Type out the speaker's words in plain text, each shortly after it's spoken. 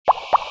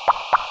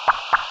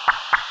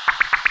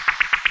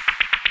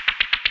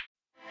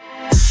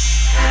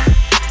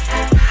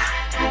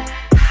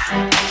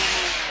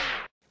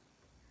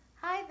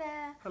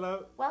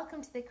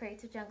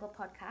Creative Jungle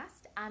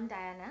podcast. I'm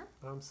Diana.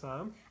 I'm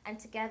Sam. And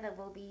together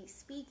we'll be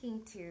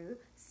speaking to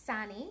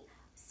Sani.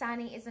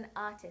 Sani is an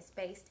artist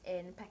based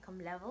in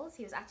Peckham Levels.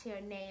 He was actually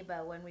a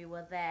neighbor when we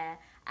were there,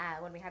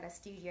 when we had a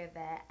studio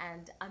there.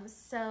 And I'm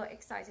so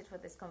excited for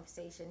this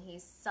conversation.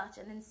 He's such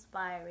an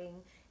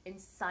inspiring,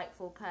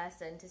 insightful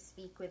person to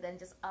speak with and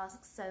just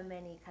ask so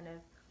many kind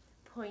of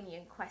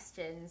poignant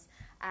questions.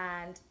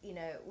 And, you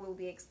know, we'll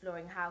be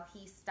exploring how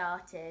he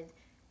started.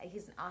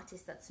 He's an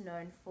artist that's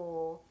known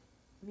for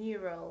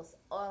murals,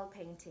 oil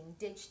painting,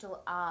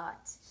 digital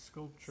art,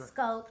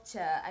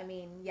 sculpture. I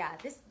mean, yeah,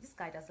 this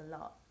guy does a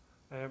lot.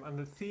 And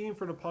the theme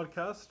for the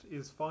podcast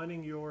is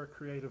finding your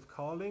creative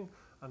calling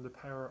and the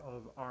power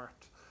of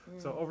art.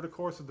 So over the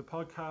course of the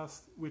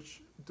podcast,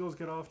 which does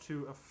get off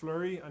to a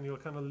flurry, and you'll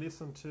kind of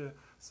listen to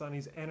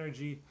Sani's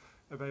energy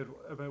about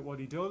what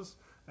he does.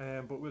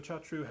 But we'll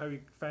chat through how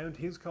he found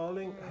his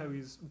calling, how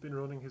he's been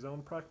running his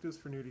own practice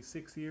for nearly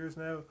 6 years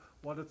now,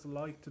 what it's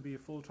like to be a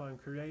full-time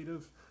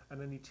creative,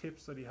 and any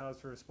tips that he has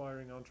for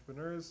aspiring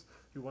entrepreneurs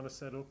who want to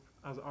set up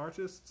as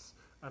artists,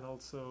 and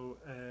also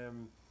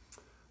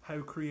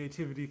how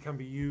creativity can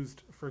be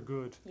used for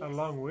good,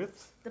 along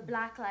with the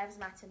Black Lives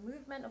Matter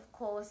movement, of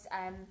course.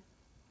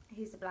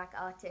 He's a black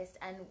artist,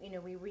 and you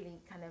know, we really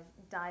kind of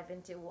dive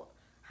into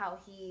how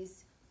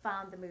he's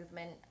found the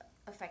movement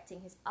affecting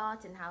his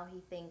art and how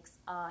he thinks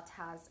art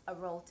has a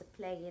role to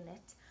play in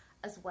it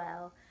as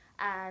well.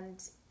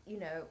 And you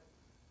know,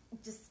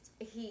 just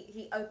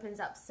he opens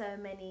up so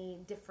many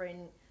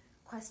different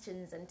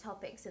questions and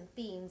topics and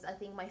themes. I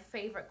think my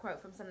favorite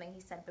quote from something he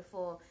said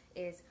before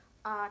is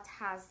art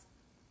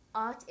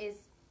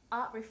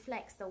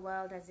reflects the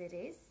world as it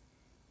is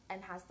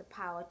and has the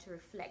power to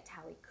reflect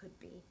how it could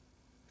be,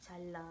 which I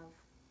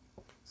love.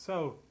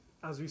 So,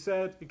 as we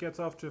said, it gets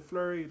off to a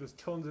flurry. There's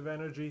tons of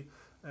energy,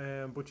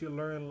 but you'll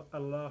learn a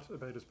lot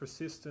about his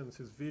persistence,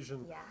 his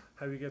vision,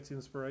 how he gets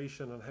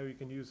inspiration, and how he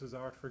can use his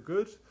art for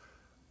good.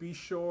 Be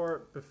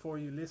sure, before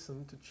you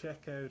listen, to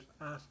check out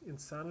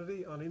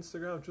 @INxSANIxTY on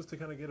Instagram, just to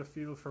kind of get a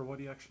feel for what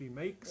he actually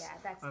makes. Yeah,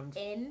 that's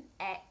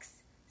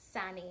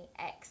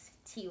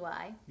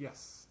INxSANIxTY.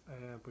 Yes,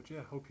 but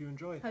yeah, hope you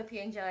enjoy. Hope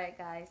you enjoy it,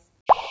 guys.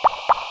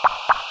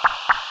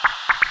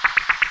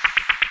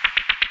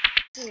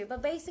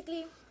 But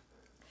basically,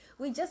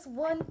 we just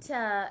want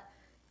to,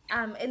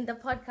 in the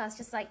podcast,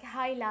 just like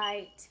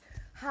highlight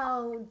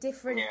how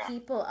different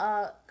people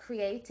are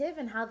creative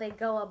and how they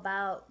go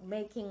about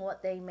making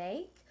what they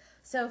make.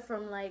 So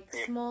from like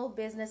small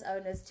business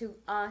owners to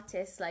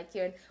artists like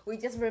you, and we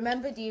just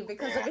remembered you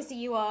because obviously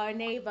you are our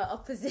neighbor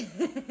opposite.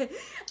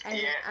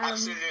 And,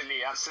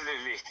 absolutely.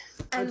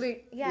 And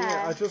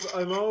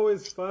I'm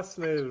always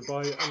fascinated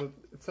by, and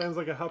it sounds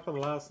like it happened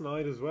last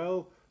night as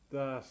well,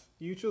 that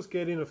you just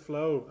get in a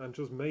flow and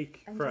just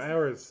make for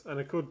hours,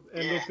 and it could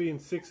end up being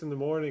 6 a.m.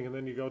 and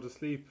then you go to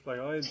sleep. Like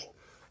I'm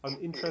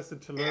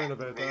interested to learn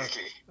about that.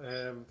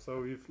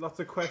 So we've lots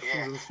of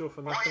questions and stuff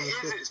and that kind of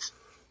stuff.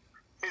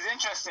 It's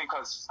interesting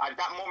because at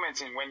that moment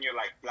in when you're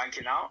like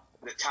blanking out,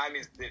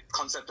 the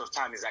concept of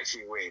time is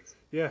actually weird.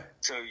 Yeah.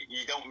 So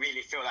you don't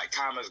really feel like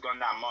time has gone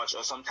that much,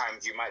 or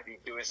sometimes you might be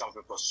doing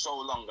something for so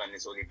long and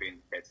it's only been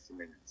 30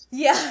 minutes.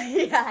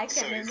 Yeah, I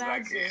can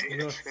imagine.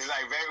 It's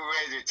like very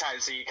weird with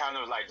time, so you kind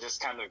of like just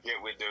kind of get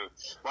with the.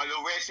 But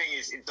the weird thing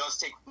is, it does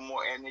take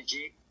more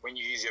energy when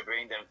you use your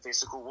brain than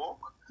physical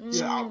work.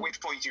 So at which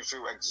point you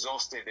feel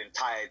exhausted and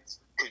tired,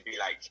 could be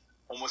like.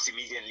 Almost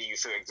immediately you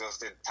feel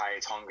exhausted,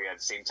 tired, hungry at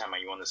the same time,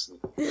 and you want to sleep.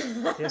 So,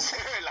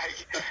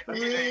 like,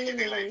 you can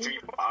do like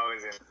 3-4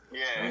 hours and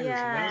and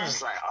you're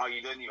just like,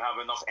 you don't even have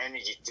enough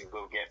energy to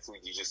go get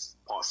food. You just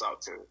pass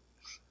out to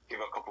give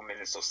a couple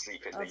minutes of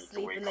sleep, and then you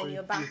can wake up. And then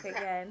you're back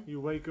again.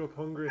 You wake up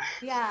hungry.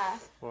 Yeah.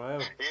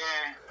 Wow.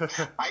 Yeah.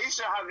 I used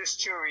to have this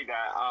theory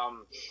that I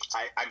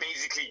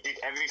basically did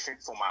everything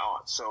for my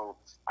art. So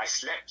I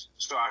slept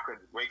so I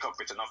could wake up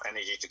with enough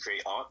energy to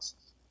create art.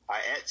 I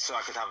ate so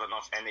I could have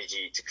enough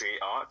energy to create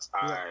art.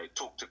 I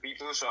talked to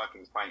people so I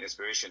can find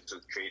inspiration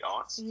to create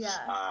art.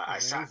 I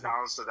sat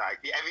down so that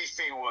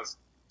everything was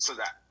so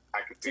that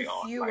I could create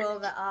art. To fuel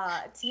the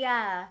art,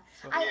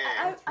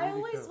 I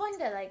always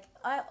wonder, like,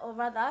 I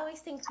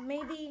always think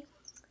maybe,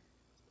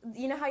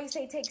 you know how you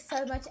say it takes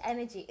so much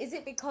energy. Is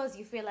it because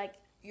you feel like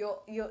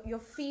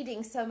you're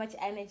feeding so much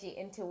energy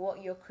into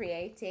what you're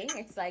creating?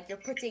 It's like you're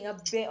putting a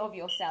bit of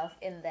yourself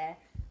in there.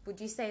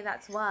 Would you say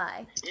that's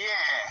why?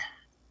 Yeah.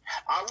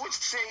 I would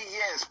say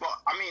yes,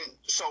 but I mean,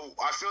 so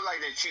I feel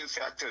like there are two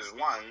factors.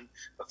 One,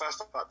 the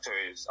first factor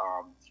is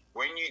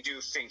when you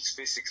do things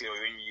physically or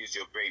when you use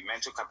your brain,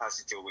 mental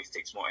capacity always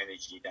takes more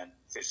energy than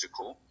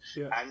physical.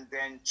 And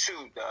then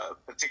two, the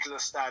particular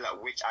style at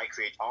which I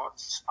create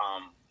art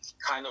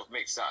kind of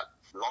makes that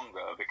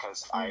longer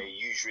because I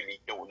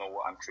usually don't know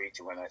what I'm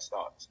creating when I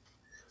start.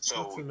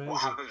 So what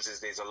happens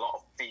is there's a lot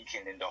of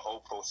thinking in the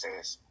whole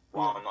process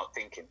while I'm not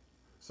thinking.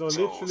 So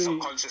literally,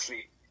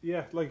 subconsciously.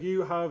 Yeah, like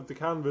you have the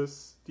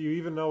canvas. Do you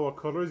even know what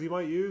colours you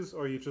might use,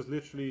 or you just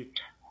literally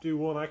do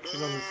one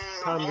action on this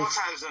canvas? More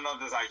times than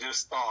others, I just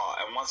start,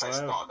 and once I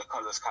start, the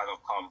colours kind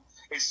of come.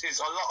 It's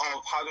a lot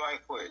of, how do I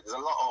put it? There's a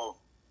lot of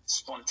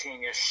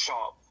spontaneous,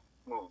 sharp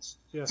moves.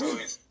 Yeah. So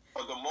it's,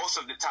 for the most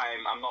of the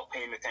time, I'm not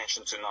paying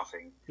attention to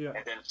nothing. Yeah.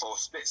 And then for a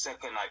split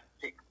second, I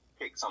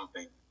pick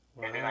something.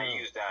 And then I Wow.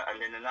 use that.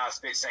 And then another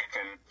split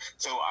second.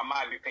 So I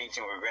might be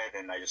painting with red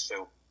and I just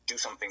feel, do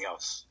something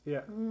else.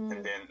 Yeah. And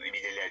then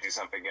immediately I do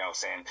something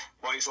else.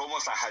 But it's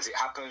almost like as it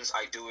happens,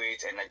 I do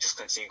it and I just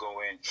continue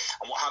going.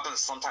 And what happens,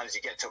 sometimes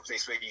you get to a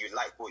place where you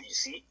like what you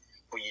see,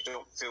 but you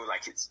don't feel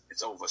like it's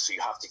over. So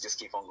you have to just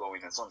keep on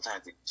going. And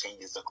sometimes it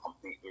changes the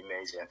complete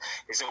image. And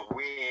it's a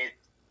weird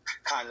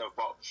kind of,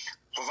 but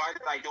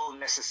provided I don't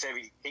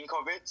necessarily think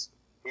of it,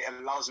 it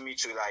allows me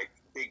to like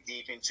dig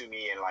deep into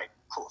me and like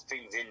put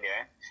things in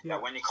there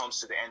that when it comes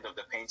to the end of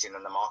the painting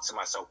and I'm asking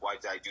myself, why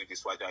did I do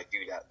this? Why do I do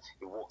that?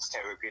 It works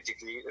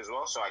therapeutically as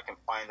well. So I can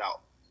find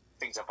out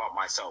things about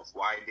myself.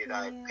 Why did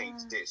I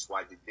paint this?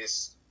 Why did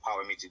this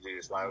power me to do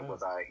this? Why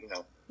was I,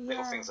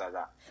 little things like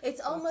that.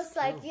 It's almost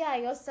like,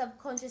 your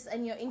subconscious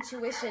and your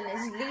intuition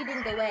is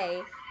leading the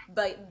way,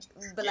 but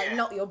like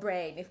not your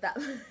brain, if that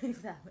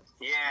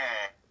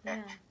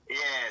Yeah.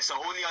 So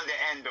only on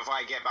the end before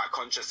I get back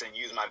conscious and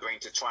use my brain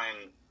to try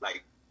and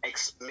like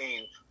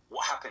explain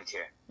what happened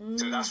here.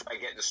 So that's where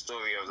I get the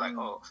story of like,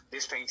 oh,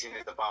 this painting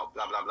is about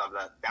blah blah blah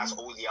blah. That's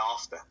only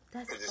after,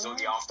 because it's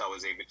only after I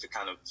was able to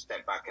kind of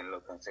step back and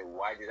look and say,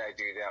 why did I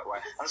do that? Why?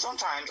 And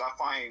sometimes I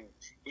find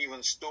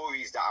even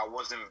stories that I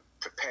wasn't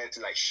prepared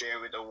to like share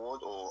with the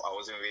world, or I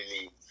wasn't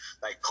really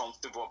like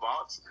comfortable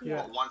about.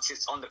 But once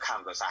it's on the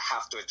canvas, I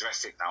have to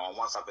address it now. And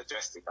once I've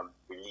addressed it, I'm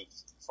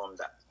relieved from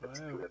that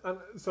particular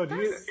And so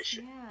do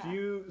issue.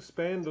 you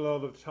spend a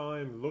lot of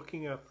time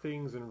looking at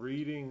things and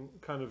reading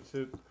kind of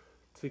to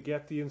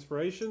get the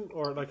inspiration,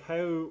 or like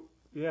how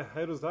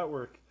does that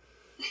work?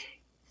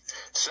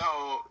 So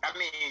I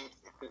mean,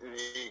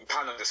 you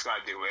kind of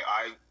described it where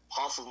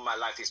half of my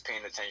life is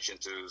paying attention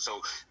to.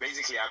 So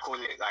basically, I call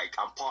it like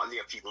I'm partly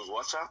a people's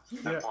watcher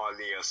and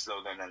partly a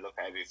slow down and look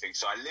at everything.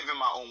 So I live in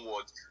my own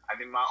world,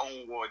 and in my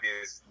own world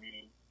is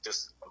me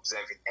just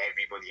observing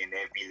everybody and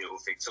every little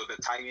thing. So the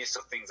tiniest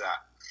of things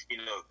that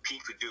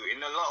people do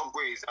in a lot of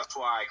ways. That's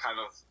why I kind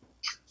of.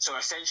 So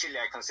essentially,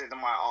 I consider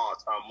my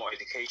art more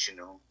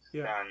educational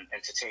than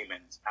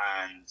entertainment,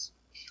 and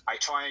I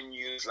try and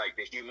use like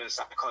the human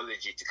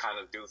psychology to kind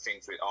of do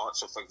things with art.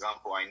 So for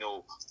example, I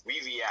know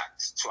we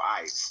react to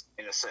eyes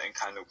in a certain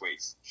kind of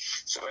ways.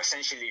 So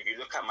essentially, if you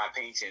look at my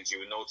paintings, you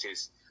will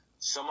notice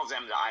some of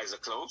them, the eyes are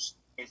closed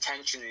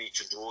intentionally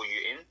to draw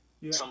you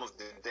in. Some of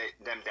them,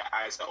 the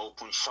eyes are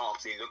open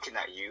sharply looking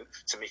at you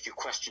to make you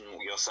question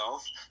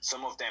yourself.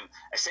 Some of them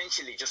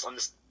essentially just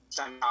understand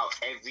how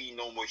every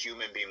normal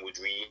human being would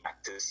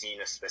react to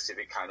seeing a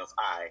specific kind of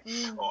eye,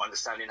 or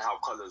understanding how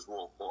colors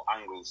work or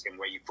angles in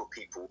where you put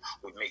people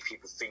would make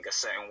people think a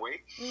certain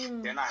way.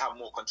 Then I have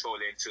more control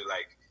into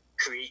like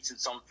creating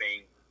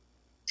something,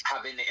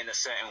 having it in a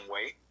certain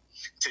way,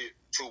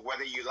 to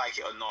whether you like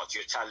it or not,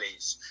 you're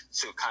challenged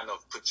to kind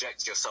of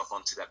project yourself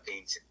onto that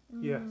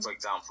painting. For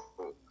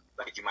example,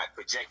 like you might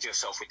project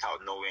yourself without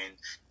knowing.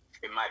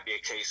 It might be a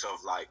case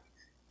of like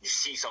you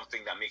see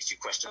something that makes you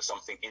question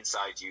something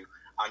inside you.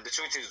 And the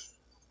truth is,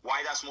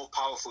 why that's more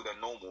powerful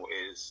than normal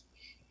is,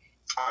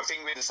 I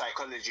think with the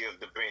psychology of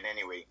the brain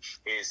anyway,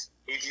 is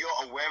if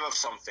you're aware of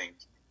something,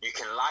 you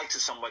can lie to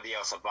somebody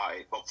else about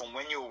it. But from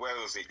when you're aware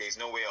of it, there's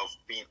no way of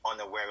being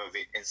unaware of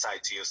it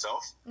inside to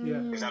yourself.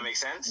 If that makes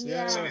sense?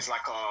 So it's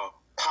like a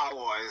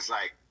power is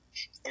like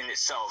in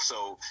itself.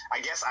 So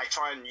I guess I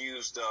try and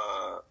use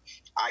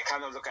I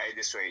kind of look at it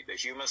this way, the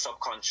human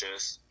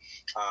subconscious,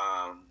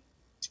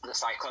 the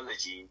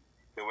psychology,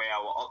 the way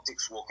our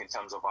optics work in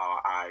terms of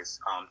our eyes,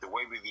 the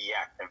way we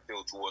react and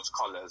feel towards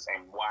colors,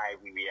 and why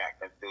we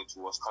react and feel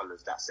towards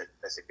colors, that's a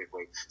specific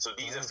way. So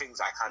these are things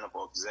I kind of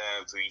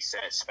observe,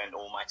 research, spend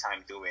all my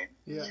time doing,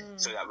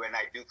 so that when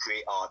I do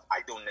create art,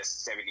 I don't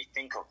necessarily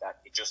think of that.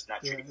 It just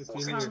naturally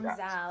falls into comes that.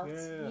 out.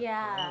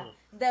 Wow.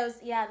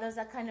 Those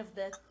are kind of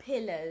the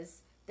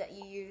pillars that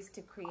you use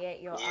to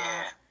create your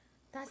art.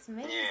 That's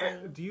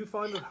amazing. Do you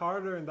find it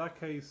harder in that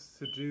case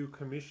to do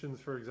commissions,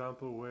 for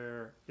example,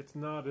 where it's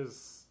not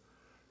as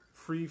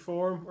free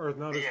form or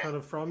not as kind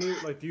of from you?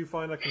 Like, do you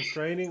find that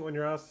constraining when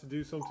you're asked to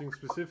do something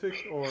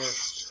specific, or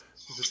is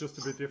it just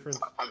a bit different?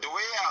 The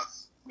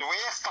way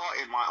I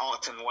started my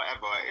art and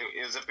whatever,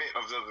 it was a bit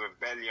of a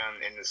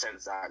rebellion in the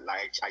sense that,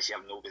 like, I actually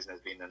have no business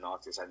being an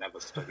artist. I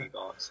never studied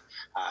art.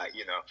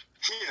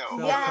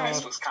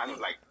 This was kind of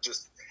like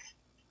just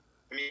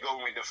me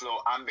going with the flow.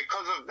 And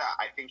because of that,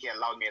 I think it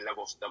allowed me a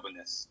level of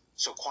stubbornness.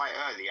 So quite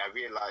early, I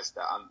realized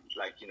that I'm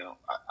like,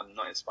 I'm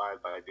not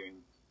inspired by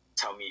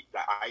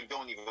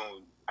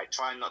I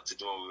try not to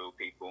draw real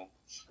people.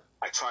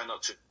 I try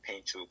not to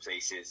paint real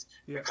places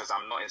because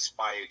I'm not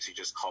inspired to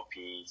just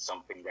copy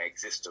something that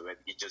exists already.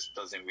 It just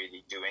doesn't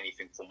really do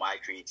anything for my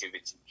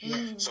creativity.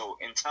 So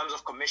in terms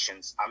of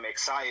commissions, I'm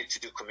excited to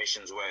do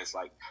commissions where it's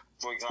like,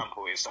 for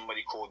example, if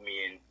somebody called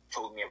me and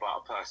told me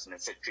about a person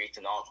and said create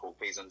an artwork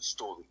based on the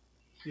story.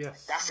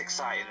 That's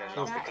exciting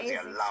enough because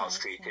it allows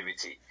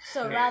creativity.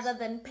 So rather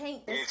than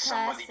paint this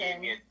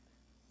person,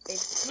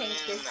 it's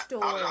paint this Mm,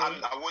 story.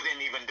 I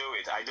wouldn't even do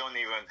it. I don't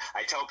even.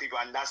 I tell people,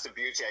 and that's the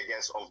beauty, I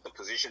guess, of the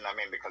position I'm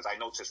in, because I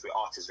notice with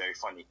art is very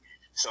funny.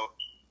 So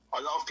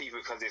a lot of people,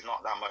 because there's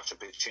not that much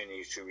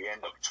opportunity, to we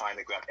end up trying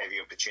to grab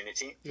every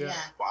opportunity. Yeah.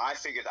 But I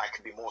figured I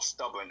could be more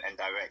stubborn and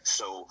direct.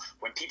 So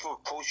when people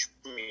approach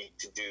me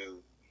to do,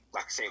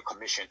 like, say, a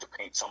commission to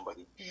paint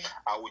somebody,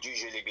 I would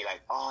usually be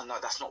like, oh no,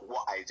 that's not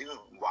what I do.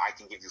 But I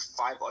can give you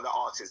 5 other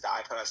artists that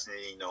I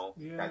personally know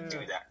that do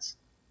that.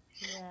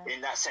 Yeah.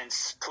 In that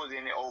sense,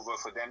 putting it over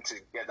for them to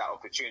get that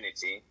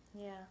opportunity.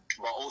 Yeah.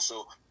 But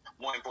also,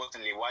 more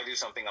importantly, why do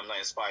something I'm not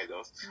inspired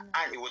of?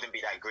 And it wouldn't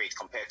be that great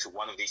compared to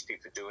one of these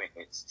people doing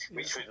it,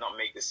 which would not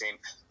make the same.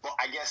 But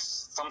I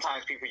guess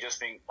sometimes people just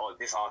think, oh,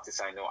 this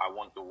artist I know, I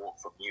want the work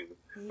from you,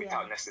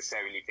 without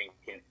necessarily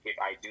thinking if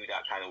I do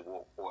that kind of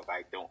work or if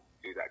I don't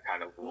do that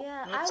kind of work.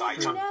 Yeah, So I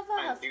would never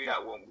have do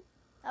that work.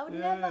 I would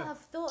never have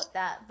thought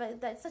that,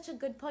 but that's such a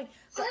good point.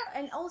 But,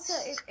 and also,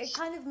 it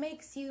kind of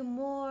makes you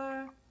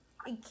more,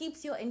 it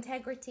keeps your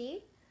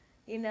integrity,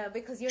 you know,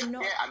 because you're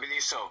not... Yeah, I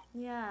believe so.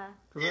 Yeah.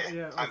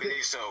 I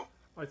believe so.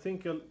 I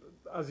think,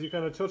 as you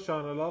kind of touched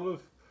on, a lot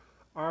of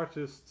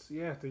artists,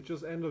 they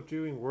just end up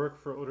doing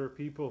work for other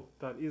people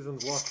that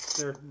isn't what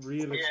their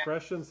real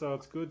expression, so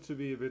it's good to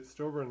be a bit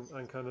stubborn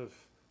and kind of...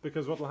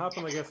 Because what will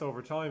happen, I guess,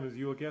 over time is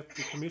you'll get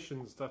the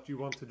commissions that you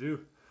want to do.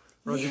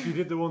 Whereas if you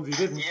did the ones you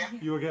didn't,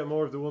 you will get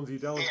more of the ones you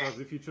don't. Whereas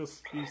if you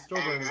just be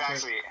stubborn.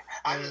 Exactly.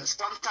 And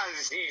sometimes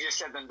it's easier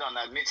said than done.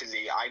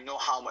 Admittedly, I know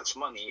how much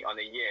money on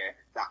a year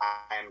that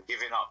I am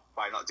giving up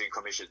by not doing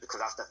commissions, because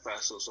that's the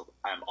first source of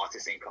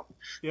artist income.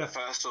 Yeah. The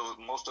first source,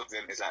 most of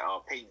them is like,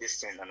 oh, pay this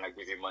thing and I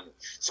give you money.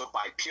 So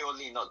by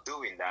purely not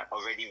doing that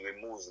already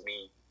removes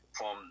me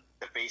from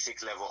the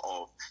basic level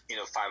of, you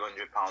know, £500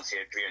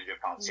 here,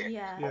 £300 here.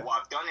 Yeah. But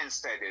what I've done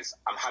instead is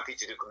I'm happy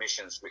to do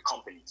commissions with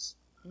companies.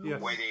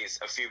 Yes. Where there's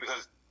a few,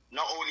 because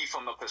not only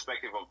from the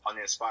perspective of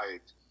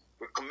uninspired,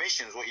 with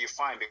commissions, what you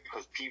find,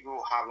 because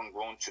people haven't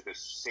grown to the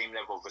same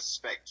level of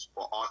respect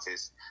for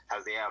artists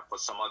as they have for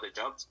some other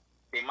jobs,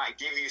 they might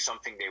give you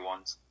something they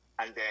want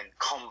and then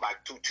come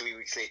back 2-3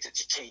 weeks later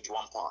to change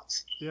one part.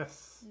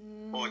 Yes.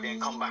 Or then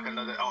come back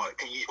another, oh,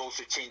 can you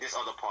also change this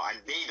other part?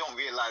 And they don't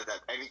realize that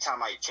every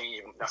time I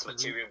change, that's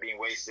material being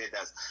wasted,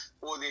 that's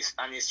all this,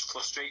 and it's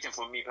frustrating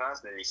for me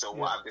personally. So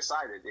what I've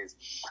decided is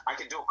I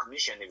can do a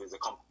commission if it's a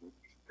company,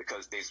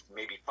 because there's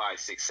maybe 5,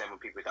 6, 7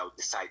 people that would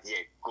decide,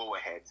 go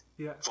ahead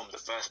from the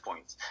first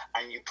point.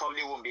 And you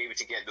probably won't be able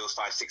to get those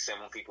 5, 6,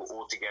 7 people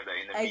all together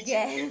in a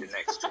meeting in the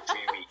next 2-3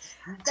 weeks.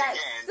 That's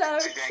so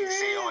to then true.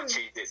 say, oh,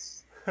 change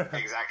this.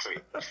 Exactly.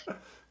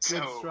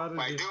 So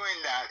by doing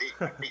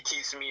that, it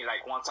keeps me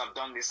like, once I've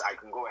done this, I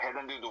can go ahead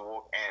and do the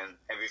work and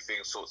everything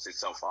sorts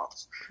itself out.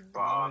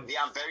 But I'm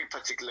very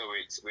particular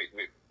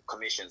with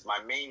commissions. My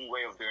main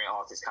way of doing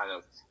art is kind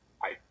of,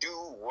 I do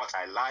what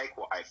I like,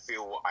 what I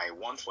feel, what I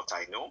want, what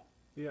I know.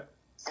 Yeah.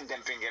 And then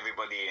bring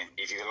everybody in.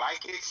 If you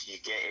like it, you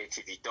get it.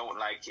 If you don't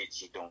like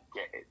it, you don't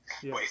get it.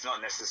 Yeah. But it's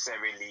not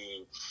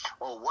necessarily,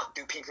 oh, what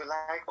do people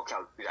like? Okay,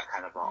 I'll do that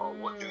kind of art. Or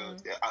what do,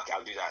 okay,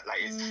 I'll do that.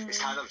 Like, it's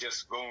kind of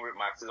just going with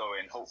my flow,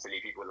 and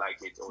hopefully people like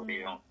it, or they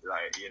don't.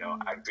 Like, you know,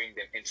 I bring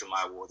them into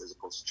my world as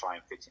opposed to try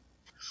and fit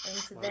in.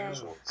 Into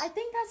theirs. I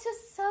think that's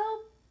just so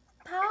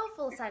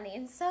powerful, Sunny,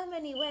 in so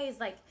many ways.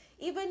 Like,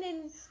 even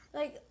in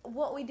like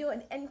what we do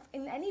in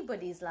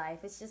anybody's life,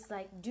 it's just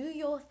like, do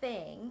your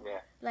thing,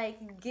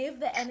 like give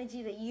the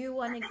energy that you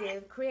want to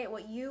give, create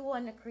what you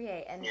want to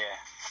create. And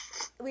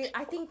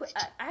I think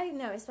I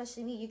know,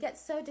 especially me, you get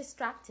so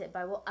distracted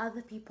by what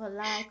other people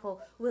like, or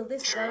will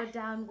this go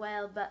down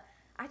well, but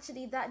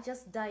actually that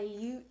just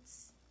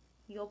dilutes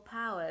your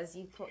powers.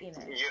 You put, you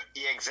know.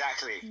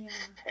 Exactly.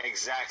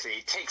 Exactly.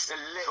 It takes a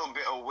little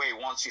bit away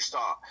once you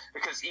start,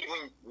 because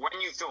even when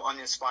you feel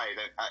uninspired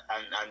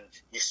and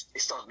it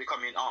starts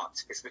becoming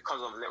art, it's because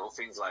of little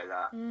things like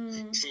that.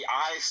 See,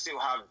 I still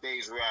have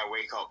days where I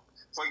wake up.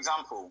 For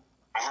example,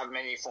 I have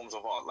many forms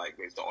of art, like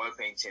there's the oil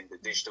painting, the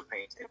digital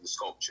painting, the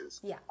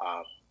sculptures,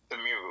 the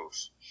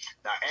murals.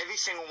 Now, every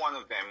single one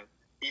of them,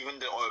 even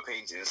the oil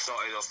painting,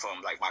 started off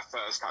from, like, my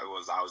first cat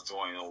was I was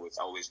drawing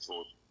always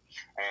drawed,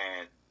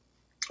 and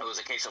it was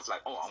a case of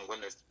like, oh, I'm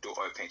going to do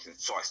oil painting.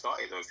 So I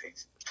started oil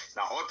painting.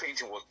 Now, oil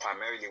painting was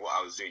primarily what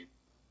I was doing.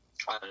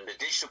 And the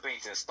digital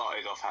painting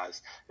started off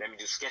as, let me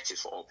do sketches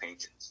for oil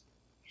paintings.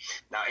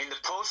 Now, in the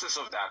process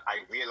of that,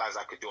 I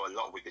realized I could do a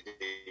lot with the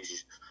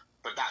digital.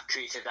 But that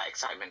created that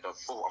excitement of,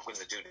 oh, I'm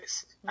going to do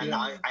this. And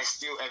now I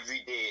still,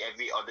 every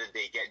other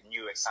day, get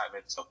new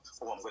excitement of,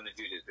 oh, I'm going to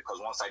do this. Because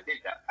once I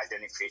did that, I then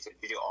created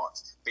video art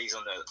based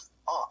on the,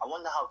 oh, I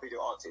wonder how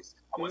video art is.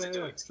 I want to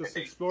do it. Just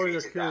explore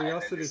your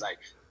curiosity.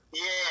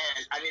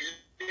 And it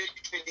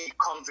literally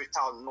comes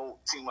without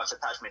too much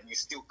attachment. You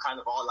still kind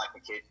of are like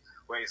a kid,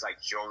 where it's like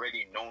you're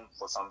already known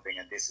for something,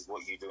 and this is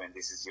what you do, and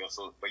this is your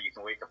soul. But you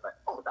can wake up like,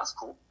 oh, that's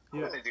cool.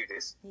 I'm gonna do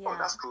this. Oh,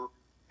 that's cool.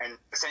 And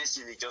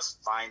essentially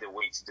just find a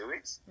way to do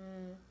it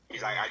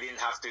He's like, I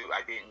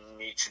didn't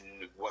need to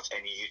watch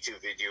any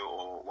YouTube video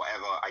or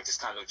whatever. I just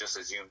kind of just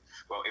assumed,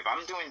 well, if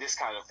I'm doing this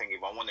kind of thing,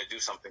 if I want to do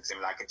something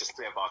similar, I can just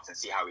play about and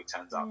see how it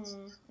turns out.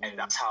 And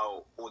that's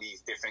how all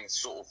these different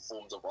sort of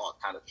forms of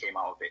art kind of came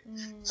out of it.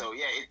 So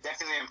yeah, it's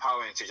definitely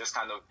empowering to just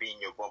kind of be in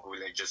your bubble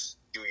and just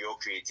do your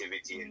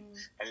creativity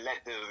and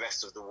let the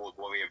rest of the world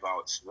worry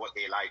about what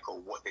they like or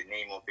what the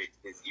name of it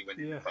is even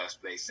in the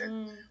first place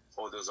and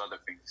all those other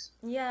things.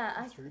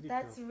 Yeah,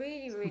 That's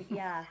really, really,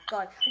 yeah.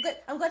 God,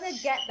 I'm gonna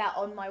get that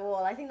on my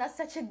wall. I think that's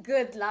such a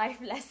good life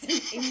lesson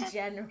in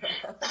general.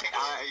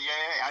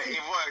 It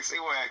works. It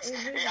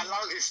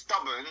allows. It's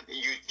stubborn.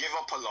 You give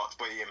up a lot,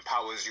 but it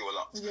empowers you a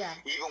lot. Yeah.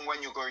 Even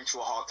when you're going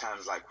through hard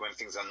times, like when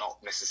things are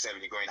not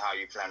necessarily going how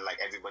you plan, like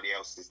everybody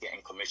else is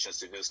getting commissions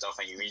to do stuff,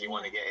 and you really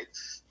want to get it,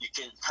 you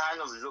can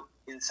kind of look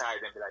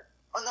inside and be like,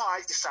 oh no,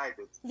 I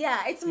decided.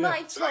 Yeah, it's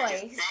my choice.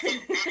 Like,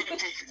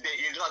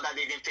 it's not that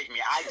they didn't pick me.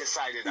 I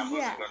decided I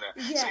wasn't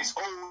gonna. So it's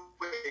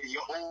always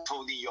you're all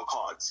holding your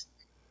cards.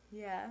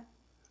 Yeah.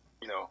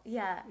 You know.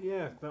 Yeah.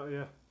 Yeah.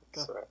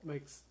 That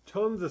makes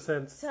tons of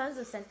sense. Tons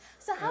of sense.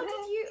 So how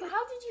did you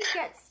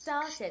get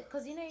started?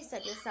 Because you know you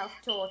said you're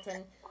self-taught,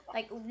 and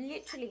like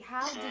literally,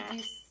 how did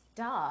you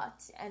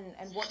start,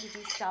 and what did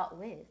you start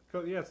with?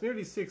 Yeah, it's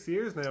nearly 6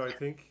 years now, I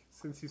think,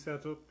 since you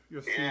set up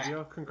your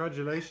studio.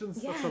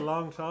 Congratulations. Yeah. That's a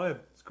long time.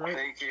 It's great.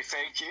 Thank you.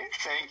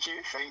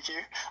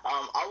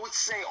 I would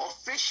say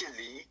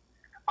officially,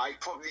 I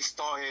probably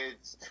started,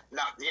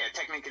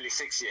 technically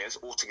 6 years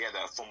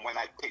altogether from when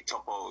I picked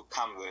up a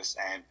canvas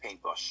and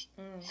paintbrush.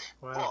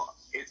 Wow.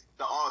 But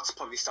the arts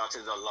probably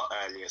started a lot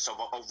earlier. So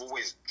I've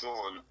always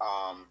drawn.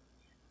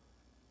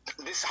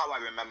 This is how I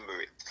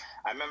remember it.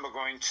 I remember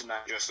going to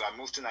Nigeria. So I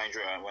moved to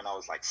Nigeria when I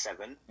was like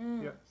 7.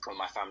 From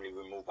my family,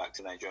 we moved back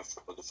to Nigeria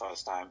for the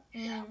first time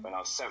when I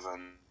was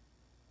 7.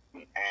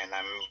 And I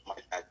remember my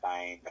dad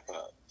buying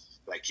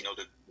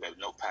the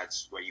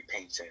notepads where you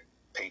paint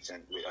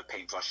with a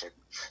paintbrush.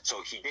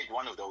 So he did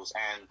one of those,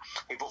 and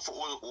he bought for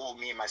all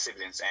me and my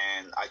siblings.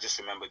 And I just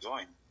remember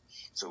drawing.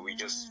 So we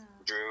just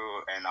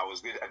drew, and I was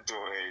good at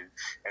drawing,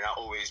 and I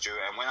always drew.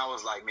 And when I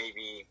was like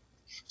maybe.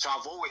 So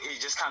it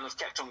just kind of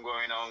kept on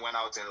going on when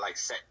I was in like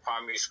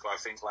primary school. I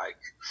think like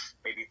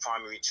maybe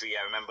primary 3.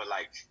 I remember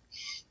like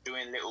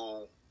doing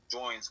little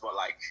drawings, but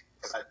like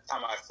because at the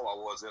time I thought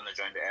I was going to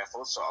join the Air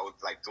Force, so I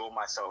would like draw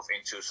myself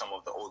into some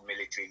of the old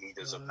military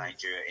leaders of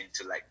Nigeria,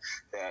 into like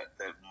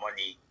the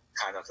money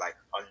kind of like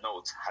a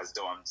note has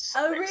done.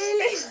 Oh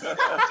really?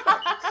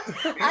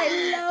 I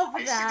love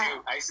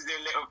that. I used to do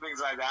little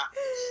things like that,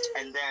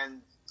 and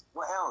then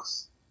what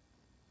else?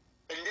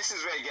 And this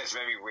is where it gets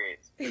very weird,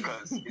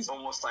 because it's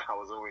almost like I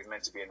was always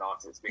meant to be an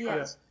artist,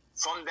 because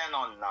from then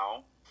on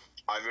now,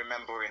 I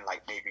remember in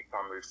like maybe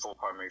primary 4,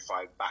 primary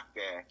 5 back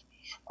there,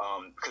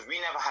 because we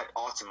never had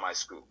art in my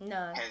school.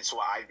 No. Hence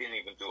why I didn't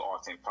even do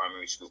art in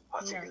primary school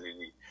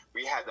particularly.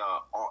 We had a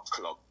art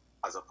club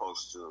as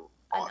opposed to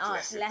art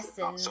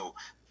lessons. So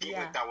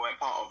people that were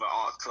part of an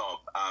art club,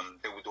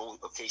 they would all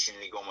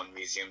occasionally go on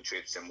museum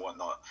trips and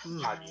whatnot.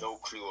 Had no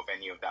clue of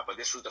any of that. But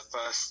this was the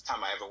first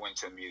time I ever went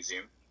to a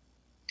museum.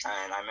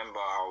 And I remember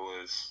I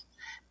was,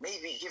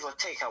 maybe give or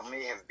take, I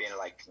may have been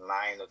like 9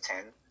 or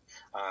 10.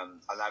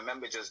 And I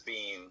remember just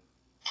being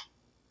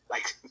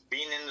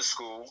in the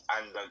school,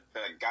 and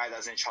the guy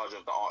that's in charge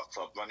of the art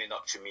club running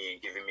up to me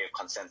and giving me a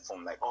consent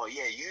form, like, oh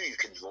yeah, you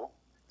can draw,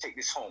 take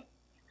this home.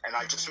 And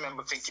I just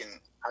remember thinking,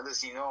 how does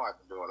he know I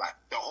can draw? Like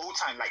the whole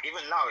time, like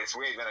even now it's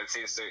weird when I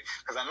say this,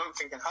 because I remember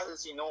thinking, how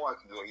does he know I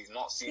can draw? He's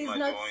not seen my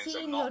drawings. He's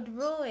not seen your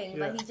drawing,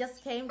 but he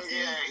just came to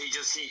you.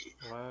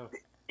 Yeah, Wow.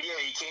 Yeah,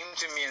 he came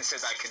to me and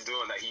said I can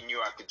draw, like he knew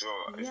I could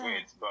draw. It's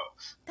weird, but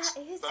that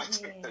is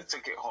weird. I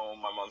took it home,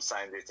 my mom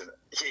signed it, and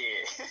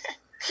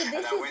So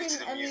this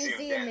is in a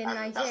museum in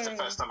Nigeria. That's the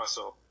first time I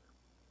saw.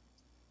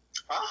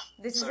 Huh?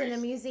 This is in a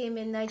museum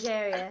in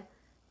Nigeria.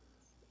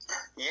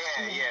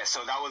 Yeah.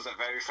 So that was the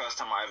very first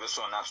time I ever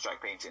saw an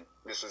abstract painting.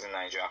 This was in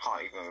Nigeria. I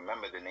can't even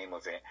remember the name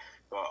of it,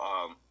 but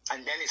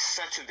and then it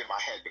settled in my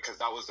head, because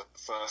that was the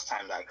first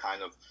time that I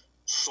kind of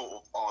sort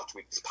of art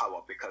with this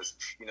power, because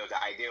you know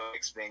the idea of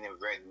explaining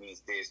red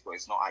means this, but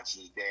it's not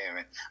actually there.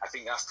 And I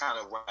think that's kind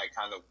of where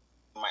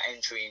my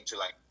entry into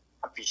like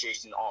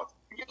appreciating art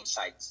beyond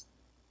sight,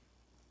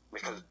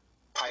 because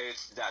prior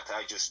to that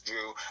I just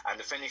drew, and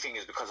the funny thing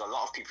is, because a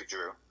lot of people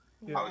drew,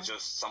 I was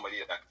just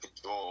somebody that could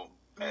draw,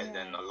 and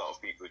then a lot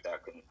of people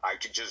that I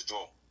could just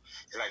draw.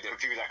 Like there were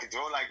people that could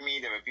draw like me,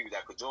 there were people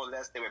that could draw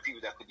less, there were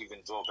people that could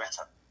even draw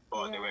better.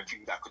 But there were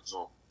people that could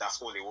draw.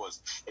 That's all it was.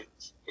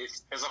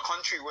 It's a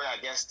country where I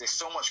guess there's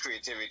so much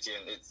creativity,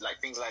 and it's like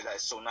things like that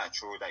is so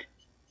natural. Like,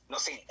 not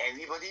saying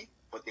everybody,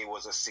 but there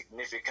was a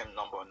significant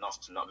number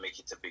enough to not make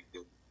it a big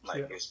deal.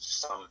 Like it's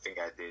something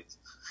I did,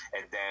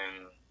 and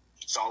then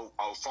so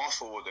I'll fast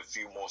forward a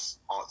few more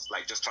arts,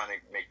 like just trying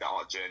to make the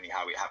art journey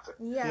how it happened.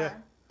 Yeah.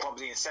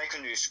 Probably in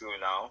secondary school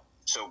now.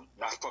 So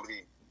that's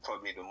probably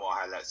the more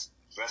highlights.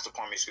 The rest of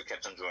primary school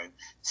kept on drawing.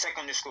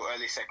 Secondary school,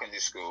 early secondary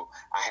school,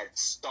 I had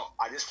stopped.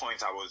 At this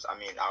point, I was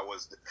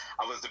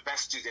the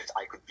best student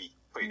I could be.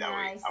 Put it that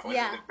way.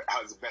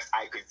 I was the best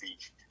I could be.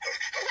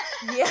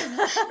 Yeah.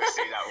 Let's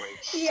say that way.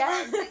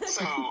 Yeah. And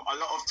so a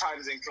lot of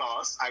times in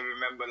class, I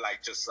remember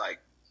like just like,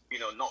 you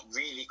know, not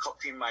really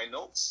copying my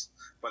notes,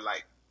 but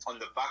like on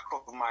the back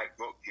of my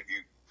book, if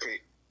you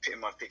pick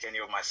any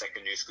of my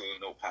secondary school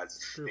notepads,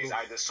 there's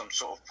either some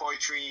sort of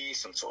poetry,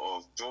 some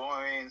sort of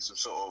drawing, some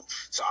sort of.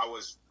 So I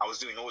was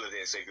doing all of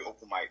this. So if you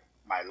open my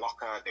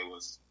locker, there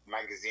was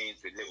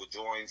magazines with little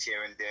drawings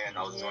here and there, and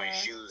I was drawing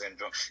shoes and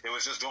there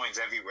was just drawings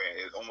everywhere.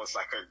 It was almost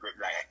like a grip.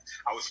 Like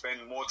I would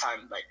spend more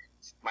time like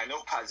my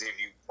notepads. If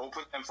you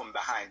open them from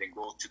behind and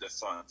go to the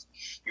front,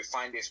 you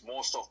find there's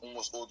more stuff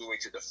almost all the way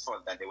to the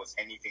front than there was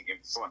anything in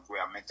front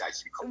where I meant to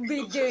actually copy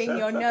Be notes. doing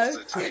your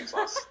notes.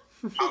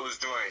 I was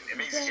drawing.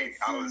 Basically,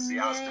 I was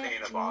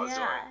playing about. I was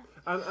drawing.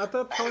 And at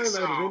that time,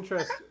 out of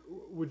interest,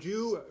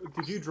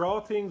 did you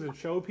draw things and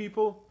show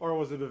people, or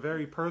was it a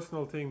very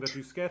personal thing that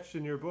you sketched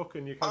in your book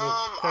and you kind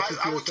of kept it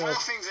to I would draw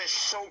yourself? things and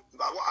show.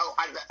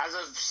 As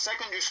a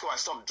secondary school, I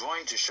stopped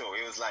drawing to show.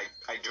 It was like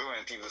I drew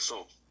and people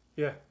saw.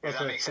 Yeah, If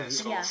that makes sense.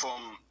 So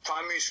from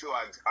primary school,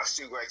 I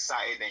still got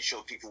excited and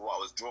showed people what I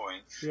was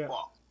drawing. Yeah.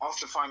 But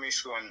after primary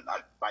school, and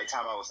by the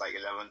time I was like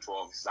 11,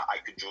 12, it's like I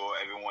could draw.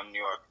 Everyone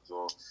knew I could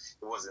draw.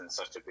 It wasn't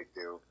such a big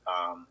deal.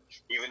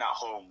 Even at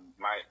home,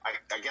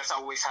 I guess I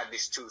always had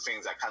these two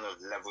things that kind of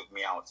leveled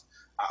me out.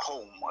 At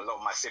home, a lot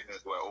of my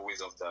siblings were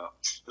always of the,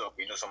 look,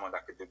 we know someone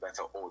that could do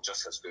better or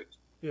just as good.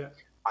 Yeah.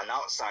 And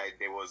outside,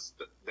 there was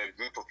the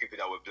group of people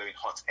that were blowing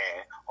hot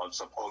air on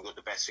some, oh, you're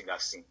the best thing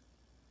I've seen.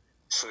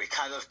 So it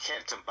kind of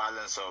kept a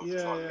balance of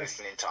not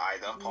listening to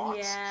either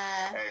parts.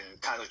 Yeah.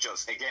 And kind of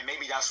just, again,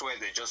 maybe that's where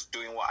they're just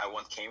doing what I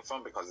want came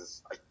from,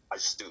 because I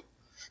just do.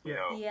 You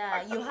know,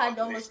 yeah, you had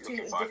almost two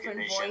different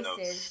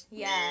voices.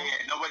 Yeah,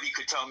 nobody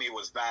could tell me it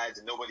was bad.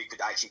 Nobody could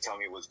actually tell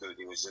me it was good.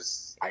 It was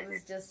just, you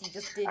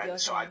just did your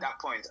so thing. at that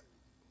point,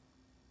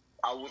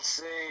 I would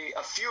say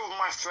a few of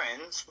my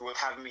friends would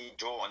have me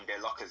draw on their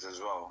lockers as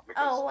well.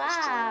 Because oh,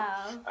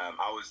 wow.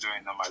 I was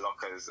drawing on my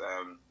lockers.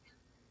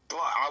 But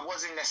I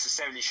wasn't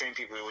necessarily showing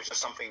people. It was just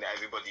something that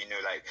everybody knew.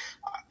 Like,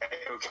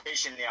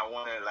 occasionally I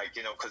want to, like,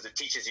 you know, because the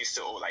teachers used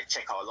to all, like,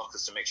 check our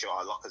lockers to make sure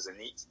our lockers are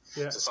neat.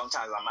 Yeah. So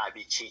sometimes I might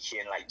be cheeky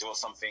and, like, draw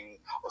something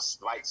or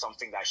write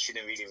something that I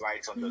shouldn't really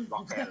write on the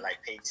locker and,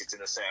 like, paint it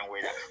in a certain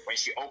way that when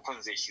she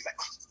opens it, she's like,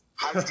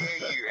 how dare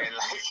you? And,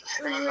 like,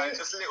 it was, like,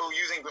 just little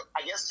using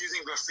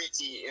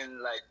graffiti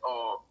in, like,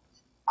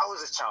 I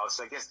was a child,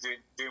 so I guess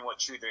doing what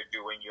children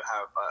do when you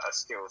have a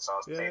skill. So I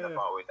was playing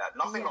about with that.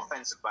 Nothing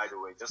offensive, by the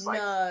way. Just like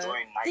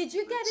drawing. Did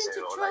you get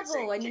into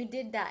trouble when you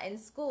did that in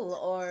school,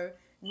 or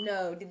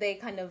no? Did they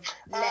kind of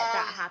let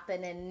that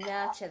happen and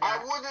nurture that?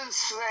 I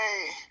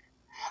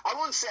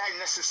wouldn't say I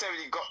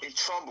necessarily got in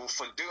trouble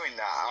for doing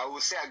that. I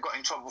would say I got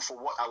in trouble for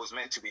what I was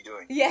meant to be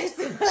doing. Yes.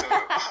 So,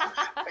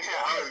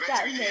 I was meant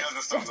to be doing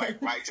other stuff,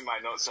 like writing my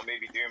notes, or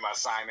maybe doing my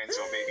assignments,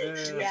 or maybe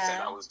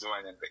said I was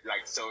doing it.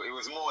 Like, so it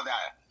was more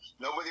that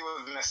nobody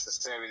was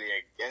necessarily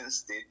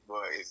against it,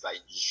 but it's like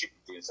you should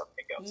be doing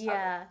something else.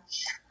 Yeah.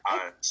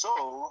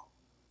 So,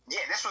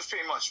 this was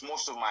pretty much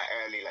most of my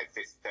early, like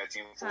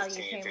 13,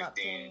 14,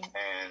 15,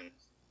 and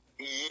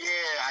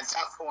at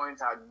that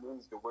point, I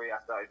moved away. I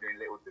started doing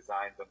little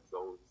designs and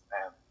clothes.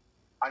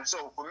 And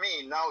so for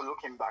me, now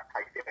looking back,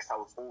 I guess I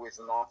was always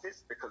an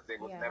artist, because there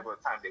was never a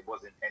time there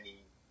wasn't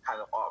any kind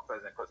of art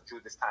present, because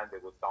through this time there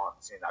was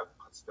dancing. I would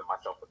consider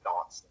myself a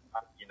dancer.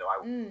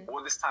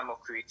 All this time of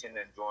creating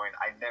and drawing,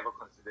 I never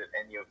considered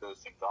any of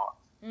those things art.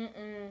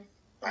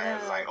 I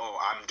was like,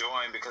 I'm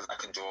drawing because I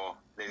can draw.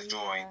 There's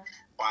drawing.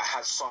 But I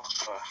had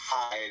such a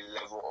high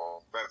level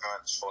of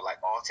reverence for,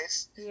 like,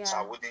 artists. So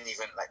I wouldn't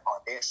even, like,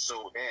 they're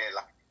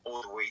like,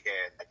 all the way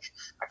there. Like,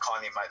 I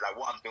can't imagine, like,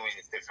 what I'm doing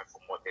is different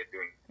from what they're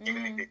doing.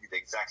 Even if they did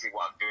exactly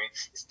what I'm doing,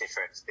 it's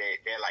different.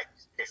 They're like,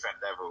 different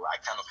level. I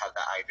kind of had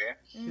that idea.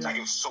 Like,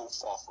 it was so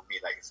far from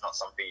me. Like, it's not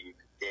something you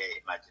could dare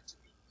imagine to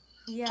me.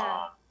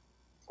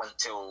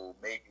 Until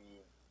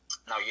maybe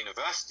now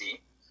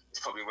university, it's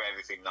probably where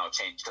everything now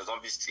changed, because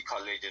obviously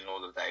college and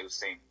all of that, it was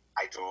saying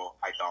I draw,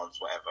 I dance,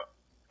 whatever.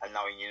 And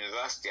now in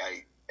university,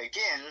 it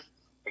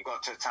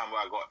got to a time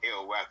where I got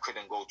ill, where I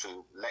couldn't go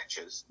to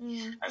lectures.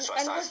 And so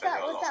I started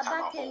spending a lot of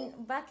time at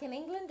home. Back in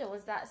England, or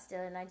was that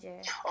still in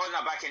Nigeria? Oh,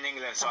 no, back in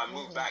England. So I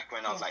moved back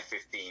when I was like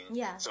 15.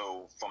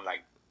 So from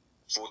like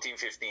 14,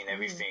 15,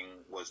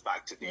 everything was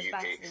back to the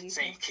UK.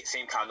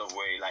 Same kind of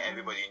way. Like,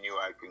 everybody knew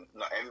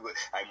not everybody.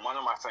 Like, one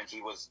of my friends,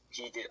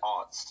 he did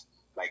arts,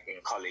 like,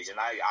 in college, and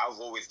I've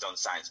always done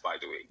science, by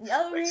the way.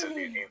 Oh, like,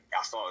 really?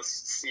 So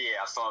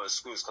as far as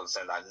school is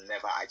concerned, I've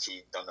never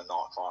actually done an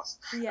art class.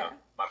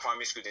 My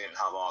primary school didn't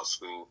have art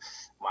school.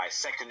 My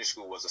secondary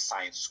school was a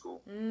science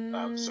school,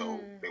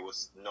 so there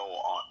was no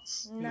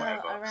arts,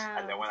 whatever. Around.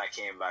 And then when I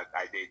came back,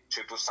 I did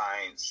triple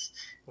science.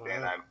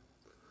 Then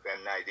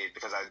I did,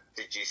 because I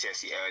did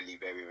GCSE early,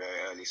 very,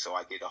 very early, so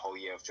I did a whole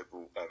year of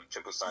triple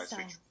science,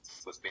 which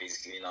was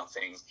basically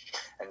nothing.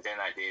 And then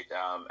I did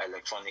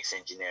electronics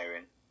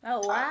engineering. Oh,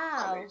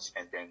 wow. College,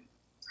 and then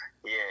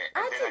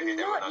I did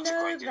not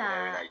know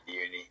that. At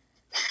uni.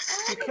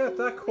 You kept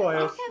that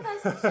quiet. You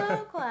kept that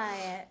so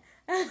quiet.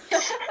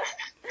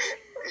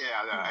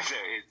 Yeah, no,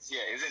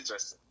 it's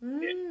interesting.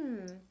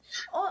 Yeah.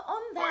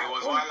 On But that, it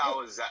was while I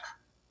was at.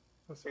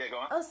 Yeah, go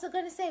on. I was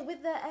going to say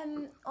with the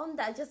on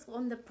that, just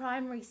on the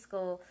primary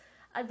school,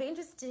 I'd be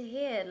interested to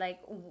hear like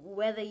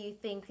whether you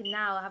think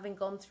now, having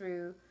gone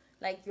through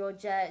like your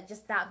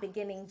just that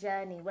beginning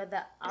journey,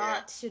 whether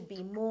art should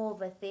be more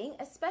of a thing,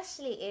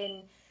 especially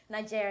in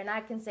Nigeria, and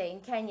I can say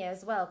in Kenya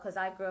as well, because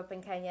I grew up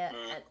in Kenya.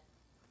 And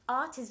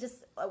art is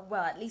just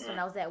well, at least when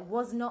I was there,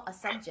 was not a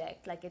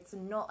subject. Like it's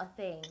not a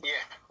thing. Yeah.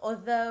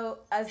 Although,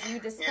 as you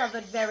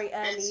discovered very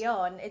early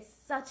on, it's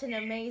such an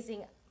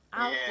amazing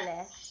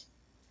outlet.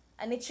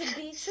 And it should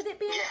be, should it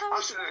be encouraged? Yeah,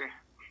 absolutely.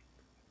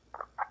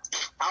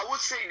 I would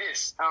say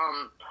this.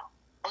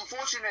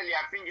 Unfortunately,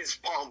 I think it's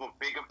part of a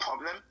bigger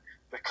problem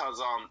because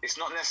it's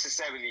not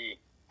necessarily.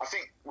 I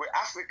think with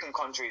African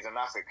countries in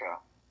Africa,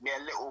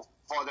 they're a little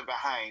further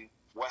behind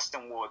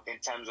Western world in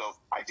terms of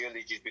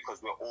ideologies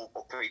because we're all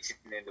operating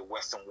in the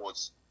Western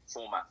world's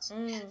format.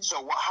 So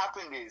what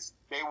happened is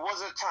there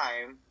was a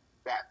time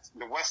that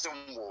the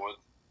Western world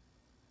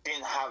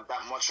didn't have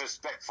that much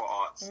respect for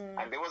art,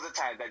 and there was a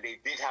time that they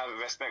did have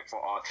respect for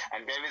art,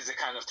 and there is the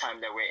kind of time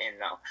that we're in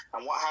now.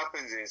 And what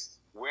happens is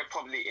we're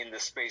probably in the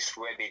space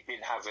where they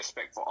didn't have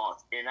respect for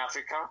art in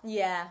Africa.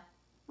 Yeah.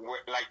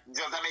 Like,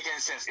 does that make any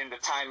sense in the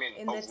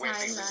timing of where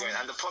things are going?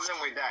 And the problem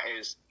with that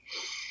is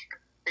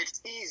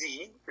it's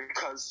easy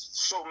because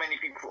so many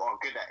people are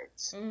good at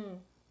it.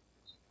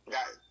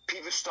 That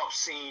people stop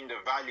seeing the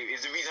value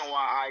is the reason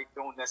why I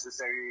don't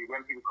necessarily,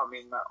 when people come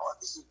in like, oh,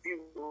 this is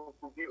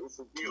beautiful,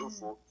 beautiful,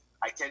 beautiful,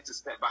 I tend to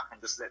step back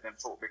and just let them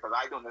talk because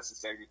I don't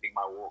necessarily think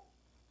my work,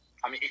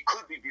 I mean, it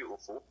could be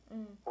beautiful,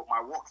 but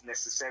my work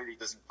necessarily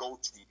doesn't go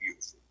to be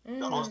beautiful.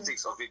 The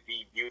optics of it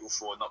being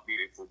beautiful or not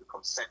beautiful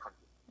becomes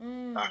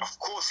secondary. Of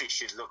course it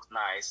should look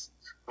nice,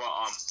 but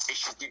it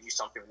should give you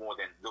something more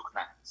than look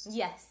nice.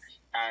 Yes.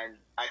 And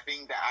I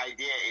think the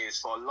idea is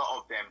for a lot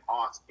of them,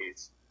 art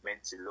is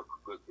meant to look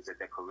good. It's a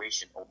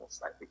decoration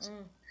almost, like it's,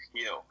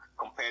 you know,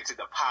 compared to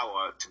the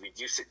power to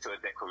reduce it to a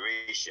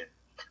decoration,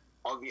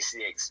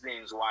 obviously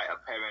explains why a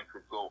parent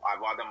would go, I'd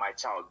rather my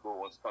child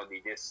go and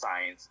study this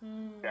science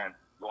than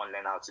go and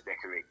learn how to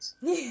decorate.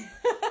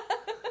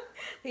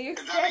 You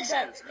said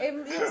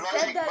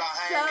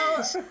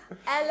that so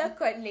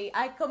eloquently.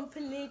 I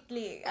completely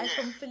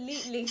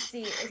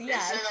see it.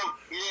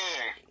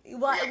 Yeah.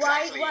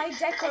 Why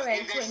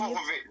decorate when you?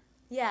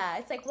 Yeah,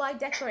 it's like, why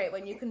decorate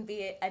when you can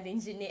be an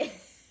engineer?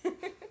 Yeah,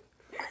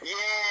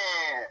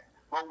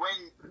 but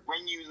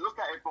when you look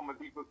at it from a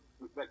deeper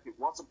perspective,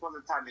 once upon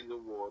a time in the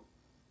world,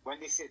 when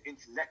they said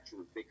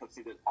intellectuals, they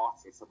considered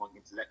artists among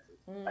intellectuals.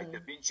 Like Da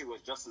Vinci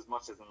was just as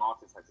much as an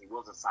artist as he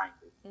was a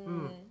scientist,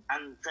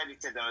 and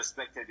credited and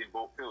respected in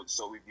both fields.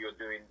 So if you're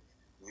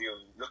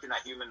looking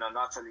at human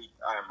anatomy,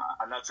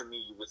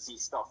 you would see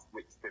stuff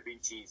with Da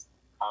Vinci's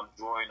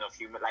drawing of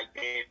human, like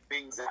they're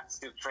things that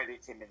still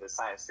credit him in the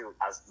science field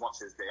as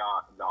much as they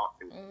are in the art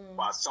field.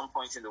 But at some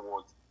point in the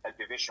world, a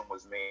division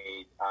was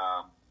made.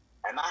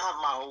 And I have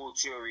my whole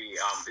theory.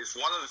 It's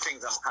one of the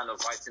things I'm kind of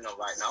writing on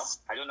right now.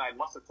 I don't know, I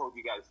must have told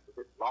you guys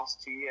the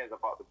last 2 years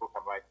about the book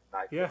I'm writing.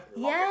 Yes.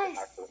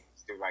 I'm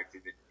still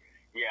writing it.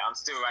 Yeah, I'm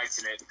still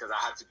writing it because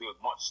I had to do a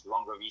much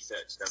longer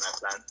research than I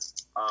planned.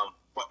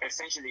 But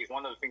essentially, it's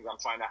one of the things I'm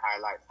trying to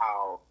highlight,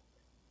 how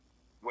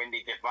when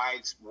they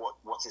divide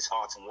what is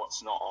art and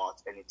what's not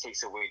art, and it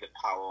takes away the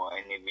power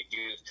and it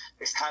reduces,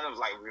 it's kind of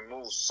like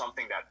removes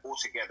something that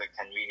altogether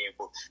can really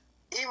improve.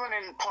 Even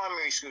in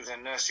primary schools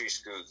and nursery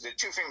schools, the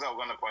two things I'm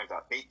going to point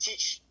out, they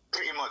teach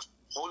pretty much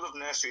whole of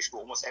nursery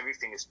school, almost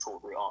everything is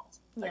totally art.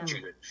 Like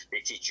children, they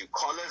teach you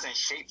colors and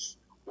shapes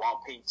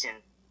while painting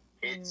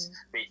it.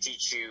 They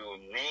teach you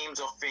names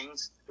of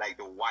things like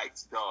the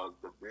white dog,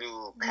 the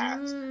blue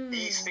cat.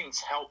 These things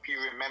help you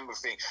remember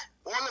things.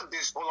 All of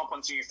this, all up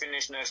until you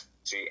finish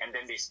nursery, and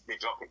then they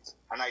drop it.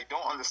 And I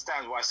don't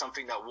understand why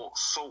something that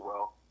works so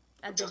well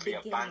At just the be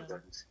beginning.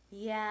 abandoned.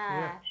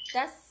 Yeah,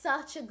 that's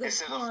such a good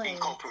Instead point. of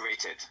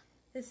incorporated.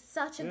 It's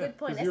such a good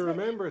point. Because you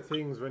remember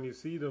things when you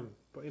see them,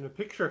 but in a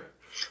picture.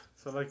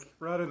 So, like,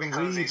 rather than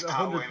Because read it's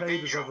 100 power in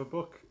pages picture. of a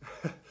book,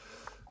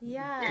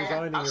 Yeah.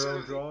 designing your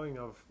own drawing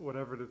of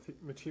whatever the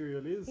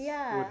material is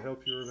would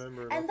help you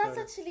remember. And that's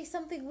actually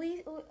something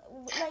we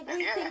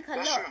think a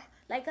lot. True.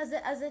 Like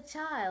as a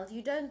child,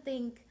 you don't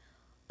think,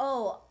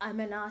 oh, I'm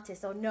an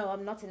artist, or no,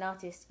 I'm not an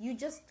artist. You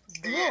just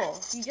draw.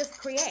 You just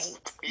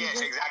create.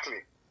 Yes,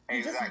 exactly.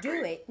 You just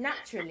do it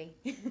naturally.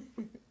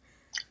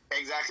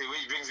 Exactly,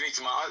 which brings me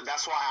to my.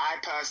 That's why I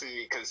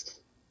personally, because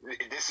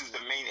this is the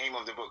main aim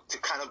of the book, to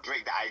kind of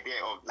break the idea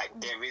of like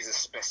there is a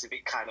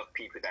specific kind of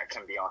people that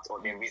can be art,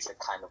 or there is a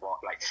kind of art.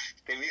 Like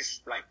there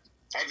is like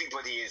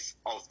everybody is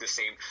of the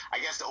same. I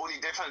guess the only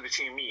difference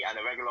between me and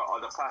a regular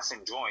other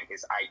person drawing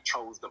is I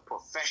chose the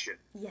profession.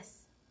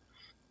 Yes.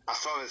 As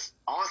far as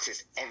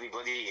artists,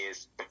 everybody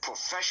is. The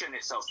profession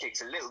itself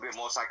takes a little bit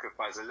more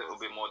sacrifice, a little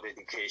bit more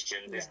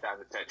dedication, this, that,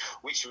 and the third,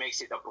 which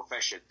makes it a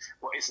profession.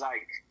 But it's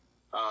like,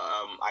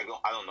 I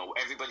don't know.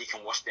 Everybody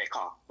can wash their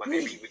car, but there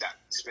are people that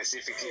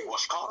specifically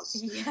wash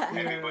cars. Yeah.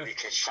 Everybody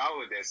can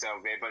shower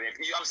themselves. Everybody,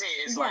 you know what I'm saying?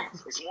 It's like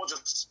it's more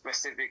just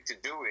specific to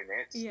doing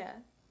it. Yeah.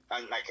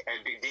 And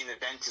being a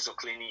dentist or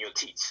cleaning your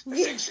teeth,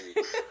 essentially.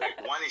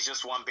 Like one is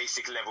just one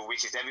basic level,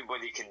 which is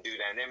everybody can do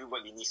that, and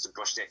everybody needs to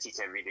brush their teeth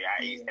every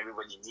day.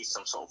 Everybody needs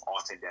some sort of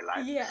art in their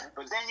life. Yeah.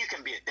 But then you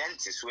can be a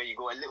dentist where you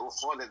go a little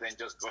further than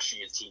just brushing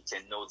your teeth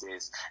and know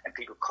this, and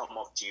people come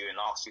up to you and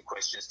ask you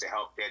questions to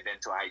help their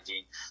dental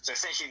hygiene. So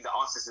essentially, the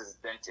artist is a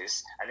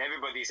dentist, and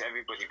everybody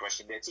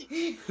brushing their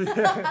teeth. Does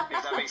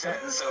that make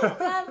sense? So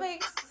that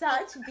makes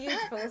such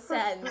beautiful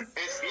sense.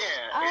 It's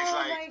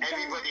like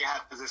everybody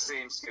has the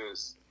same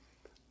skills.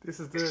 This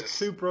is the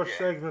toothbrush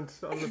segment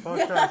on the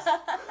podcast.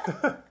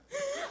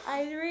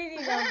 I really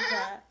love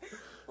that.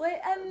 Wait,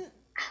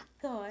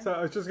 go on. So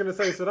I was just going to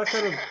say, so that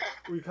kind of,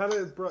 we kind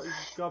of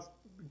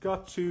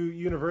got to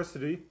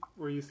university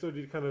where you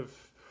studied kind of,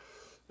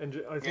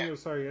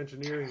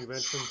 engineering you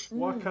mentioned.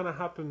 What kind of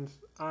happened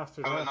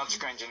after that?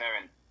 Nautical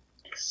engineering.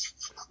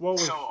 So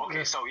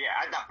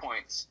at that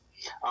point,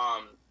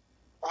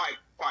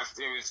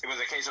 it was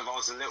a case of I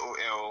was a little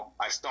ill.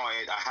 I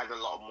had a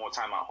lot more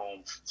time at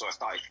home, so I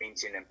started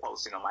painting and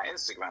posting on my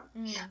Instagram.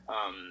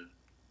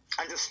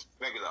 And just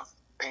regular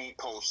paint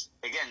posts.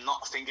 Again,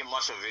 not thinking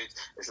much of it.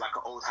 It's like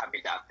an old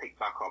habit that I picked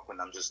back up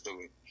and I'm just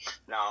doing.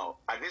 Now,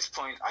 at this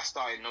point, I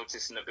started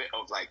noticing a bit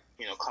of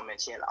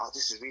comments here, like, oh,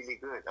 this is really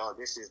good. Oh,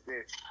 this is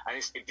good. And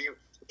it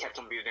kept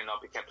on building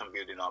up. It kept on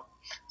building up.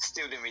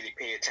 Still didn't really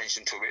pay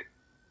attention to it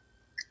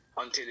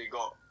until it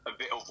got a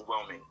bit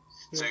overwhelming.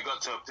 So it got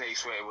to a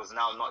place where it was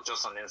now not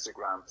just on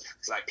Instagram.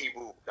 It's like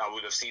people that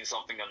would have seen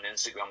something on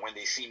Instagram, when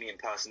they see me in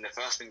person, the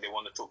first thing they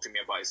want to talk to me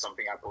about is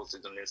something I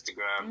posted on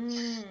Instagram.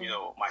 You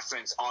know, my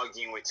friends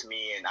arguing with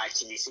me and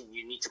actually saying,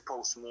 you need to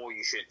post more,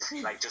 you should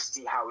just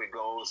see how it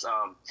goes.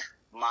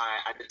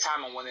 At the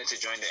time I wanted to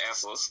join the Air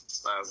Force.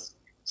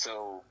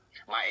 So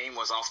my aim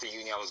was after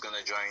uni I was going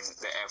to join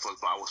the Air Force,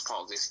 but I was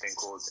part of this thing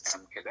called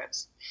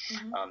cadets,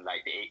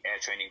 like the Air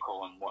Training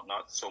Corps and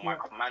whatnot. So my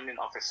commanding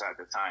officer at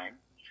the time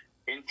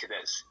in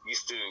cadets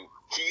used to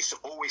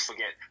always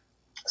forget.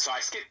 So I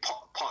skipped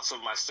parts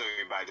of my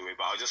story, by the way,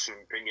 but I'll just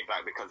bring it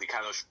back because it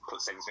kind of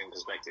puts everything in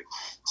perspective.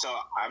 So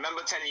I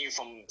remember telling you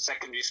from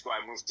secondary school I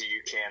moved to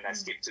UK and I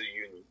skipped to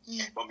uni.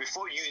 But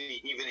before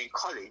uni, even in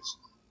college,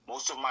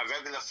 most of my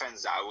regular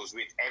friends that I was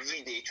with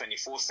every day,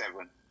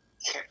 24/7,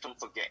 kept on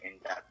forgetting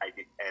that I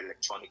did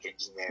electronic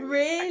engineering.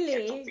 Really? I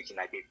kept on thinking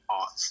I did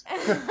arts.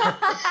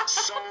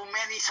 So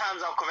many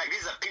times I'll correct.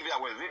 These are people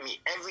that were with me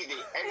every day.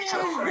 Every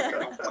time I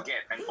correct, they'll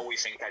forget and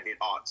always think I did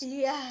arts.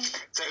 Yeah.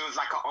 So it was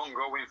like an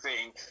ongoing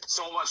thing.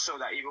 So much so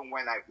that even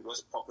when I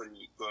was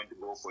properly going to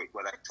go for it,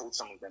 when I told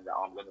some of them that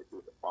I'm going to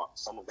do the part,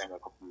 some of them were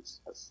confused.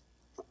 Like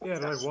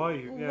why?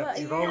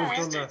 You've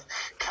always done that.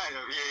 Kind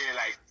of,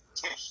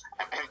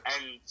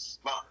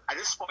 but at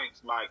this point,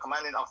 my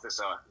commanding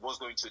officer was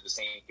going through the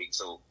same thing.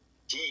 So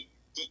he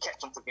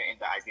kept on forgetting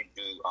that I didn't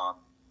do art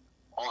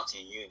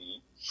in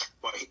uni.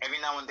 But every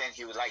now and then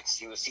he would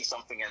see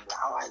something and like,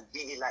 oh, I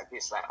really like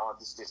this, like, oh,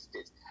 this.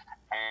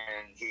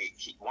 And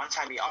he one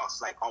time he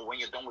asked, like, oh, when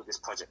you're done with this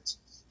project,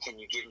 can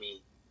you give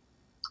me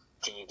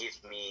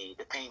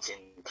the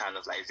painting, kind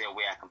of like, is there a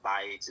way I can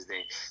buy it? So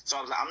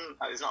I was like,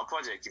 it's not a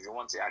project. If you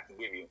want it, I can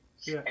give you.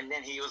 Yeah. And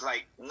then he was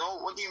like, no,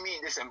 what do you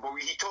mean this? But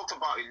he talked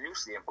about it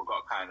loosely and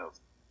forgot, kind of.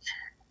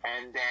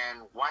 And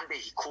then one day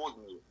he called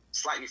me,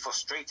 slightly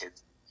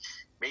frustrated,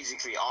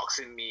 basically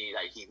asking me,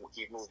 like, he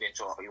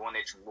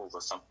wanted to move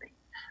or something.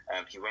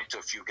 He went to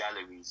a few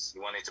galleries. He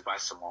wanted to buy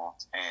some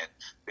art, and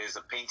there's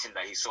a painting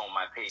that he saw on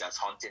my page that's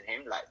haunting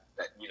him, like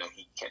that.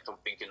 He kept on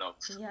thinking of,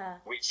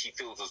 which he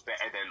feels was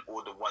better than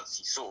all the ones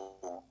he saw.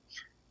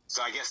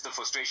 So I guess the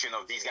frustration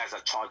of these guys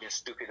are charging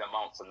stupid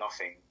amount for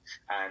nothing,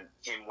 and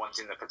him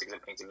wanting a particular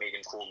painting made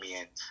him call me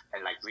and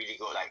like really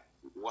go like,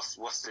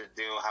 what's the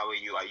deal? How are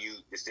you?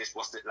 Is this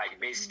what's the, like,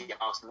 basically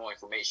ask more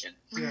information.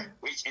 Yeah.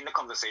 Which in the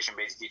conversation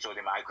basically told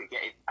him I could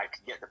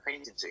get the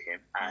painting to him,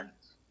 and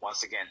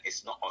once again,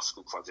 it's not a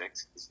school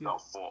project. It's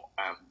not for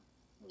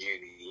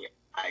uni.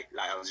 I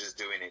was just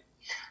doing it.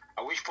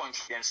 At which point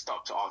he then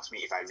stopped to ask me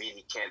if I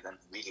really cared and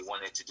really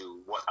wanted to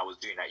do what I was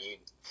doing at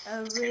uni.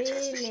 Oh, really?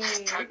 At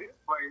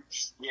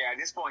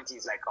this point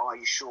he's like, oh, are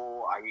you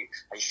sure? Are you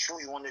sure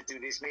you want to do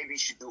this? Maybe you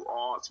should do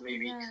art.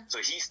 Maybe. Yeah. So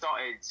he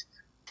started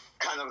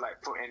kind of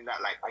like putting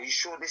that, like, are you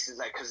sure this is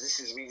like, because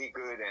this is really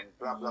good and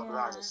blah blah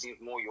blah, and it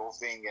seems more your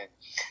thing. And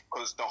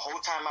because the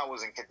whole time I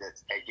was in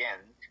cadets, again,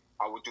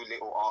 I would do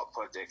little art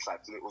projects,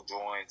 like little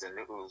drawings and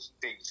little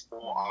things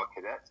for our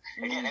cadets.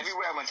 Again,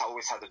 everywhere I went, I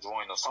always had a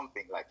drawing or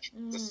something, like,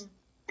 just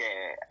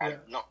there, and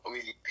not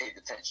really paid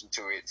attention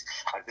to it.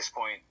 At this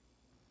point,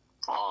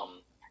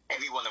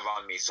 everyone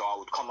around me, so I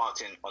would come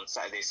out on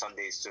Saturdays,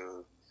 Sundays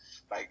to,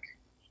 like,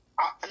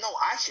 No,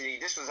 actually,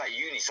 this was at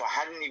uni, so I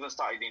hadn't even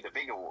started doing the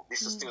bigger walk.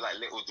 This was still like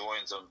little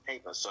drawings on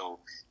paper. So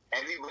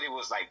everybody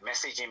was like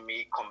messaging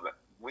me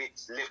with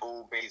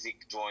little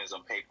basic drawings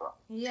on paper.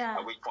 Yeah.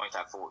 At which point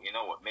I thought, you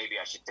know what, maybe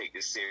I should take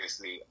this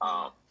seriously.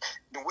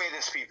 The way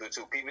there's people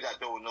too, people that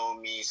don't know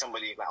me,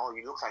 somebody like, oh,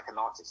 you look like an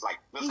artist, like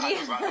those kind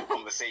of random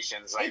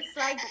conversations. Like, it's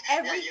like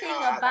everything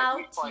about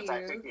you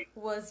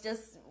was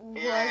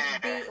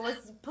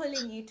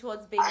pulling you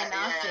towards being an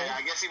artist. Yeah,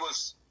 I guess it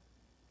was.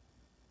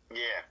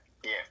 Yeah.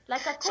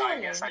 Like a calling. So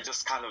I guess I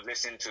just kind of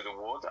listened to the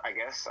word. I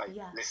guess I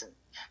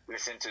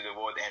listened to the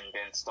word and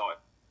then started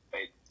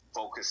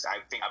focused.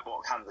 I think I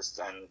bought canvas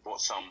and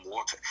bought some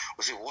water.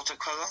 Was it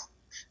watercolor?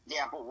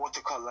 Yeah, I bought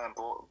watercolor and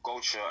bought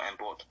gouache and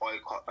bought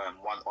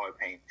one oil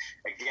paint.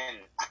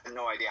 Again, I had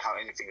no idea how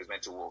anything was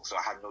meant to work, so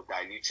I had no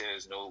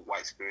diluters, no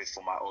white spirits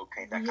for my oil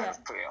paint. I kind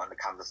of put it on the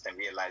canvas, then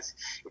realized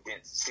it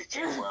didn't sit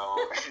in well,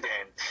 and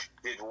then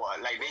did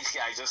what? Like basically,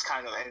 I just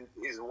kind of, and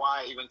is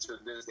why even to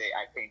this day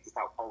I painted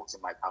out holes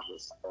in my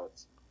canvas.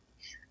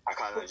 I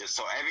kind of just,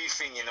 so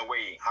everything in a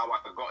way, how I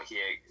got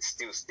here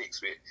still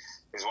sticks with,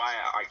 is why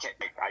I kept,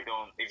 like, I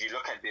don't, if you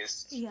look at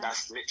this,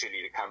 that's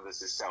literally the canvas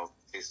itself.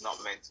 It's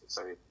not meant,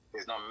 so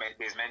it's not meant,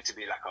 there's meant to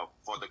be like a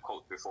for the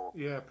coat before.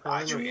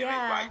 Actually, but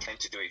I tend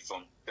to do it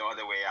from the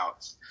other way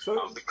out,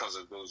 because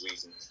of those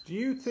reasons. Do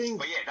you think?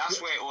 But yeah,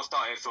 that's where it all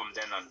started from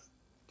then on.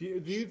 Do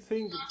you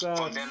think that?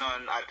 From then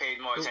on, I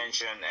paid more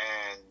attention,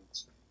 and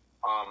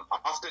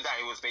after that,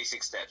 it was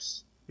basic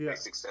steps.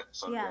 Basic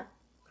steps.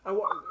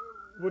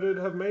 Would it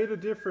have made a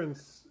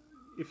difference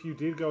if you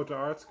did go to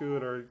art school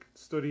or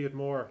study it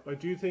more? Like,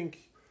 do you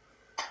think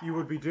you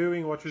would be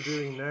doing what you're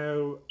doing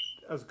now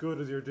as good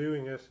as you're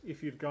doing it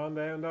if you'd gone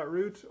down that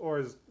route, or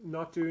is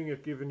not doing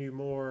it giving you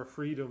more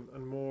freedom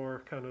and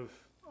more kind of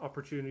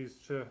opportunities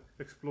to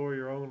explore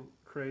your own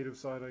creative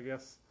side, I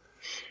guess?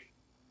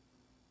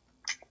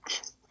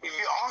 If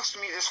you asked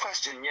me this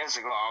question years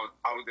ago,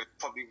 I would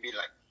probably be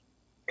like,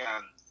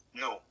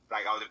 no.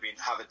 Like, I would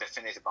have a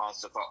definitive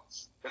answer.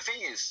 But the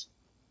thing is,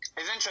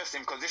 it's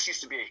interesting because this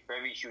used to be a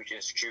very huge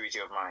insecurity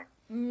of mine.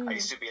 I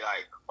used to be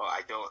like, oh,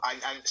 I don't,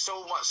 and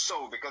so much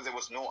so because there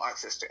was no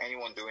access to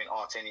anyone doing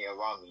art anywhere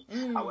around me.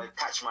 I would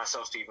attach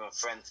myself to even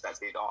friends that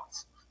did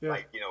art.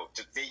 Like, you know,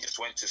 they just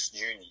went to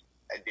uni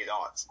and did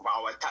art. But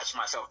I would attach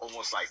myself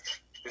almost like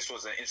this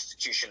was an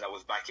institution that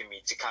was backing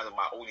me to kind of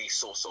my only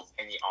source of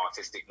any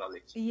artistic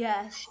knowledge.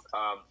 Yes.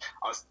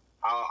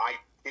 I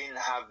didn't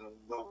have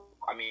no,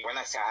 I mean, when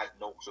I say I had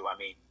no clue, I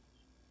mean,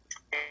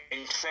 in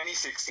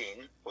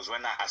 2016 was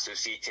when I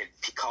associated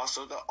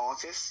Picasso, the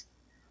artist,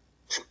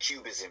 to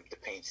Cubism, the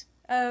paint.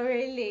 Oh,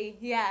 really?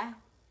 Yeah.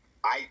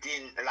 I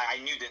didn't, like, I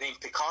knew the name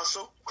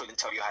Picasso, couldn't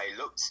tell you how he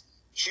looked.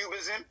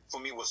 Cubism,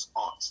 for me, was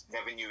art.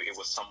 Never knew it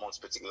was someone's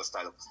particular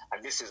style.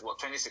 And this is what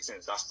 2016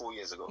 is, that's 4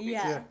 years ago.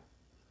 Yeah.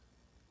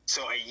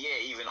 So a year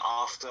even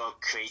after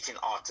creating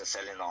art and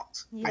selling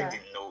art, I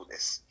didn't know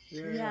this.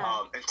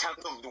 Yeah. In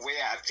terms of the way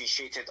I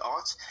appreciated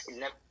art, it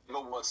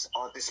never was,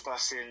 oh, this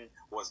person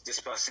was this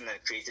person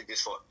and created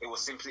this for. It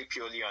was simply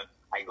purely on,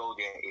 I go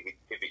there,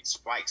 if it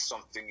strikes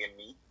something in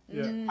me,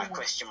 I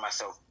question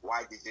myself,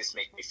 why did this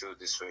make me feel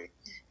this way?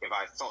 If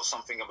I thought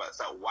something about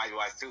that, why do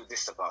I feel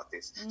this about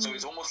this? So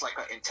it's almost like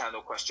an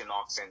internal question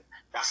asking.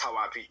 That's how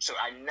I appreciate. So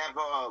I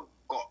never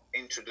got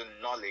into the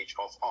knowledge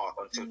of art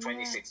until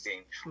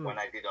 2016 when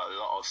I did a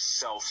lot of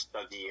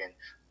self-study and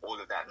all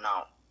of that.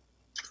 Now,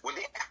 would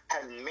it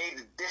have made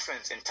a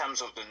difference in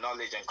terms of the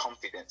knowledge and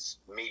confidence?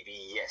 Maybe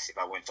yes. If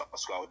I went to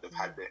school, I would have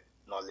had the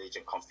knowledge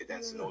and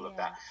confidence and all of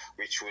that,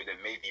 which would have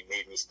maybe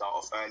made me start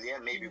off earlier,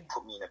 maybe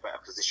put me in a better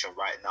position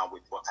right now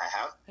with what I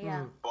have.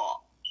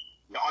 But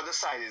the other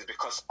side is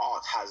because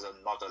art has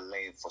another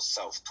lane for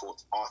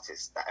self-taught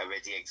artists that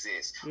already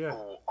exist,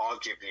 who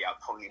arguably are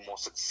probably more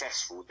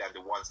successful than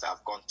the ones that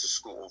have gone to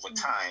school over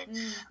time.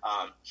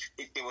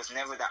 There was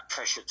never that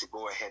pressure to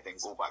go ahead and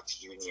go back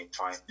to uni and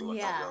try and do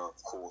another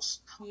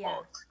course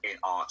in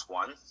art.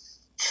 1,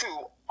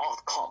 2,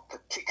 art can't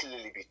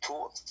particularly be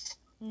taught.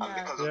 And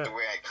because of the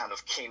way I kind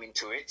of came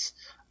into it,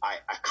 I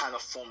kind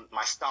of formed,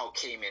 my style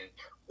came in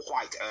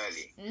quite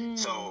early.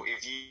 So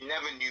if you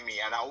never knew me,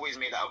 and I always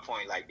made that a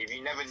point, like if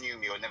you never knew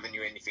me or never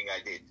knew anything I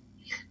did,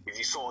 if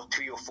you saw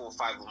 3 or 4 or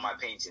 5 of my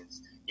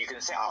paintings, you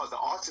can say, oh, the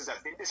artist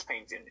that did this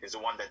painting is the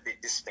one that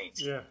did this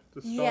painting.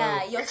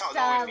 Your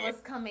style was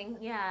coming,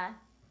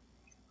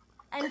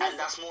 And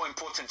that's more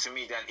important to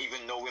me than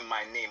even knowing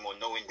my name or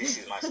knowing this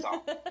is my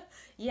style. Does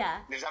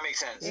that make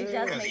sense? It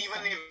does. Because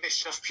even if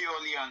it's just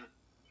purely on,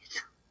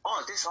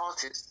 oh, this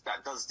artist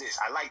that does this,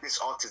 I like this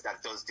artist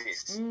that does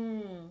this.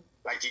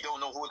 Like, you don't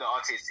know who the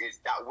artist is.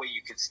 That way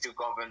you can still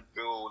govern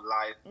real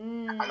life.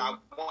 And I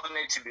want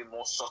it to be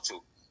more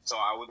subtle. So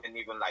I wouldn't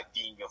even, like,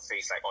 be in your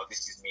face like, oh,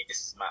 this is me,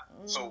 this is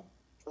Matt. So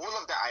all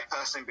of that, I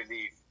personally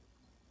believe,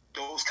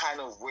 those kind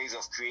of ways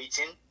of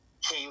creating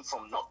came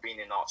from not being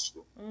in art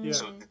school.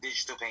 So the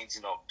digital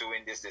painting of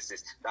doing this,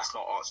 that's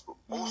not art school.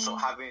 Also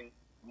having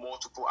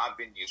multiple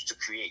avenues to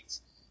create.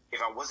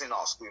 If I was in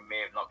art school, it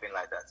may have not been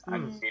like that.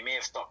 And they may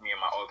have stopped me in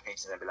my oil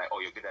paintings and be like, oh,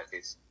 you're good at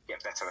this,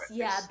 get better at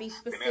this. Be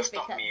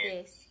specific at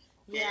this.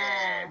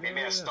 Yeah. They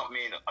may have stopped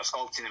me in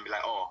sculpting and be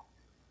like, oh,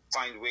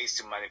 find ways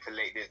to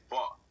manipulate this.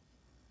 But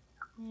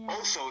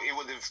also, it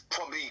would have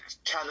probably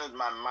channeled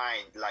my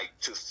mind like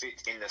to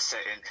fit in the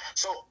setting.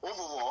 So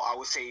overall, I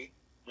would say,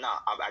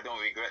 I don't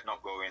regret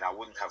not going. I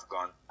wouldn't have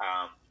gone.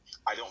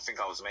 I don't think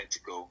I was meant to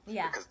go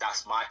because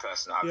that's my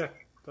personality. Yeah,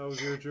 that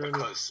was your journey.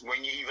 Because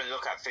when you even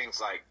look at things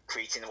like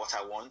creating what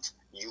I want,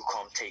 you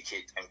come take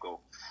it and go.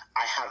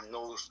 I have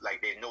no,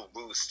 like, there are no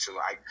rules to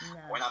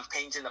when I'm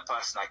painting a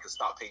person, I can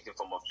start painting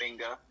from a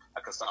finger,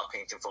 I can start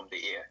painting from the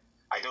ear.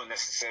 I don't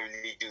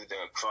necessarily do the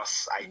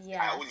cross.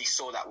 I only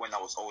saw that when I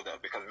was older,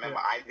 because remember,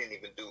 I didn't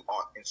even do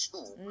art in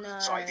school.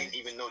 So I didn't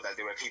even know that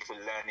there were people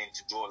learning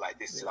to draw like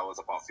this till I was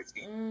about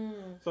 15.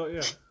 So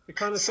yeah, it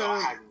kind of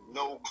sounds... I had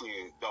no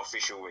clue the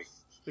official way.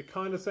 It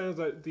kind of sounds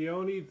like the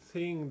only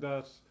thing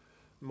that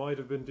might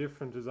have been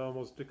different is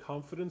almost the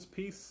confidence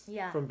piece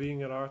from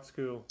being at art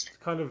school. It's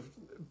kind of,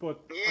 but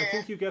I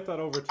think you get that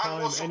over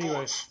time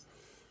anyway.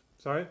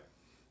 Sorry?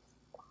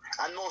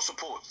 And more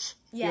support.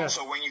 Yeah.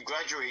 So when you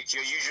graduate,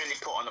 you're usually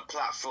put on a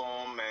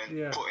platform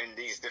and put in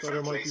these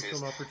different places. So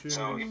there might be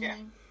some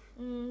opportunities.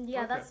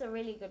 So that's a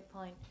really good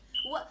point.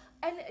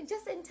 And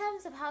just in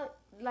terms of how,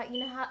 like, you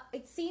know, how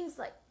it seems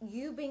like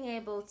you being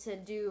able to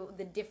do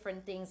the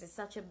different things is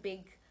such a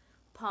big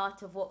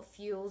part of what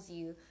fuels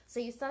you.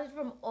 So you started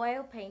from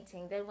oil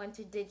painting, then went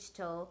to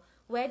digital.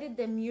 Where did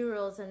the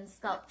murals and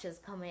sculptures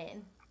come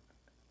in?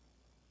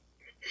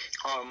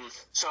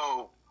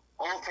 So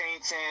oil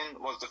painting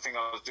was the thing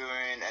I was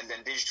doing, and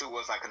then digital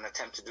was like an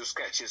attempt to do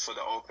sketches for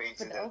the oil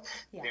painting.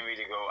 Didn't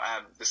really go.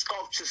 The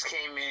sculptures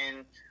came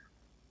in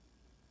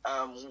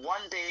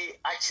one day.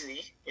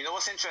 Actually, you know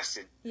what's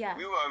interesting? Yeah.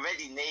 We were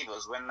already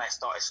neighbors when I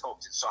started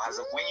sculpting. So as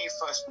of when you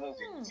first moved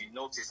in, you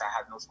noticed I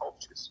had no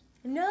sculptures.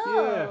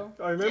 No.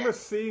 Yeah, I remember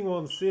seeing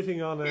one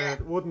sitting on a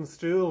wooden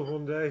stool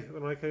one day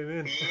when I came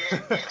in.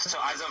 So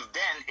as of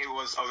then, it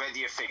was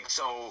already a thing.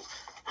 So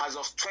as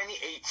of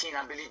 2018,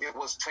 I believe it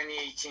was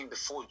 2018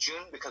 before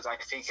June, because I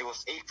think it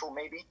was April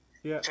maybe.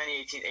 Yeah.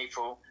 2018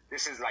 April.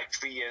 This is like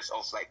 3 years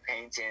of like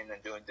painting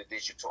and doing the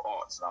digital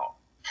arts now.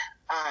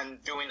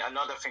 And doing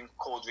another thing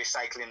called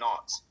recycling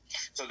art.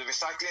 So the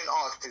recycling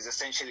art is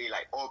essentially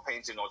like oil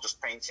painting or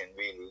just painting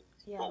really,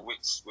 but with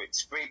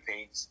spray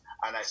paints.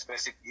 And I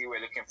specifically were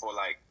looking for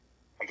like,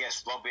 I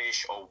guess,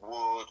 rubbish or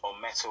wood or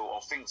metal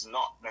or things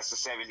not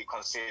necessarily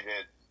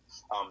considered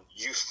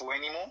useful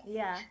anymore.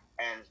 Yeah.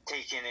 And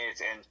taking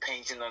it and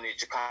painting on it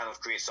to kind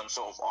of create some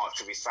sort of art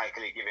to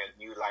recycle it, give it a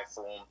new life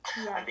form.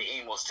 Yeah. And the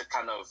aim was to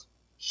kind of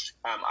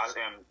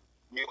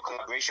new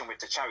collaboration with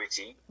the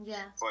charity.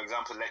 Yeah. For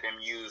example, let them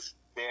use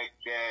their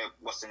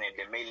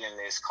their mailing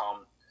list,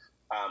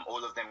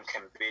 all of them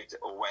can bid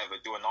or whatever,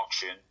 do an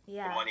auction.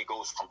 Yeah. The money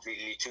goes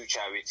completely to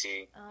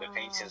charity. The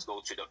paintings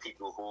go to the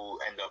people who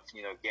end up,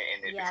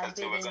 getting it because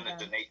they were going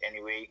to donate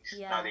anyway.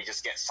 Yeah. Now they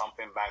just get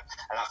something back.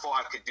 And I thought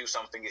I could do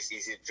something that's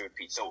easy to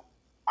repeat. So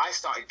I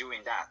started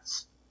doing that.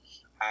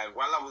 And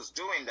while I was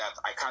doing that,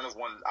 I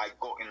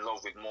got in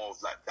love with more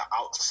of like the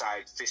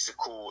outside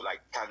physical, like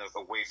kind of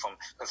away from,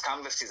 because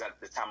canvases at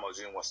the time I was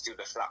doing was still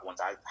the flat ones.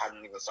 I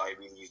hadn't even started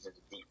really using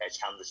the deep edge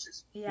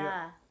canvases.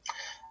 Yeah.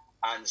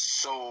 And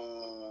so,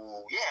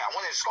 I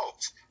wanted to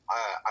sculpt.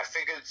 I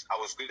figured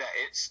I was good at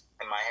it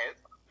in my head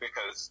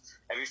because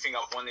everything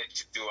I wanted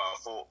to do, I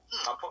thought,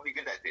 I'm probably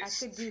good at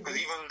this. I could do this.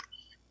 Because even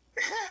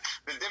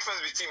the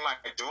difference between my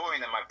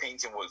drawing and my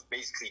painting was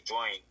basically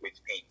drawing with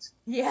paint.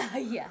 Yeah.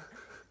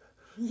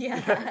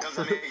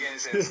 Doesn't make any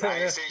sense.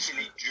 I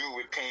essentially drew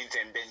with paint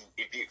and then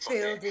it built from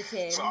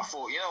there. So I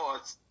thought, you know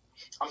what,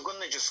 I'm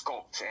going to just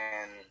sculpt.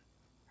 And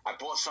I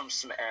bought some...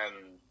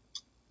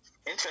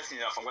 interesting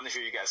enough, I'm going to show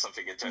you guys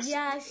something interesting.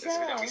 Yeah, sure.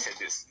 That we said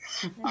this.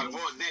 I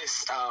bought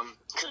this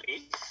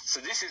clay. So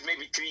this is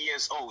maybe 3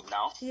 years old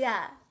now.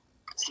 Yeah.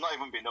 It's not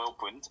even been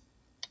opened.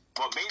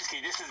 But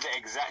basically, this is the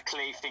exact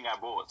clay thing I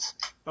bought.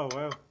 Oh,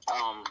 wow.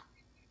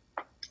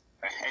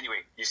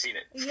 Anyway, you've seen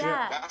it.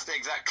 Yeah. That's the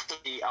exact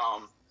clay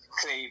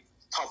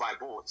tub I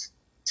bought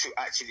to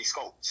actually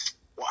sculpt.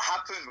 What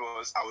happened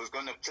was I was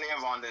going to play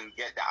around and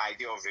get the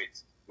idea of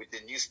it with the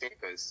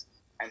newspapers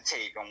and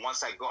tape, and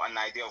once I got an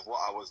idea of what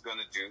I was going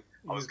to do,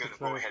 I was going to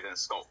go ahead and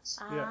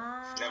sculpt.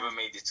 Never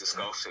made it to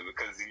sculpture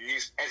because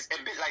it's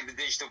a bit like the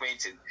digital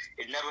painting.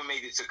 It never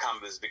made it to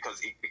canvas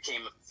because it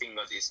became a thing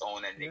of its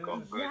own and it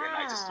got good and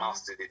I just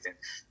mastered it. And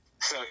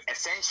so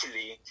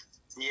essentially,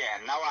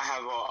 now I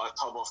have a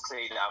tub of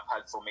clay that I've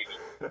had for maybe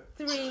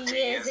 3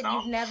 years and now.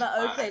 You've never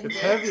opened it.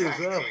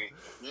 Exactly.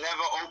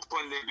 Never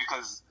opened it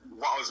because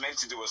what I was meant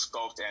to do was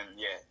sculpt, and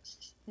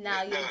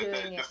now you're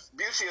doing it. The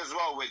beauty as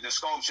well with the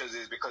sculptures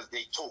is because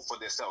they talk for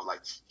themselves.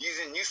 Like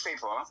using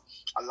newspaper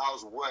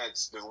allows the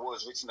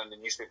words written on the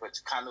newspaper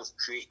to kind of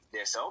create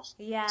themselves.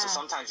 Yeah. So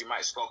sometimes you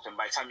might sculpt and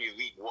by the time you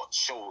read what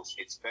shows,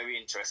 it's very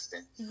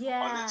interesting.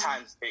 Yeah. Other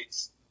times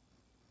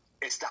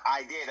it's the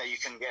idea that you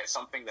can get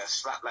something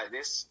that's flat like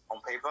this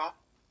on paper,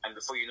 and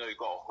before you know, you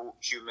got a whole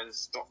human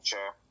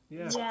structure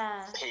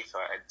of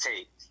paper and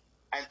tape.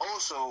 And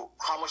also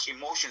how much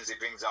emotions it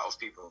brings out of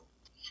people.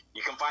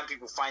 You can find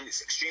people find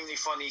it extremely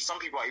funny. Some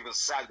people are even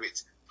sad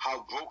with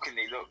how broken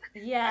they look.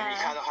 Yeah. And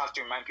you kind of have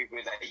to remind people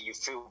that you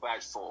feel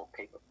bad for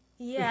paper.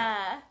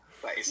 Yeah.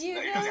 Like, it's, You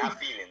like, know, it doesn't have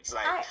feelings.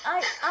 Like,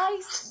 I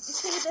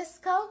see the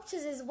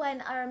sculptures is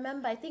when I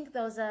remember, I think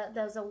there was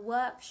a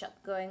workshop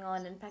going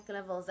on in Peckham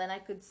Levels, and I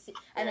could see,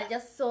 and I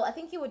just saw, I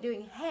think you were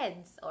doing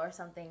heads or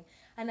something,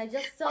 and I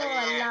just saw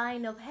a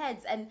line of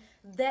heads, and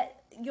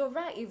that, you're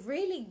right, it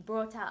really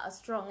brought out a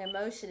strong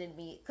emotion in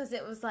me, because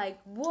it was like,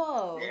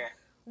 whoa,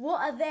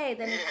 what are they?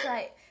 Then it's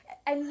like,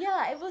 and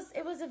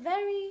it was a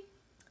very,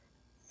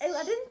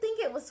 I didn't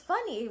think it was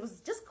funny. It was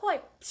just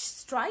quite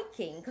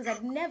striking because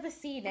I'd never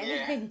seen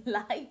anything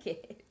like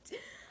it.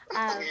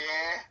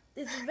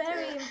 It's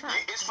very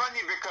impactful. It's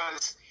funny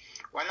because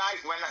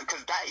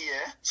because that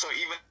year, so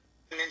even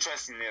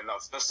interestingly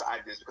enough, just to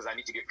add this because I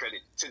need to give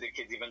credit to the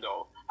kids, even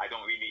though I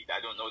don't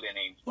know their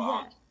names.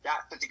 But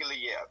that particular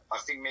year, I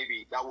think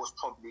maybe that was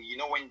probably,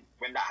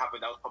 when that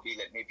happened, that was probably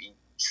like maybe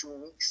 2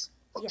 weeks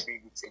or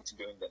 3 weeks into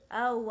doing that.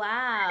 Oh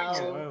wow!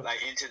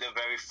 Into the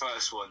very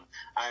first one,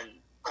 and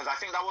because I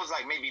think that was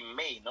like maybe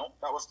May, no?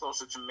 That was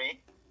closer to May.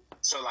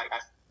 So like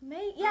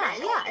May,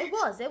 it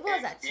was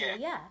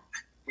actually, yeah.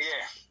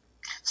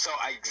 So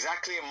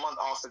exactly a month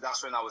after,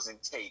 that's when I was in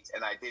Tate,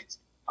 and I did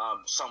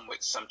some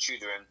with some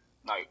children,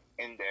 like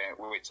in there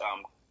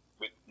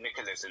with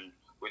Nicholas, and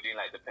we're doing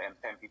like the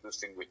pen people's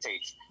thing with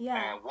Tate.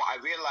 Yeah. And what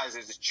I realized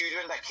is the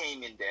children that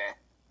came in there,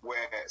 where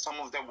some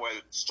of them were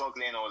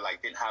struggling or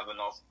like didn't have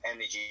enough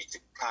energy to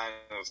kind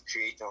of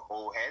create a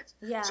whole head.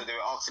 Yeah. So they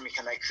were asking me,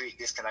 can I create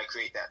this? Can I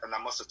create that? And I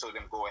must have told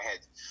them, go ahead.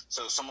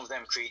 So some of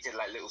them created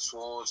like little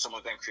swords. Some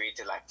of them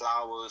created like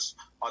flowers,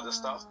 other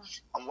stuff.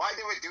 And while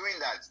they were doing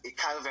that, it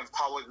kind of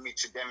empowered me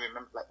to then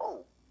remember like,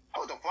 oh,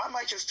 hold up, why am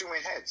I just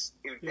doing heads?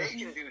 If they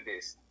can do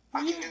this,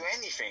 I can do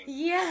anything.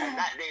 Yeah. And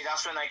that day,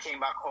 that's when I came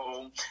back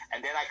home,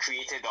 and then I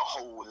created a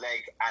whole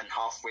leg and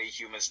halfway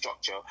human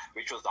structure,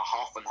 which was the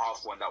half and half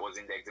one that was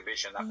in the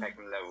exhibition at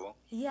Peckham Level.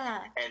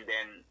 Yeah. And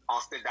then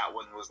after that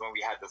one was when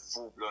we had the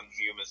full-blown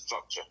human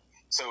structure.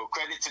 So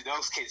credit to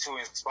those kids who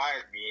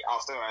inspired me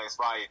after I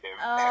inspired them.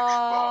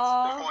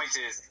 But the point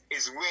is,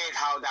 it's weird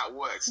how that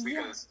works,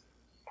 because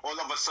all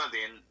of a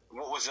sudden,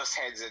 what was just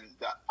heads, and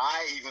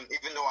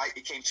even though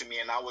it came to me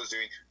and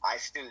I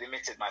still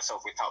limited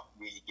myself without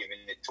really giving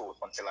it thought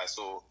until I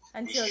saw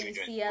these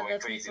children going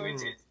crazy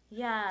with it.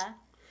 Yeah.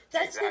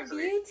 That's the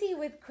beauty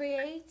with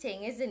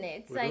creating, isn't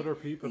it? It's with like, other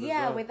people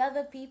with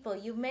other people.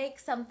 You make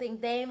something,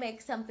 they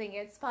make something,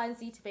 it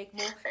inspires you to make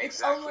more.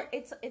 Exactly.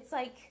 It's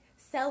like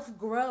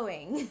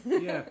self-growing.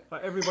 Yeah,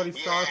 like everybody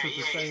starts with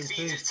the same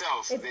thing.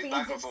 It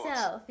feeds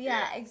itself.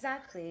 Yeah,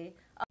 exactly.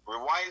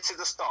 Rewind to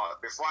the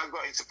start, before I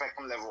got into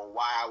Peckham Level,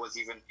 why I was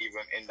even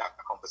in that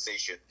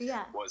conversation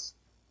was,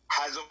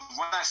 as of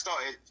when I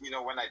started,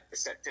 when I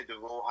accepted the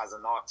role as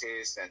an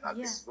artist and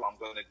this is what I'm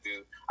going to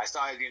do, I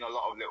started doing a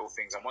lot of little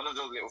things. And one of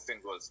those little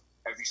things was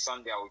every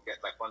Sunday I would get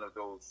like one of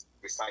those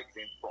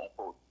recycling, quote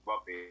unquote,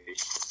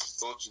 rubbish,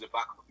 go to the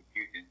back of the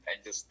building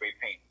and just spray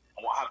paint.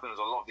 And what happened was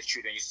a lot of the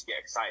children used to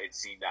get excited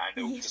seeing that, and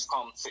they would just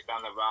come sit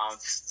down around.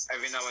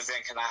 Every now and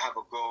then, can I have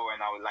a go? And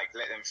I would like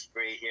let them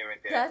spray here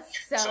and there.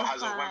 That's so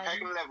as of fun. when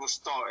Peckham Level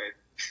started,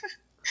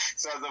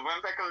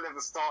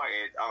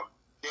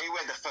 they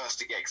were the first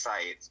to get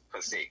excited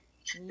per se.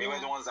 They were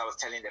the ones that was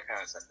telling their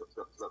parents that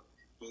look,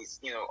 he's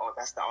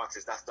that's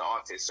the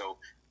artist. So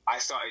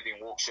I started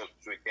in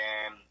workshops with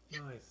them,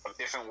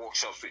 different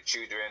workshops with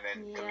children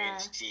and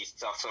community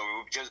stuff. So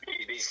it would just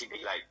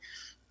basically be like,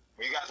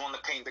 you guys want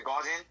to paint the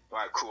garden?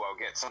 Right, cool. I'll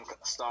get some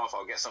stuff.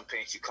 I'll get some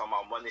paint. You come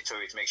out, monitor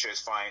it, make sure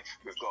it's fine.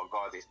 We've got a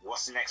garden.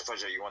 What's the next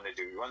project you want to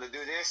do? You want to do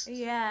this?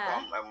 Yeah.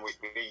 And we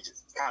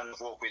just kind of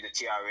work with the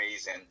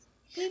TRAs and.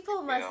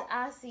 People must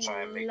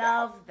absolutely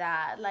love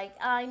that. Like,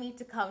 I need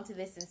to come to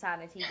this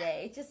INxSANIxTY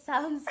Day. It just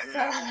sounds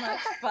so much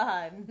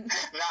fun.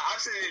 No,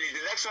 absolutely.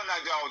 The next one I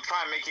do, I will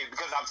try and make it,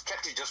 because I've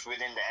kept it just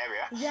within the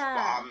area.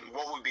 Yeah. But,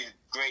 what would be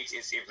great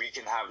is if we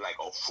can have like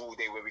a full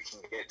day where we can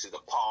get to the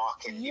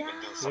park and even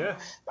do some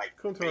like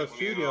come to our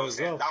studio as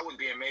well. That would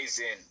be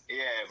amazing.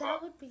 Yeah,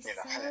 that would be so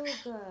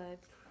good.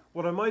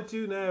 What I might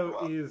do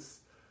now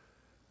is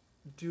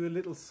do a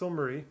little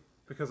summary,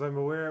 because I'm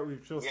aware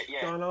we've just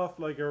gone off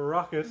like a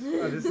rocket,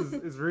 and this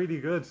is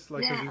really good,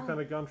 like, because we've kind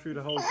of gone through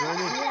the whole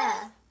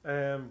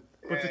journey.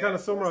 But to kind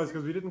of summarize,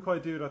 because we didn't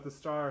quite do it at the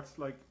start,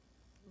 like,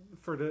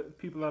 for the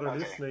people that are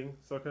listening,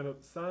 so kind of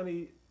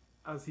Sani,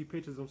 as he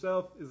pitches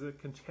himself, is a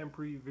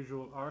contemporary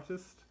visual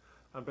artist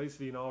and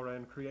basically an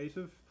all-round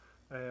creative.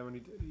 And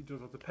he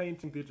does lots of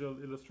painting, digital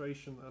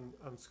illustration,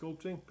 and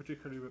sculpting,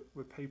 particularly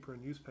with paper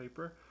and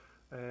newspaper.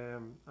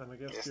 And I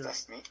guess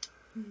that's me.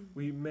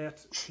 We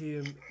met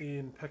him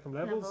in Peckham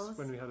Levels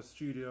when we had a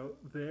studio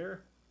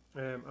there.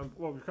 And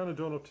what we've kind of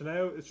done up to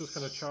now is just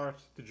kind of chart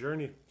the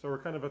journey. So we're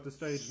kind of at the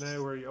stage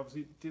now where you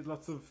obviously did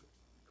lots of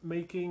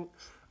making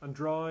and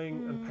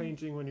drawing and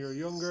painting when you were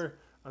younger,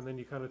 and then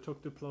you kind of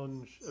took the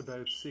plunge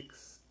about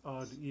 6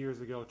 odd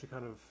years ago to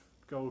kind of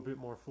go a bit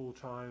more full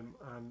time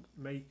and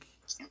make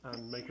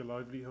a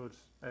livelihood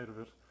out of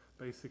it,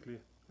 basically.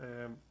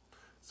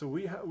 So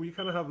we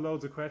kind of have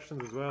loads of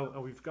questions as well,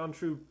 and we've gone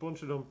through a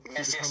bunch of them through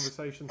the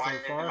conversation so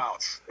far.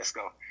 Let's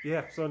go.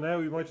 Yeah, so now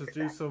we might just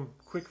do some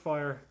quick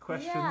fire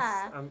questions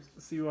and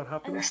see what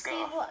happens. And see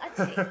what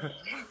actually.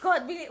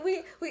 God,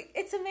 we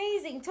it's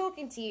amazing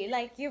talking to you.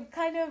 Like, you've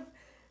kind of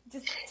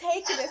just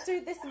taken us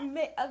through this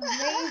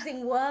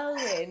amazing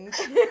whirlwind.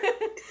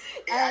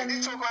 I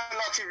do talk a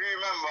lot, if you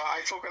remember.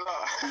 I talk a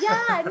lot.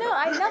 Yeah, no,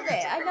 I love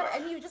it. I love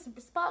it. And you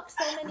just sparked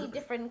so many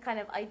different kind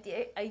of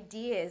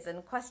ideas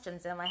and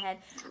questions in my head.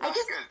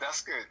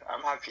 That's good.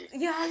 I'm happy.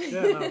 Yeah.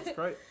 Yeah, no, it's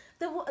great.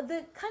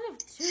 The kind of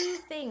two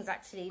things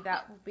actually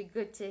that would be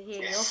good to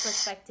hear your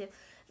perspective.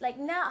 Like,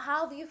 now,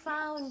 how have you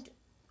found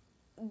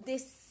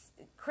this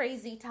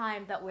crazy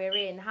time that we're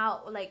in?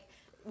 How, like,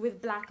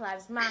 with Black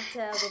Lives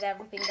Matter, with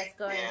everything that's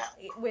going,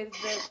 with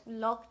the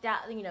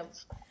lockdown, you know,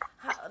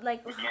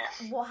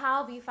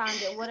 how have you found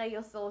it? What are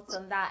your thoughts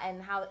on that,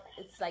 and how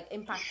it's like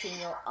impacting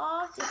your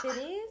art, if it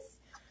is?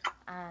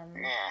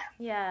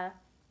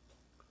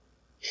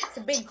 It's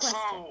a big question.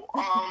 So,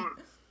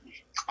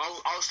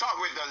 I'll start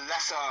with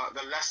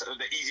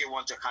the easier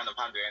one to kind of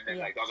handle, and then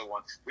like the other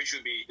one, which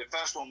would be, the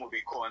first one would be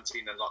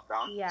quarantine and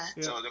lockdown. Yeah.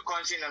 So the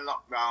quarantine and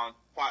lockdown,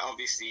 quite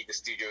obviously the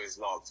studio is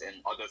locked, and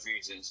other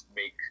reasons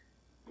make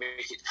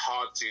it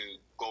hard to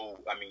go.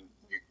 I mean,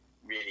 you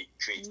really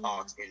create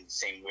art in the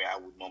same way I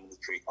would normally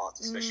create art,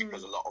 especially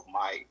because a lot of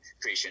my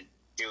creation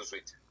deals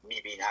with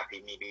me being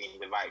happy, me being in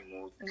the right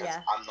mood, because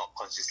I'm not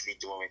consciously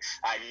doing it.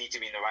 I need to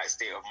be in the right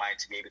state of mind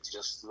to be able to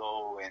just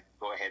flow and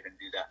go ahead and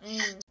do that.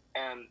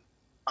 And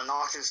an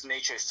artist's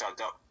nature is to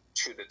adapt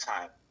to the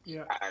time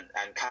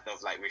and kind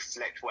of like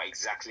reflect what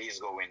exactly is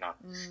going on.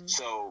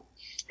 So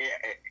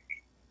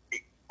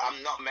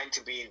I'm not meant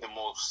to be in the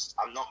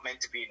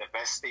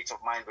best state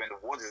of mind when the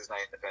world is not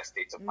in the best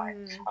state of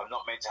mind. I'm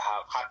not meant to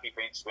have happy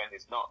brains when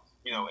it's not.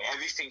 You know,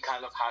 everything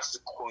kind of has to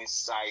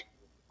coincide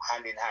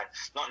hand in hand,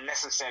 not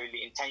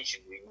necessarily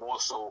intentionally,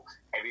 more so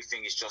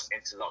everything is just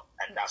interlocked,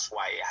 and that's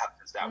why it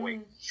happens that way.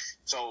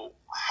 So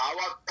how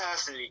I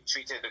personally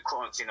treated the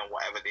quarantine and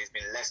whatever, there's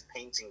been less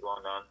painting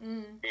going on,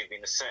 there's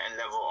been a certain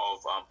level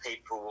of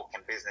paperwork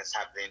and business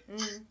happening,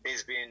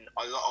 there's been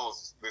a lot of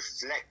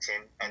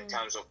reflecting in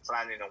terms of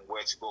planning on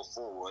where to go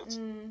forward,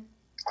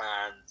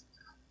 and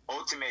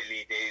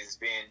ultimately there's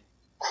been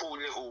cool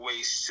little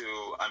ways to,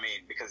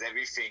 because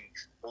everything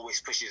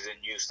always pushes a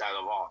new style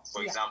of art.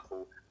 For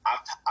example,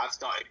 I've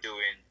started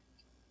doing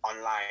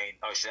online,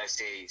 or should I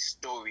say,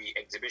 story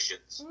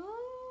exhibitions.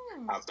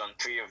 I've done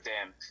 3 of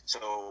them.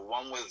 So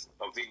one was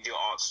a video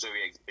art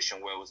story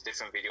exhibition where it was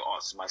different video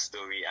arts to my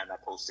story, and I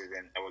posted,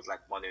 and it was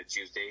like Monday or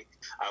Tuesday.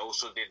 I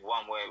also did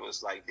one where it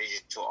was like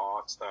digital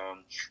art.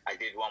 I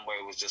did one where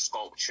it was just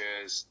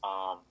sculptures.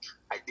 I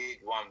did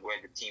one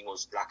where the theme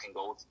was black and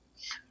gold.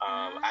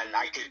 And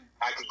I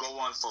could go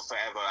on for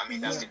forever. I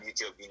mean, that's the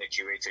beauty of being a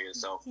curator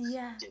yourself. You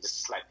can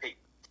just like pick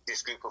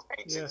this group of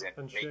paintings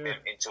and make them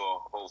into a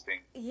whole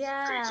thing.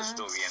 Create a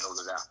story and all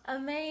of that.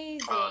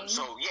 Amazing.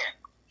 So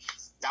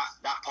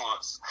that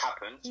part's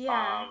happened.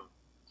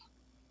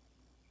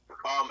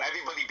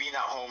 Everybody being at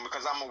home,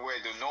 because I'm aware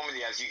that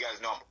normally, as you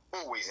guys know,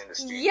 I'm always in the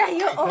studio. Yeah,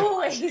 you're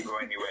always go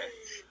anywhere.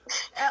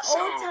 at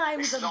all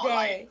times of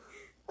day.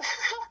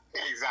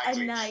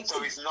 Exactly. At night.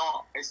 So it's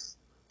not. It's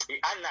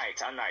at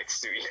night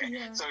too.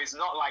 So it's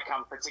not like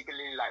I'm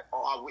particularly like,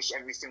 oh, I wish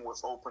everything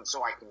was open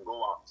so I can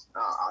go out.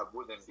 I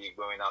wouldn't be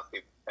going out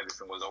if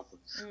everything was open.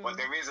 But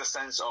there is a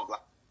sense of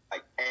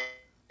like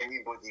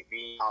everybody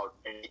being out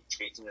and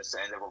creating a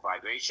certain level of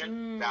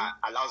vibration that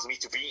allows me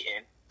to be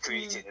in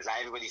creating. It's like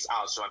everybody's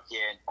out, so I'm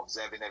here and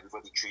observing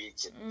everybody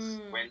creating.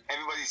 When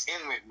everybody's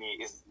in with me,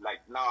 it's like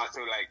now I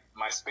feel like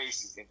my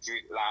space is into,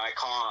 like I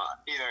can't,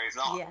 it's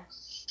not.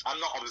 I'm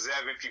not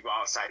observing people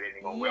outside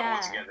anymore. We're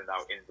all together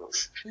now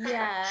indoors.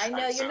 Yeah, I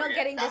know. You're not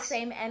getting the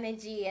same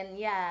energy and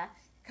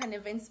kind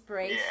of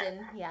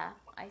inspiration. Yeah,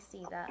 I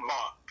see that.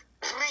 But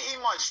pretty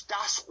much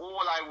that's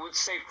all I would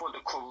say for the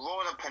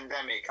corona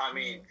pandemic. I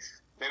mean,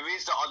 there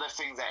is the other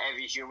things that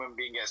every human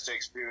being gets to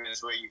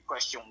experience, where you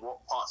question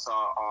what parts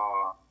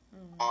are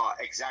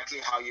exactly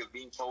how you're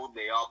being told.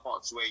 There are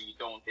parts where you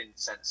don't, in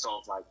the sense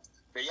of like,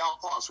 there are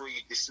parts where you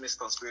dismiss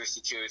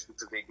conspiracy theories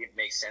because they didn't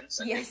make sense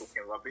and they're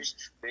looking rubbish.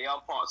 There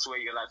are parts where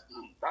you're like,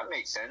 that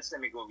makes sense, let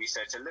me go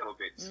research a little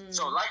bit.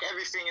 So like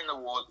everything in the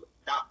world,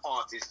 that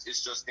part is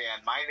just there.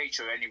 And my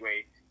nature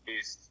anyway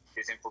is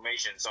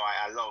information. So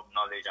I love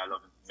knowledge, I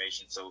love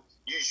information. So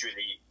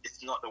usually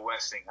it's not the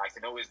worst thing. I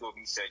can always go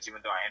research,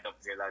 even though I end up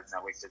realizing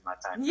I wasted my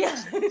time.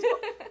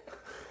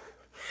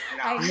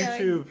 I know,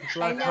 YouTube,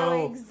 I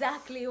know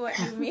exactly what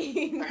you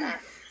mean.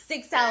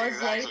 6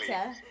 hours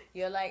later,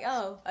 you're like,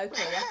 oh,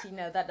 okay, actually,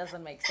 no, that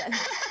doesn't make sense.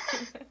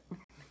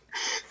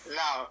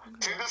 Now,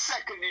 to the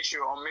second issue,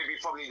 or maybe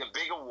probably the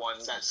bigger one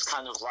that's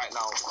kind of right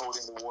now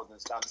holding the world in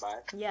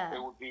standby,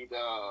 it would be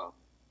the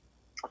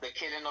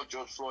killing of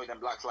George Floyd and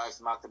Black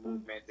Lives Matter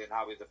movement and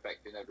how it's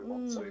affecting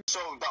everyone. So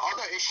the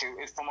other issue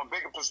is from a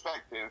bigger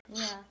perspective.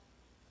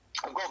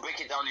 I'm going to break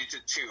it down into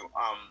 2.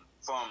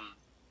 From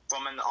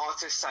from an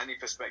artist Sani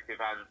perspective,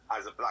 and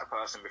as a black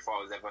person before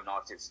I was ever an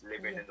artist,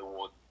 living in the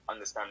world,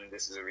 understanding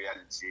this is a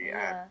reality,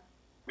 and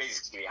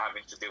basically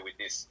having to deal with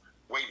this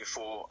way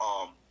before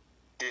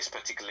this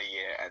particular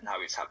year and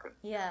how it's happened.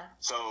 Yeah.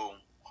 So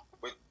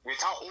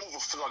without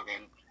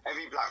overflogging,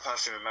 every black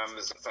person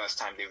remembers the first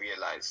time they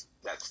realized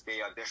that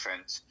they are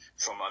different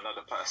from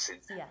another person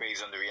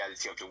based on the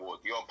reality of the world.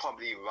 You're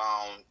probably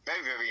around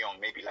very, very young,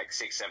 maybe like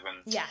 6,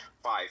 7, 5,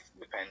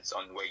 depends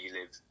on where you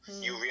live.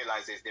 You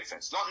realize there's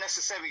difference. Not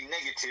necessarily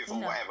negative or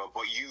whatever,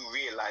 but you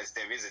realize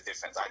there is a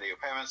difference. Either your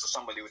parents or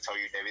somebody will tell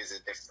you there is a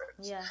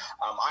difference. Yeah.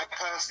 I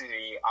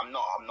personally, I'm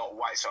not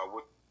white, so I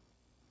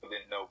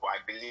wouldn't know, but I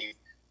believe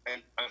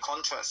in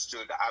contrast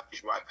to the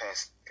average white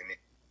person, it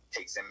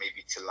takes them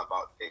maybe till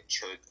about their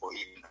church or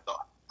even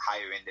not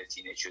higher in their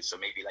teenagers, so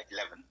maybe like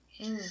 11,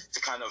 to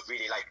kind of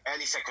really like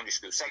early secondary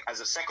school.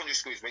 As a secondary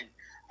school is when,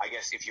 I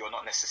guess, if you're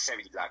not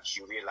necessarily black,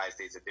 you realize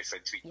there's a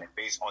different treatment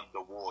based on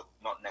the ward,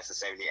 not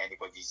necessarily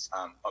anybody's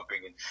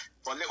upbringing.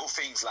 For little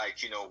things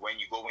like, you know, when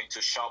you go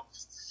into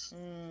shops,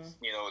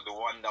 you know, the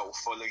one that will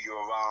follow you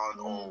around,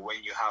 or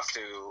when you have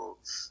to,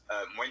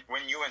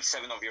 when you and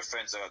 7 of your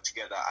friends are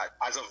together,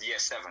 as of year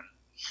 7,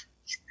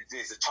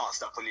 there's a chance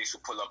that police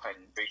will pull up and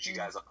break you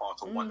guys apart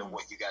or wonder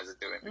what you guys are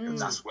doing, because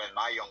that's when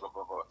my younger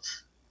brother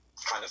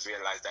kind of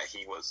realized that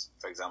he was,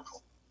 for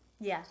example.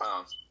 Yeah.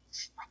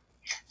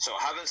 So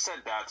having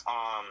said that,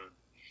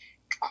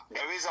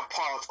 there is a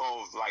part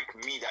of like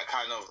me that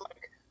kind of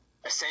like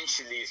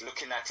essentially is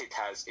looking at it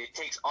as it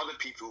takes other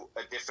people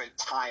a different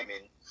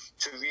timing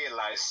to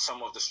realize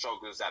some of the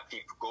struggles that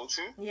people go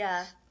through.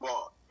 Yeah.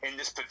 But in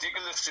this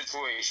particular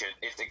situation,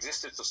 it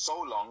existed for so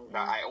long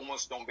that I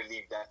almost don't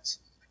believe that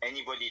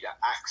anybody that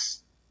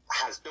acts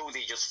as though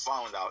they just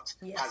found out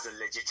has a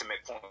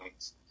legitimate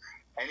point.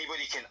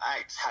 Anybody can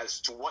act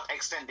as to what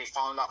extent they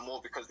found out more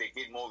because they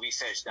did more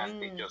research than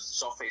they just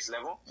surface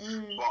level.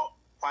 But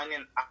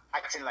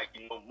acting like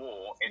you know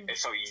more,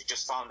 sorry, you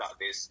just found out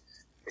this,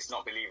 it's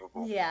not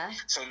believable. Yeah.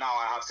 So now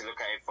I have to look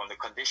at it from the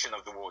condition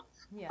of the world.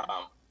 Yeah.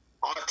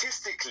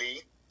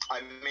 Artistically,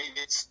 I made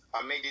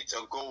it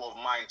a goal of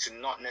mine to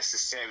not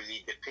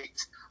necessarily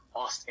depict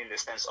us in the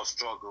sense of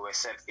struggle,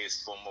 except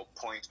it's from a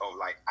point of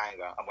like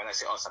anger. And when I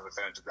say us, I'm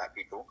referring to black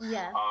people.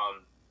 Yeah.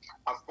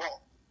 I've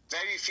got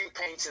very few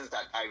paintings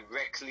that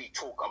directly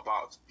talk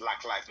about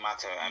Black Lives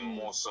Matter, and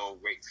more so,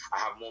 I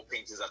have more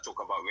paintings that talk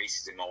about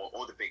racism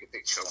or the bigger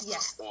picture,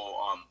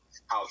 or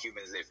how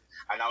humans live.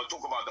 And I'll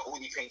talk about the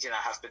only painting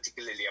I have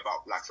particularly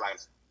about Black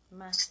Lives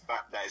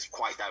that is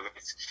quite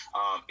direct.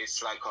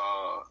 It's like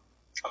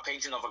a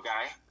painting of a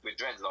guy with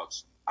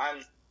dreadlocks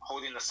and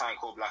holding a sign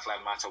called Black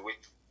Lives Matter with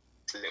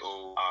a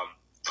little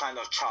kind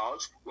of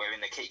child wearing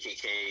the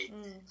KKK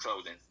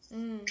clothing.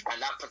 And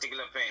that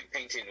particular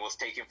painting was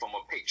taken from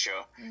a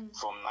picture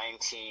from I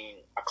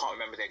can't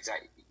remember the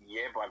exact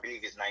year, but I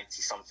believe it's 90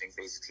 something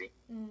basically.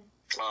 And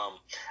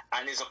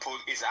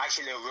it's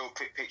actually a real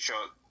picture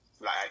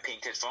like I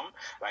painted from,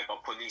 like a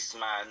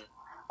policeman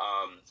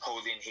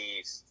holding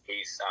his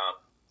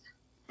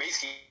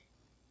basically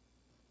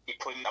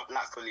putting a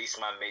black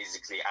policeman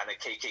basically and a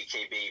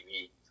KKK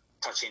baby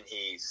touching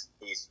his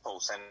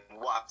pulse. And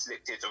what I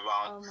flipped it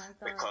around,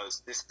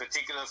 because this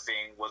particular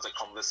thing was a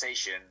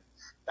conversation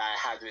that I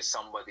had with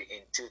somebody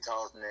in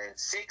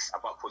 2016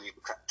 about police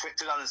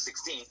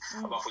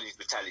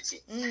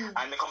brutality.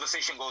 And the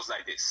conversation goes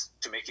like this,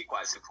 to make it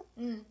quite simple.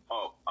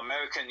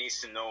 America needs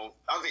to know,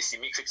 obviously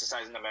me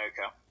criticizing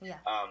America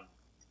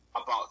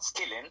about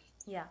killing,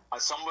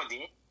 and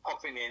somebody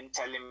hopping in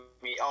telling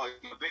me, oh,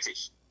 you're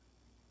British,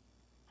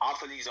 our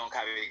police don't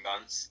carry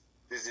guns,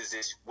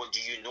 this, what do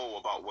you know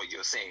about what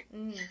you're saying?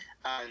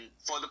 And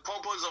for the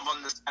purpose of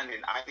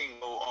understanding, I didn't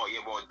go, oh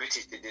yeah, well,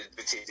 British did this,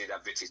 British did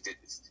that, British did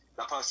this.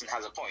 That person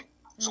has a point.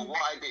 So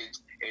what I did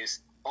is,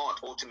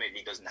 art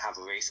ultimately doesn't have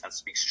a race and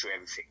speaks through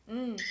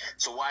everything.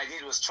 So what I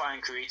did was try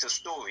and create a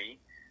story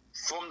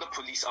from the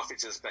police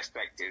officer's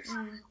perspective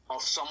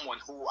of someone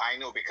who I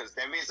know, because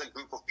there is a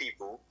group of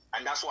people,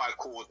 and that's why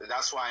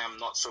I'm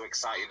not so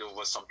excited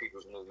over some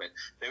people's movement.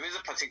 There is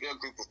a particular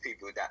group of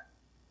people that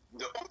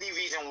the only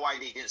reason why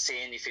they didn't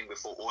say anything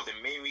before, or the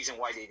main reason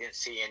why they didn't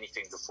say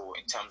anything before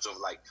in terms of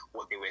like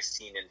what they were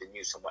seeing in the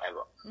news and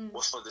whatever,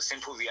 was for the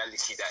simple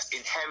reality that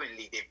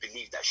inherently they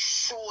believe that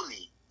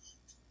surely,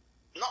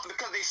 not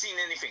because they've seen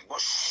anything,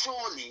 but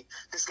surely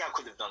this guy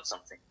could have done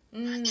something.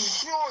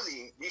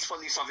 Surely these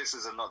police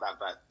officers are not that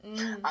bad.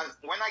 And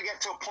when I get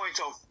to a point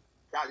of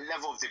that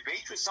level of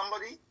debate with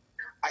somebody,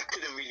 I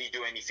couldn't really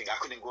do anything. I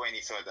couldn't go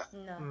any further.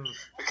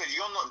 Because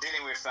you're not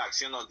dealing with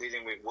facts. You're not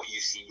dealing with what you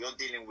see. You're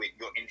dealing with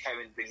your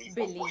inherent belief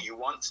of what you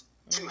want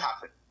to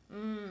happen.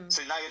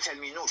 So now you're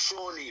telling me, no,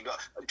 surely, but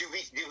do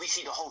we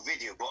see the whole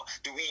video? But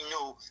do we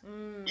know,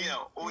 you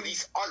know, all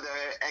these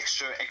other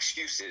extra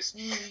excuses?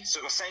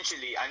 So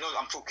essentially, I know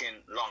I'm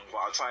talking long, but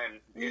I'll try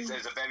and, it's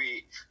a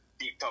very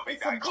deep topic.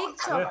 It's a big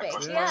topic,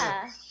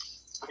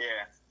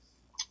 yeah.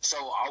 So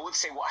I would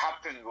say what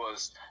happened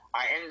was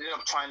I ended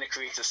up trying to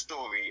create a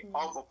story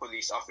of a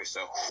police officer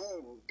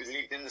who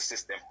believed in the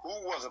system, who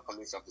was a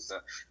police officer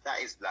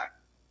that is black.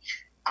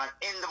 And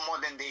in the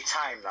modern day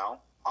time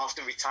now,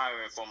 after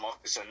retiring from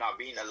officer, now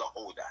being a lot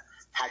older,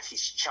 had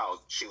his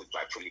child killed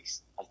by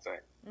police on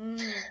threat.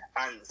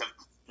 And the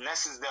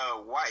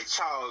white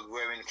child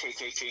wearing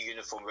KKK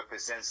uniform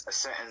represents a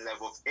certain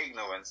level of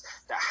ignorance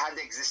that had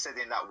existed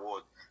in that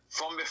ward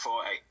from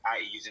before,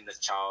 I using the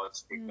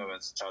child's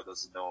ignorance, the child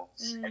doesn't know,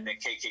 and then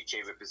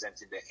KKK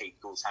representing the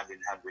hate goes hand in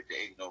hand with the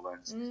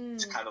ignorance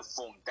to kind of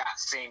form that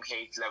same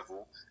hate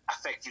level,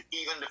 affecting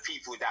even the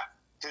people that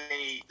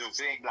play the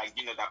like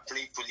that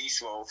played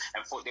police role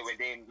and thought they were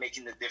there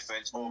making the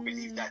difference, or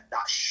believe that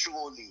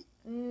surely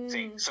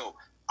thing. So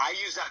I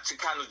use that to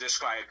kind of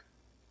describe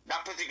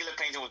that particular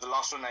painting. Was the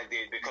last one I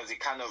did because it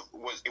kind of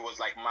was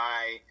like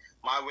my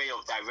way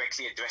of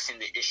directly addressing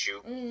the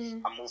issue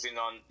and not moving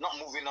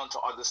on to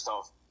other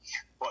stuff,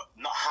 but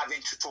not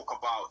having to talk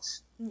about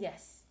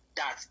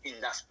that in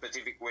that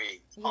specific way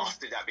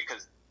after that,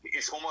 because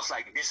it's almost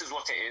like this is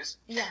what it is.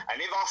 Yeah. And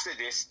if after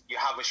this you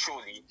have a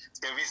surely,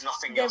 there is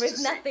nothing else to say. There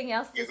is nothing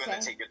else to say. You're going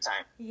to take your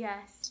time.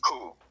 Yes.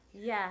 Cool.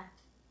 Yeah.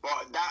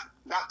 But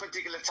that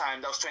particular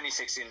time, that was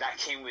 2016, that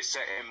came with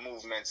certain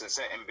movements and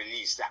certain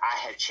beliefs that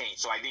I had changed.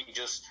 So I didn't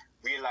just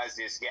realize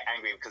this, get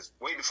angry, because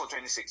way before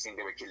 2016,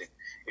 they were killing.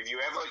 If you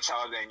were ever a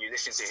child and you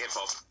listen to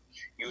hip-hop,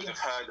 you would have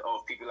heard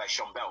of people like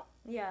Sean Bell.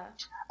 Yeah.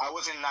 I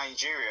was in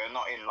Nigeria,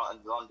 not in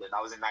London.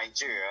 I was in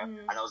Nigeria,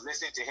 and I was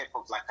listening to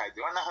hip-hop like I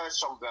do. And I heard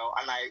Sean Bell,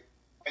 and I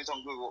went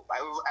on Google.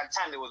 At the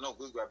time, there was no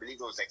Google. I believe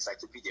it was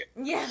Encyclopedia.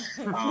 Yeah.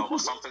 Or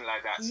something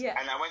like that. Yeah.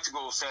 And I went to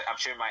go search. I'm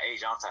showing my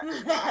age, aren't I?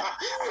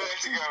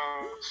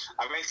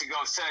 I went to go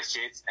search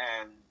it,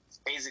 and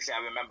basically,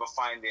 I remember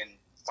finding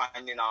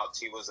out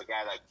he was a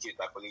guy that killed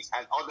by police,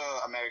 and other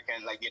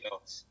American,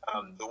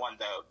 the one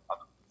that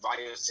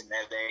riots in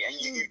LA, and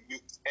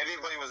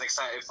everybody was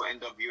excited for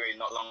NWA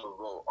not long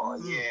ago. Oh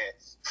yeah,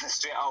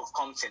 straight out of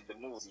Compton, the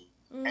movie.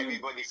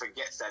 Everybody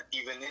forgets that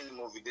even in the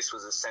movie, this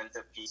was a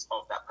centerpiece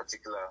of that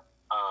particular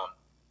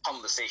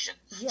conversation.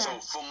 Yeah. So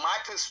from my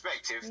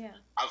perspective,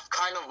 I've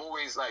kind of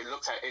always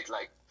looked at it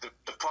like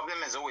the problem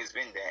has always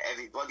been there.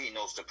 Everybody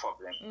knows the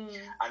problem,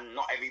 and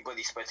not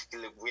everybody's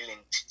particularly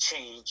willing to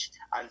change.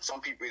 And some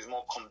people, it's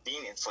more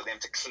convenient for them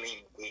to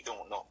claim they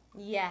don't know.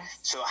 Yes.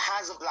 So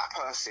as a black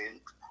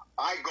person,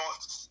 I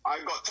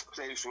got to a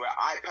place where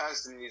I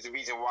personally, is the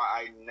reason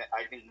why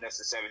I didn't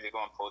necessarily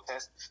go and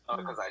protest, not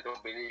because I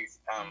don't believe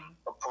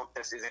a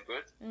protest isn't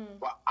good,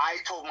 but I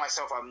told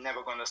myself I'm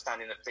never going to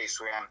stand in a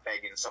place where I'm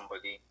begging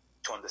somebody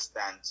to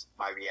understand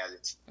my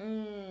reality.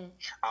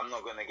 I'm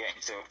not going to get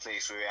into a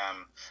place where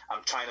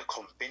I'm trying to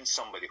convince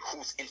somebody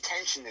who's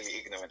intentionally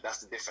ignorant. That's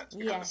the difference.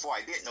 Because before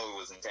I didn't know it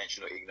was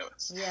intentional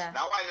ignorance. Yeah.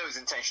 Now I know it's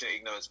intentional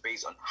ignorance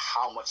based on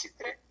how much is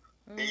there.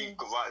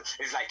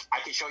 It's like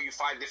I can show you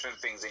 5 different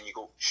things and you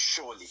go,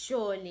 surely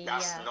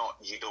that's not,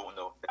 you don't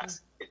know,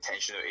 that's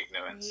intentional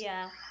ignorance.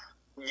 Yeah,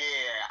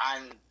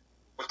 and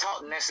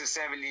without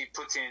necessarily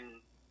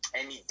putting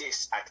any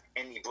diss at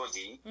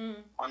anybody,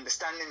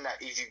 understanding that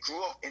if you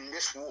grew up in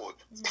this ward,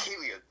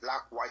 period,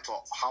 black, white,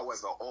 or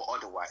however, or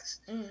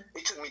otherwise,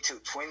 it took me till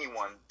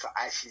 21 to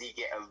actually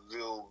get a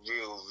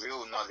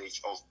real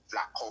knowledge of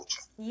black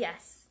culture.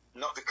 Yes.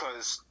 Not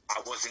because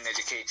I wasn't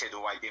educated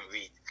or I didn't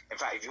read. In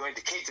fact, if you're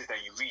educated and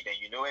you read and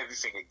you know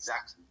everything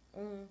exactly,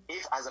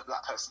 if as a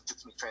black person it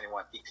took me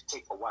 21, it could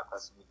take a white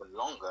person even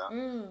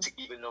longer to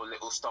even know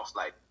little stuff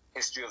like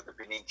history of the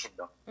Benin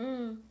Kingdom,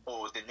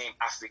 or the name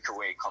Africa,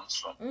 where it comes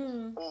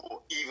from,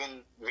 or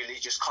even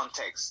religious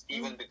context,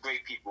 even the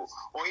great people,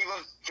 or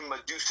even King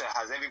Medusa,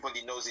 as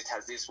everybody knows it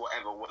has this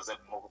whatever, was a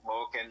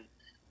Moroccan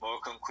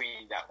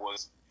queen that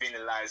was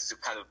penalized to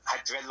kind of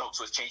had dreadlocks,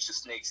 was changed to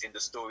snakes in the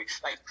story.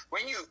 Like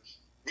when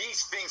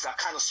these things are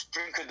kind of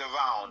sprinkled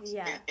around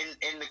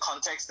in the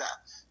context that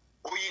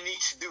all you need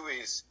to do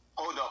is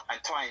hold up and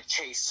try and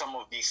chase some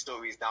of these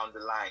stories down the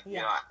line. You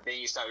know, then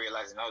you start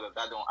realizing, oh,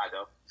 that don't add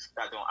up,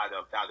 that don't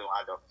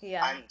add up.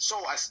 Yeah. And so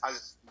as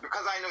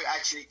because I know it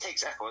actually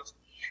takes effort,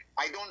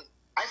 I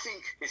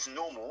think it's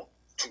normal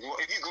to grow.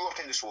 If you grew up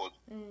in this world,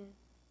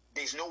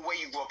 there's no way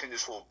you grew up in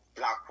this world,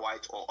 black,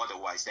 white, or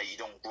otherwise, that you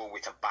don't grow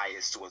with a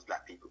bias towards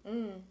black people.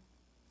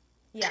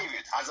 Yeah.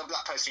 Period. As a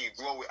black person, you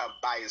grow with a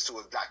bias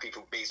towards black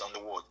people based on the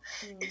world.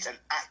 It's an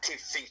active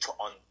thing to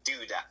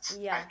undo that.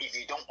 Yeah. And if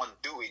you don't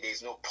undo it,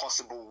 there's no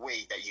possible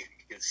way that you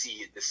can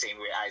see it the same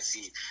way I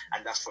see it.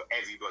 And that's for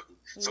everybody.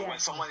 So when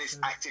someone is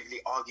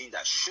actively arguing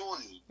that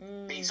surely,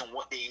 based on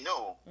what they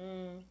know,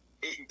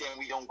 then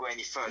we don't go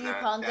any further. You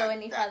can't go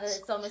any further.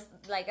 It's almost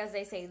like, as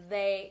they say,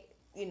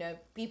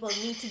 people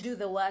need to do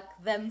the work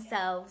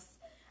themselves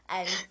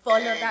and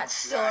follow that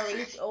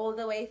story all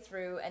the way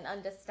through and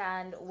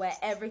understand where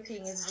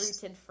everything is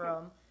rooted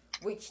from,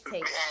 which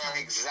takes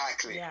time.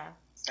 Exactly. Yeah.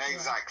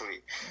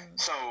 Exactly.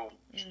 So,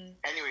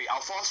 anyway,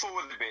 I'll fast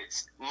forward a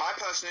bit. My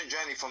personal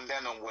journey from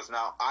then on was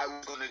now I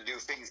was going to do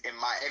things in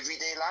my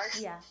everyday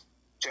life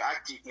to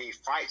actively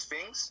fight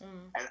things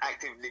and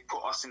actively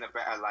put us in a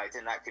better light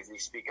and actively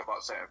speak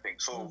about certain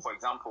things. So, for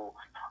example,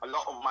 a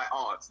lot of my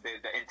art,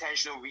 the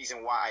intentional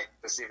reason why I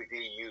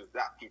specifically use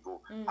black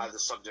people as a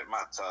subject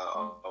matter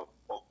of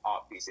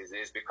art pieces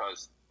is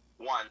because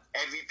one,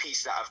 every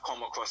piece that I've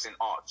come across in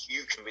art,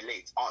 you can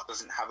relate. Art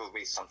doesn't have a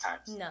race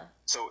sometimes. No.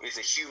 So it's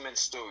a human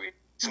story.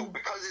 So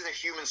because it's a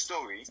human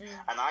story,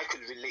 and I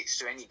could relate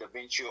to any Da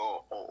Vinci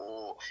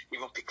or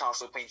even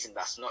Picasso painting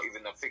that's not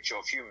even a picture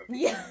of human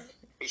beings, Yeah.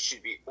 it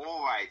should be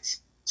all right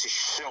to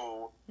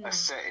show a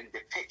certain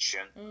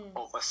depiction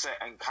of a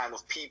certain kind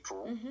of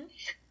people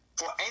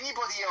for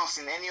anybody else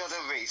in any other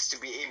race to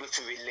be able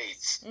to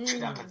relate to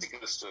that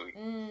particular story.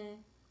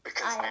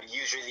 Because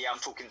I'm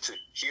talking to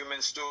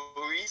human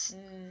stories,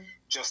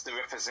 just the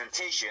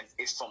representation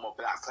is from a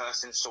black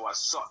person, so as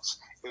such,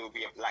 it will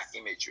be a black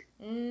imagery.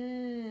 Do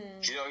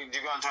you know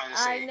what I'm trying to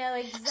say? I know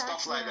exactly.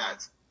 Stuff like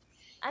that.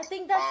 I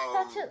think that's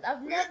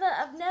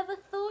I've never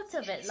thought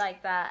of it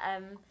like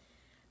that.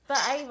 But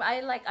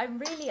I'm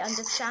really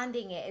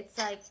understanding it. It's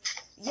like,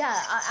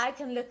 yeah, I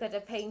can look at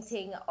a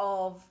painting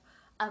of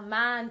a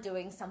man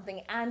doing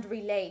something and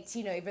relate,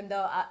 even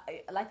though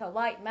like a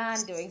white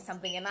man doing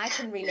something, and I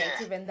can relate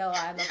even though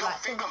I'm a black. You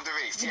don't think of the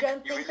race. You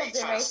don't think of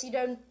the race. You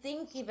don't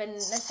think even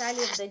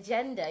necessarily of the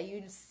gender.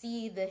 You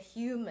see the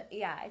human.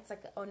 Yeah, it's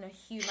like on a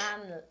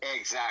human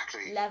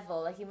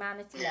level, a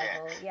humanity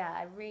level. Yeah,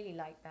 I really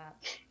like that.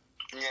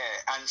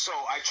 Yeah, and so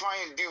I try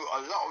and do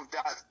a lot of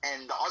that,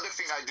 and the other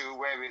thing I do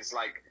where it's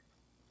like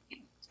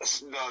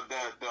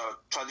the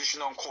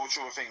traditional and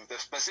cultural thing, the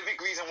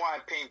specific reason why I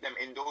paint them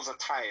in those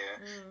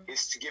attire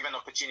is to give an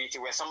opportunity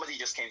where somebody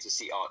just came to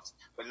see art,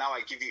 but now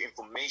I give you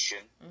information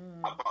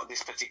about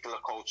this particular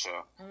culture,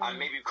 and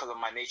maybe because of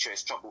my nature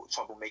it's trouble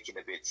making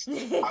a bit.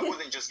 I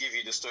wouldn't just give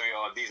you the story,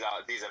 these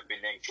are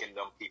Benin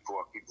Kingdom people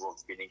or people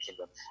of Benin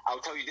Kingdom. I'll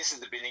tell you this is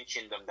the Benin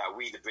Kingdom that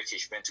we the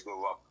British went to go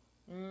rob.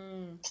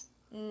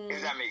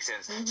 If that makes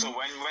sense. So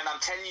when I'm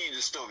telling you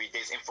the story,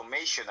 there's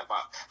information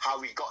about how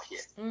we got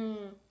here.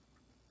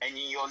 And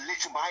in your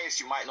little bias,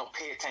 you might not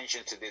pay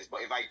attention to this,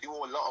 but if I do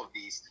a lot of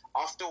these,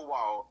 after a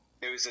while,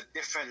 there is a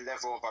different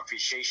level of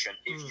appreciation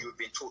if you've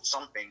been taught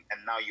something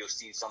and now you're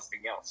seeing something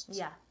else.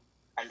 Yeah.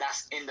 And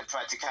that's in the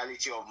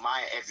practicality of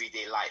my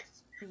everyday life.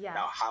 Yeah.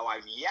 Now, how I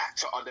react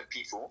to other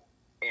people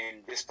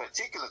in this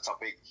particular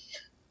topic,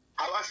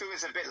 how I feel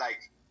is a bit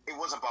like it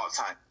was about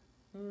time.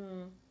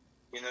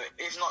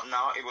 If not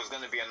now, it was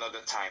going to be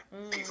another time.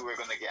 People were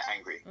going to get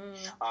angry.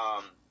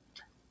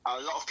 A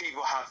lot of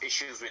people have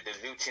issues with the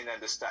looting and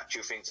the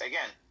statue things.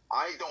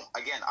 I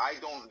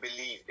don't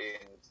believe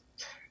in.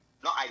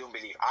 Not I don't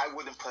believe. I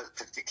wouldn't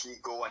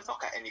particularly go and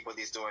knock at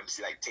anybody's door and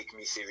be like, take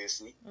me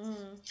seriously.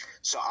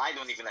 So I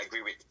don't even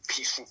agree with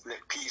peaceful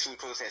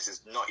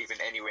protests. Not even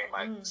anywhere in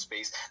my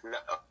space.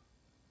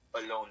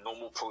 Alone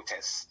normal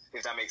protests,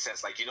 if that makes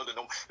sense. Like,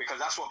 because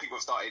that's what people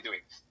started doing.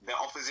 The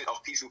opposite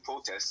of peaceful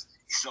protests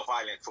is not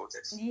violent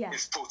protests. Yeah.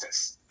 It's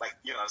protests. Like,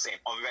 you know what I'm saying?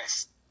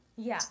 Unrest.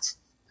 Yeah.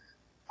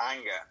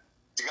 Anger.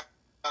 Do you know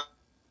what I'm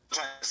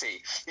trying to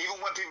say? Even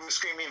when people are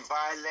screaming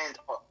violent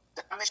or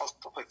damage of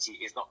property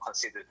is not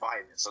considered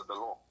violence of the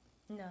law.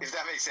 No. If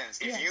that makes sense.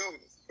 If you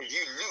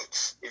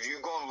loot, if you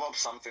go and rob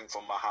something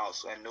from a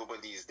house and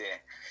nobody is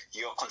there,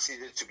 you're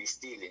considered to be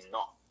stealing,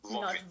 not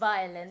robbing. Not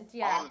violent,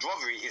 yeah. Armed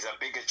robbery is a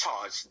bigger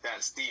charge than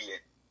stealing.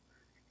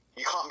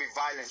 You can't be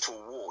violent to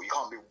a wall. You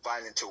can't be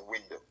violent to a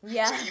window.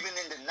 Yeah. So even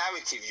in the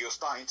narrative, you're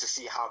starting to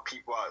see how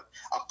people are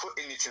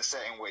putting it in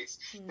certain ways.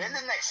 Then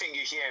the next thing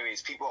you hear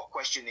is people are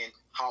questioning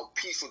how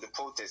peaceful the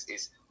protest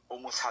is,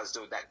 almost as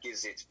though that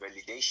gives it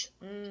validation.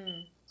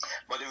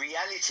 But the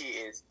reality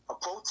is, a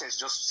protest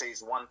just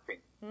says one thing.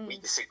 We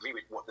disagree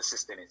with what the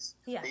system is.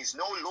 Yeah. There's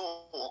no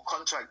law or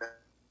contract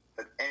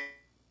that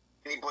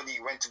anybody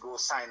went to go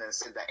sign and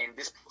said that in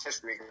this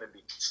protest we're going to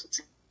be peaceful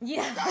too.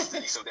 Yeah. That's the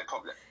least of their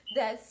problem.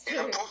 That's true.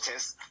 In a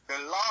protest, the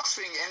last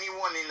thing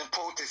anyone in the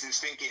protest is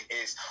thinking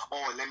is,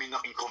 let me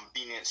not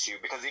inconvenience you.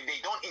 Because if they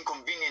don't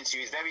inconvenience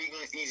you, it's very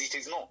easy to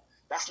ignore.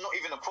 That's not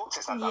even a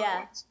protest at that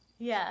point.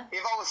 Yeah.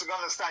 If I was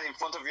going to stand in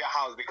front of your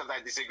house because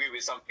I disagree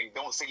with something,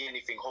 don't say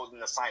anything,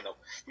 holding a sign up,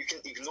 you can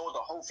ignore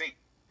the whole thing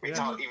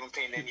without even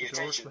paying any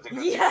attention.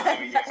 Because it doesn't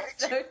really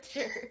affect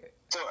you. True.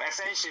 So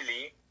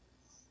essentially,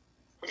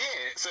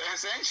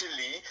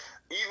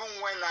 even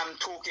when I'm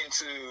talking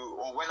to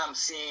or when I'm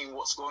seeing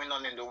what's going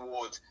on in the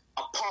world,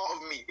 a part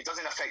of me, it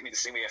doesn't affect me the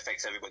same way it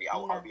affects everybody.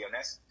 I'll be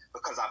honest,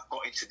 because I've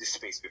got into this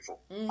space before.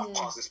 I've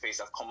passed the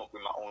space, I've come up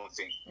with my own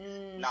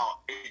thing.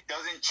 Now, it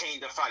doesn't change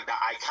the fact that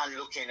I can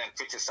look in and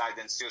criticize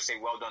and still say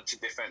well done to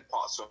different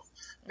parts of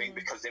things,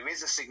 because there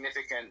is a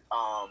significant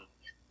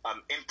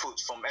input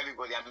from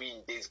everybody. I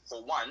mean, there's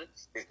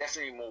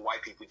definitely more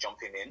white people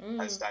jumping in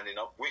and standing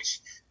up,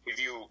 which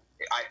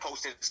I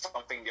posted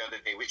something the other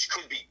day, which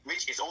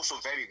is also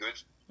very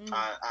good,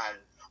 and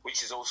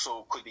which is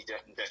also could be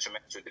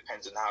detrimental. It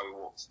depends on how it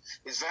works.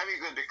 It's very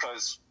good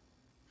because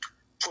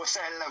to a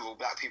certain level,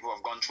 black people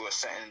have gone through a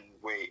certain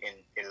way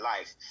in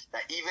life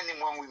that even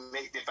when we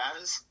make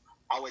demands,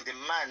 our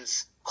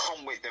demands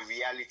come with the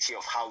reality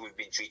of how we've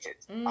been treated.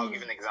 I'll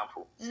give an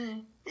example.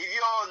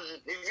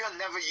 If you're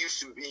never used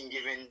to being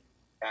given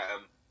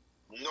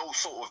no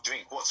sort of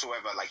drink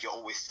whatsoever, like you're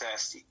always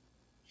thirsty.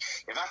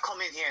 If I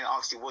come in here and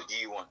ask you, what do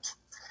you want?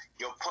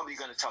 You're probably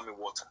going to tell me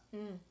water.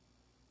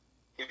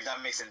 If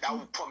that makes sense, that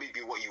would probably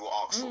be what you will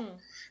ask for.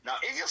 Now,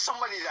 if you're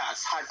somebody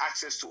that's had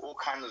access to all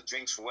kinds of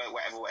drinks,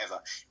 whatever, if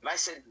I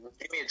said,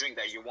 give me a drink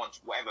that you want,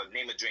 whatever,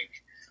 name a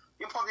drink,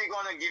 you're probably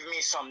going to give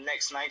me some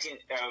next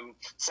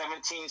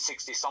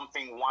 1760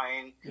 something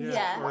wine,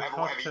 Yeah. whatever,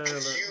 Cocktail,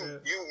 because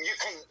you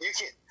can, you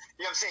know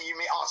what I'm saying, you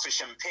may ask for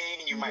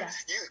champagne, you might,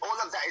 all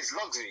of that is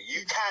luxury.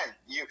 You can,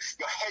 your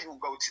head will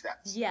go to that.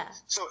 Yeah.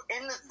 So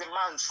in the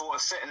demand for a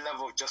certain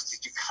level of justice,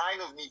 you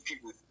kind of need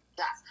people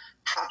that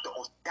have the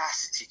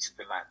audacity to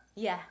demand.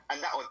 Yeah.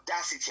 And that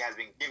audacity has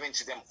been given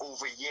to them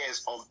over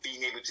years of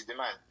being able to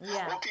demand.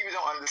 Yeah. What people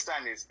don't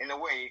understand is, in a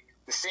way,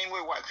 the same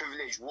way white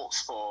privilege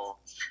works for,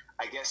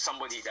 I guess,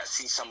 somebody that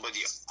sees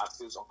somebody and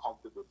feels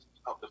uncomfortable to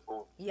pick up the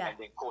phone and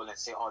then call and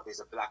say, oh, there's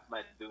a black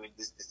man doing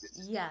this.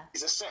 Yeah.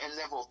 It's a certain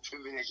level of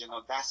privilege and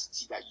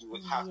audacity that you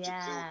would have to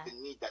feel the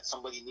need that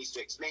somebody needs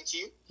to explain to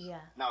you.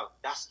 Yeah. Now,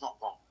 that's not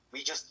wrong.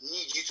 We just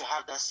need you to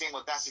have that same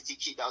audacity,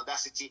 keep the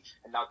audacity,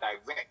 and now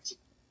direct it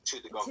to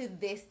the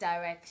government. To this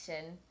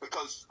direction.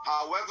 Because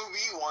however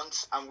we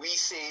want and we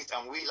say it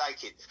and we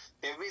like it,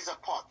 there is a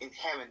part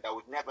inherent that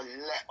would never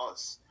let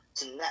us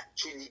to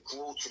naturally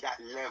grow to that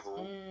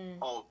level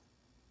of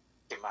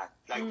demand.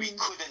 Like we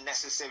couldn't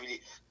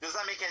necessarily. Does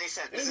that make any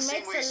sense? It's the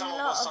same way some of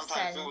us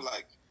sometimes feel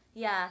like.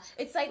 Yeah,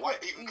 it's like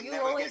white people can you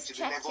never always get to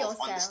check the level yourself.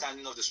 of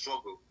understanding of the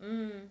struggle.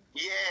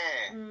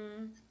 Yeah,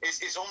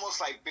 it's almost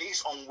like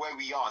based on where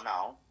we are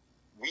now,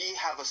 we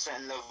have a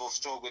certain level of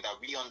struggle that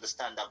we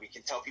understand, that we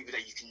can tell people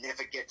that you can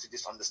never get to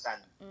this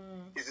understanding.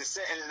 It's the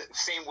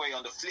same way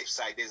on the flip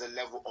side, there's a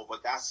level of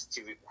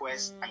audacity,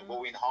 request, and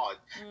going hard,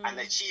 and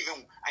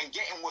achieving, and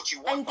getting what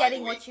you want. And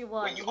getting what you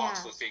want, when you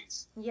ask for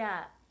things.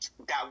 Yeah.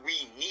 That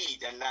we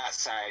need, and that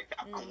side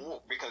that can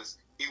walk, because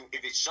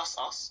if it's just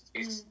us,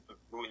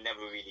 we'll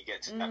never really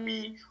get to that.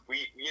 We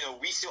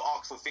still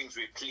ask for things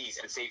with please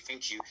and say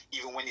thank you,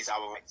 even when it's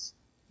our rights.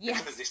 Yes.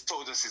 Because they've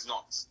told us it's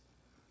not.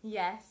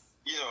 Yes.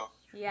 You know.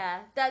 Yeah,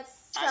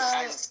 that's so.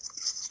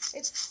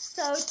 It's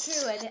so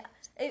true, and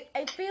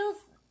it feels.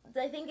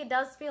 I think it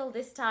does feel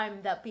this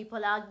time that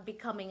people are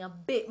becoming a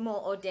bit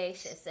more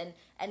audacious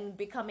and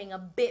becoming a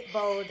bit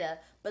bolder.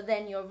 But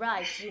then you're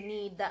right. You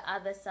need the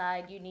other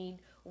side. You need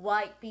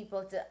white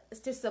people to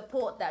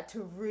support that,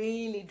 to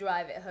really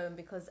drive it home,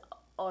 because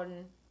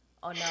on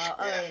our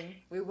own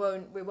we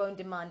won't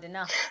demand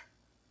enough.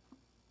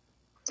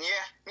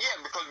 Yeah,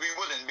 because we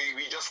wouldn't.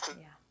 We just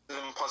couldn't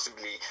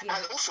possibly. Yeah.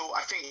 And also,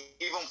 I think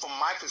even from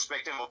my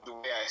perspective of the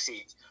way I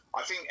see it,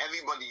 I think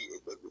everybody,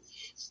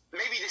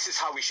 maybe this is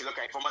how we should look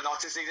at it from an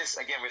artistic. This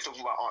again, we're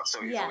talking about art,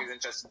 so it's always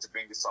interesting to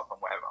bring this up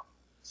and whatever.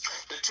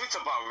 The truth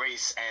about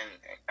race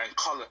and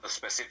color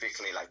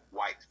specifically, like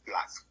white,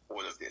 black,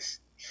 all of this,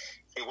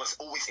 it was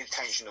always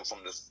intentional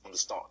from the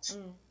start.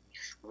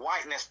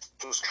 Whiteness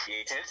was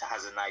created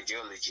as an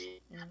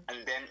ideology,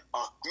 and then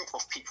a group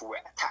of people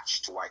were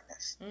attached to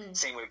whiteness.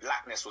 Same way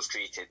blackness was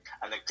created,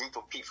 and a group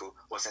of people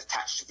was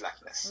attached to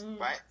blackness,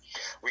 right?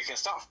 We can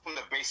start from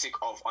the basic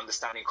of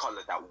understanding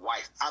color, that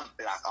white and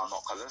black are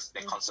not colors,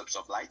 they're concepts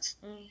of light.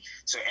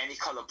 So any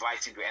color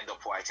brightened will end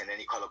up white, and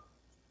any color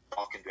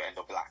darkened will end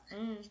up black.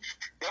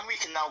 Then we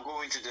can now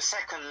go into the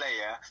second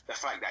layer, the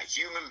fact that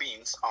human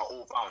beings are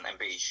all brown and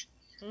beige.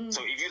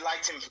 So if you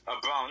lighten a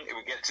brown, it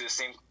will get to the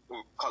same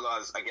color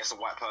as, I guess, a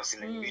white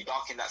person, and if you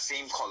darken that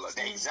same color,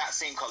 the exact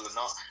same color,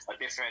 not a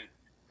different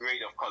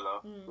grade of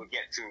color, will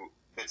get to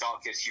the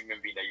darkest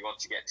human being that you want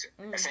to get to.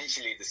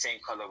 Essentially the same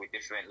color with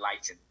different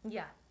lighting.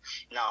 Yeah.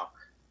 Now,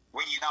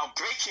 when you now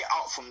break it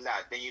out from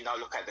that, then you now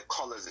look at the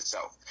colors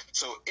itself.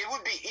 So it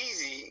would be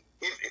easy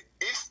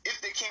if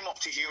they came up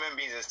to human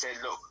beings and said,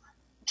 look,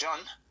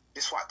 John,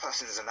 this white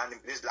person is an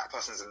animal, this black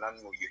person is an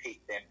animal, you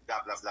hate them,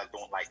 blah, blah, blah,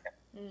 don't like them.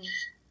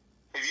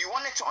 If you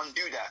wanted to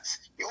undo that,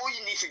 all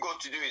you need to go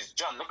to do is,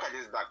 John, look at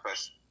this black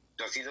person.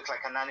 Does he look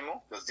like an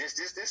animal? Does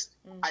this?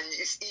 And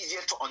it's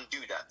easier to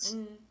undo that.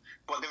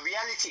 But the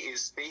reality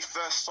is, they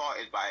first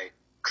started by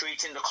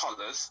creating the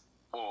colors,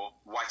 or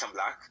white and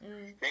black,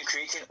 then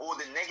creating all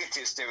the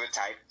negative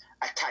stereotype,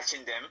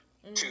 attaching them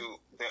to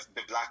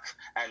the black,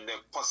 and the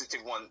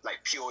positive one,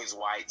 like pure is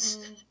white,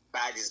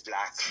 bad is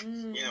black.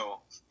 You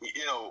know,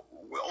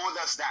 all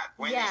that's that.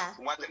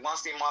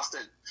 Once they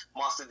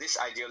master this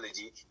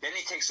ideology, then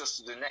it takes us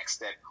to the next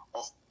step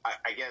of,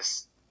 I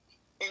guess,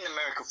 in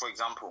America, for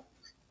example,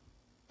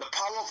 the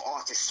power of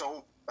art is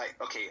so, like,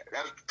 okay,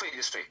 let me put it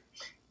this way: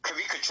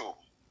 caricature.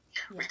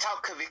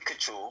 Without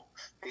caricature,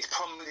 there's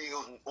probably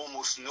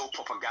almost no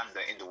propaganda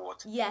in the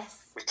world.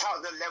 Yes.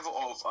 Without the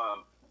level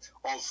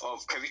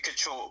of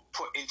caricature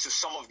put into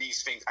some of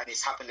these things, and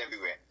it's happened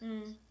everywhere.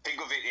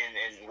 Think of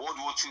it in World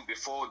War II,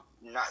 before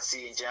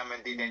Nazi and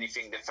German did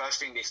anything, the first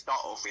thing they start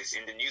off is,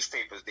 in the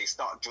newspapers, they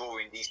start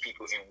drawing these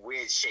people in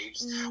weird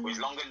shapes with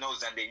longer nose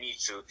than they need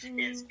to,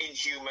 in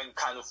inhuman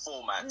kind of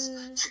formats,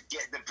 to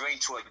get the brain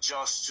to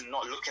adjust to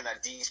not looking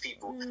at these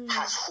people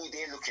as who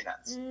they're looking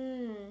at.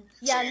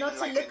 Yeah, so not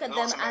to look at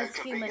them as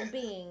human beings.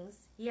 beings.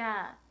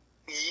 Yeah.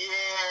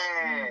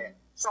 Yeah.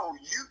 So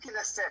you can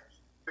accept,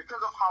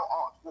 because of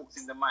how art works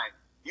in the mind,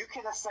 you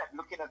can accept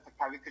looking at the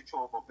caricature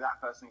of a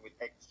black person with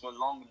extra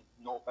long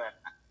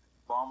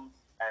bum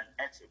and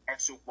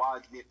extra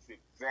wide lips with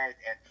red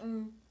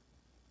and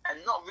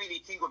not really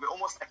think of it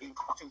almost like in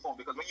cartoon form,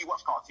 because when you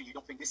watch cartoon, you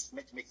don't think this is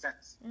meant to make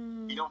sense.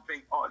 You don't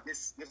think, oh,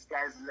 this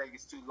guy's leg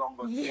is too long,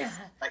 or this,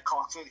 like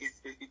cartoon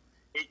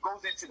it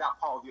goes into that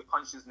part of your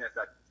consciousness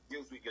that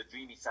deals with your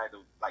dreamy side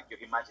of like your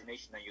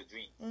imagination and your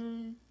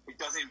dreams. It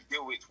doesn't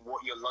deal with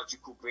what your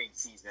logical brain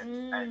sees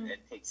and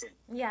takes in.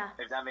 Yeah.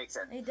 If that makes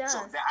sense. It does. So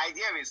the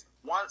idea is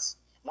once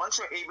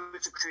you're able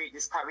to create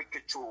these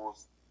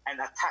caricatures and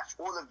attach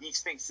all of these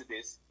things to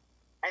this,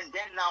 and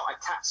then now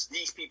attach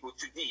these people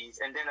to these,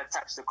 and then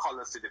attach the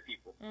colors to the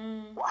people.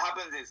 What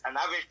happens is an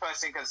average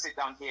person can sit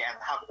down here and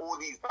have all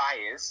these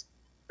bias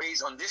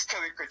based on this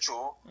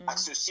caricature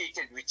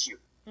associated with you.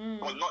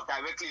 But not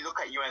directly look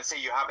at you and say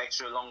you have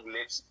extra long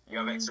lips, you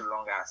have extra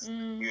long ass,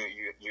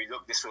 you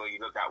look this way, you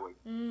look that way.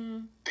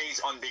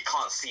 Based on they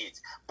can't see it.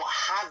 But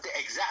have the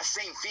exact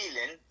same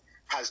feeling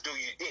as though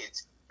you did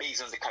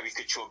based on the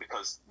caricature,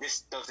 because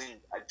this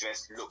doesn't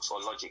address looks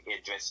or logic, it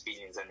addresses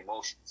feelings and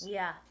emotions.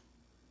 Yeah.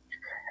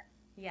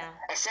 Yeah.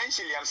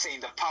 Essentially, I'm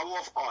saying the power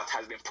of art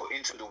has been put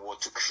into the world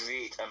to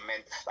create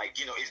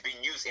it's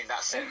been used in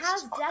that sense,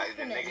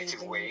 in a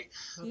negative way,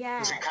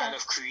 to kind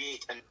of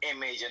create an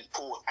image and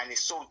and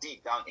it's so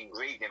deep down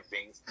engraved in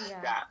things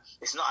that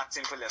it's not as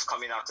simple as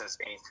coming out and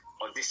saying,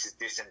 oh, this is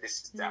this and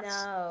this is that.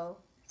 No.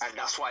 And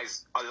that's why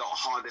it's a lot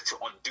harder to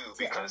undo,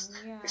 because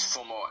it's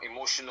from an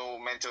emotional,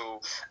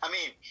 mental. I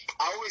mean,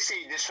 I always say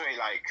it this way,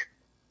 like,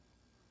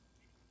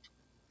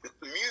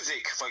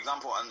 music, for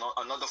example,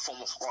 another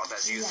form of art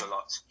that's used a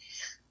lot,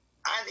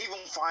 and even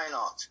fine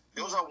art,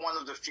 those are one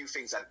of the few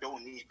things that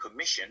don't need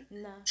permission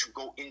to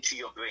go into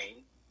your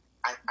brain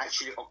and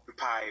actually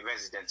occupy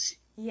residency.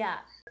 Yeah,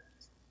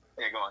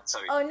 go on,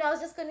 sorry. Oh, no, I was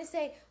just going to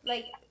say,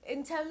 like,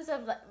 in terms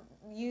of like,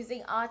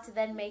 using art to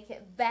then make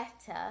it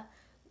better,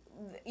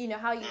 you know,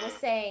 how you were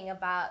saying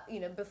about, you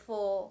know,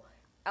 before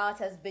art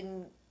has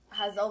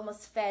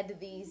almost fed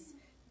these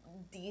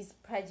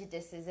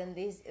prejudices and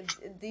these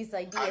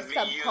ideas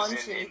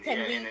subconsciously.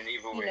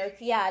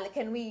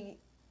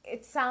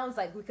 It sounds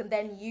like we can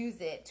then use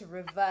it to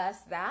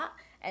reverse that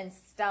and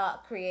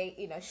start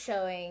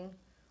showing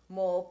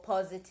more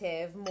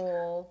positive,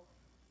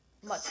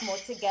 much more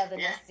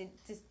togetherness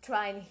to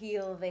try and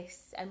heal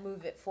this and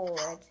move it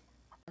forward.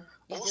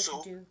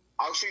 Also,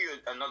 I'll show you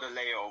another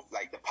layer of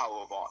like the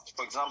power of art.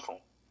 For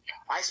example,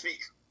 I speak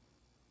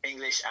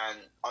English and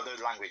other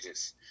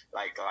languages,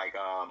 like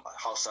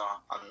Hausa.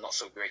 I'm not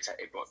so great at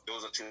it, but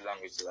those are two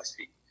languages I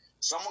speak.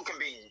 Someone can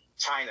be in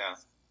China,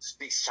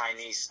 speaks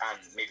Chinese and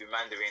maybe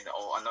Mandarin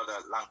or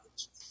another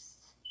language.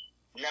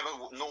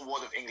 No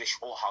word of English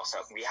or Hausa.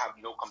 We have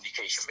no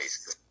communication,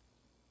 basically.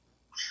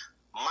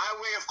 My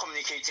way of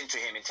communicating to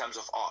him in terms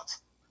of art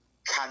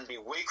can be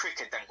way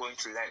quicker than going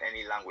to learn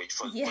any language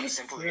for the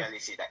simple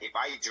reality that if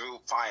I drew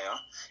fire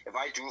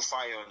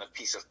on a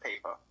piece of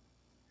paper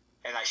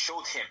and I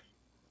showed him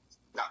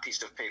that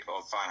piece of paper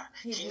of fire,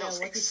 he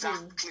knows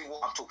exactly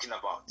what I'm talking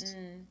about.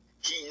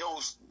 He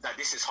knows that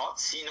this is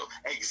hot. He knows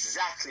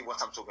exactly what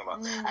I'm talking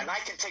about. And I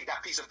can take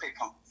that piece of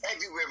paper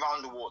everywhere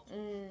around the world,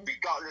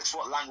 regardless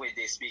what language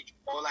they speak.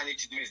 All I need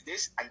to do is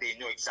this, and they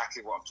know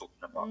exactly what I'm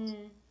talking about.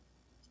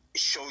 It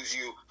shows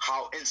you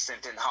how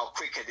instant and how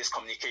quicker this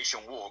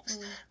communication works.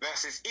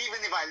 Versus even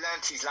if I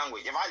learned his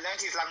language,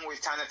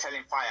 trying to tell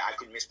him fire, I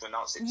could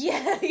mispronounce it.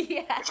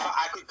 If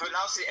I could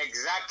pronounce it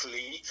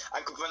exactly,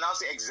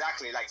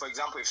 Like, for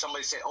example, if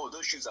somebody said, oh,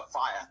 those shoes are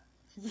fire,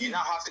 you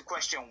now have to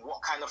question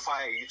what kind of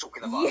fire are you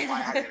talking about?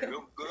 Fire hasn't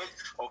looked good,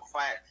 or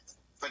fire.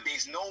 But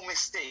there's no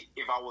mistake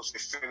if I was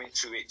referring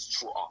to it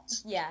through art.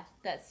 Yeah,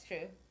 that's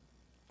true.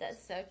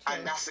 That's so true.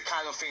 And that's the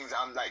kind of things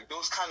I'm like,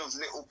 those kind of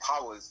little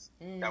powers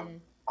that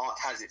art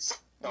has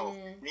itself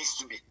needs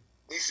to be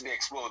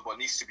explored, but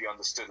needs to be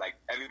understood. Like,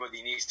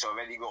 everybody needs to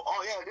already go,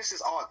 oh yeah, this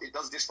is art, it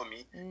does this for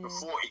me,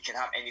 before it can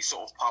have any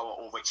sort of power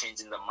over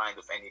changing the mind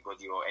of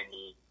anybody or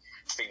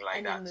anything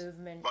like that.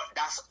 Movement. But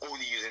that's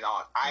only using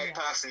art. I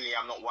personally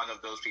am not one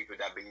of those people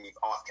that believe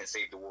art can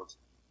save the world.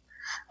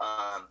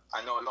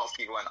 I know a lot of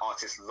people and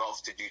artists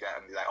love to do that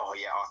and be like, oh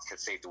yeah, art can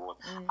save the world.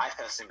 I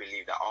personally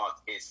believe that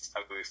art is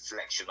a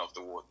reflection of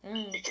the world.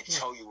 It can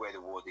tell you where the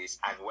world is,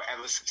 and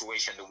whatever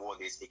situation the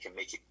world is, it can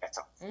make it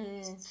better.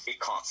 It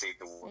can't save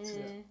the world.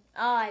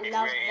 Oh, I love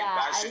that. In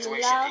that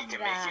situation, it can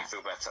make you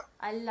feel better.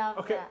 I love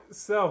that. Okay,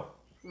 so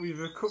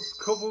we've a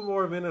couple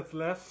more minutes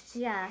left.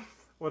 Yeah.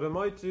 What I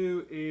might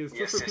do is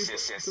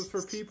just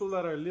for people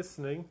that are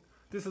listening.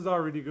 This is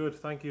already good,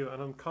 thank you.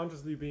 And I'm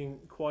consciously being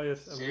quiet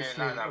and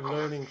listening and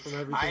learning from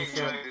everything. I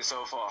enjoyed it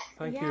so far.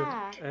 Thank you.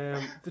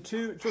 The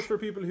two, just for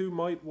people who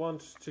might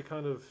want to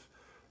kind of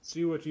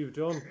do what you've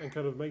done and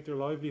kind of make their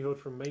livelihood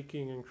from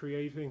making and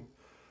creating,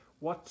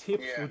 what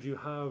tips would you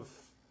have?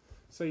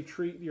 Say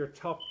your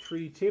top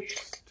 3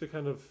 tips to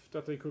kind of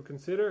that they could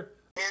consider.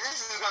 Yeah,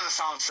 this is going to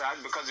sound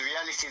sad because the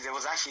reality is there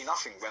was actually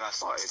nothing when I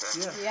started.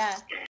 Yeah.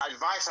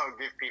 Advice I would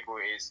give people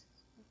is,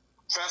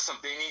 first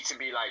off, they need to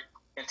be like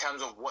in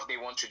terms of what they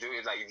want to do.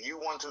 Is like, if you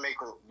want to make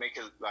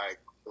a like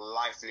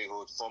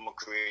livelihood from a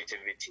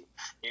creativity,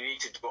 you need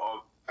to do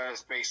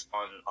based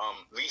on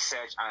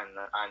research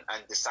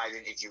and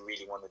deciding if you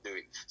really want to do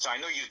it. So I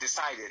know you've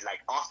decided, like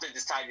after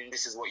deciding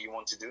this is what you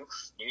want to do,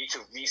 you need to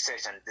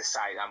research and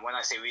decide. And when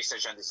I say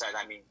research and decide,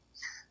 I mean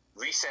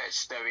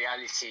research the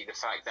reality, the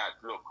fact that,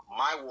 look,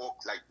 my work,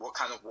 like what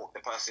kind of work the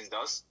person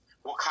does,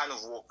 what kind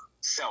of work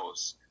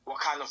sells, what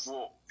kind of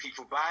work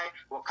people buy,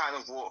 what kind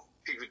of work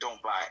people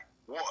don't buy,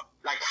 what,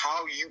 like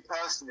how you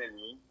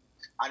personally,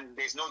 and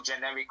there's no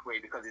generic way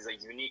because it's a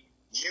unique,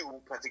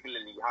 you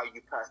particularly, how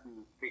you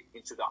personally fit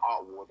into the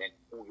art world and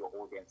who your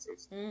audience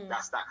is.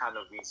 That's that kind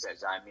of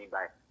research that I mean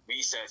by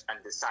research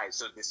and decide.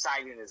 So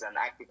deciding is an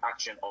active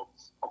action of,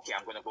 okay,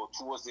 I'm going to go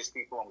towards this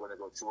people, I'm going to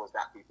go towards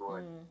that people,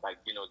 and like,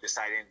 you know,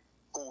 deciding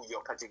who you're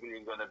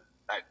particularly going to,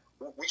 like,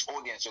 which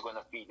audience you're going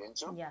to feed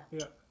into. Yeah.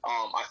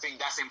 I think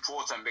that's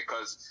important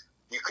because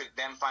you could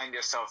then find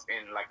yourself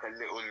in like a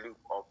little loop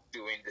of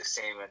doing the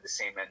same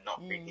and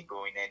not really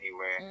going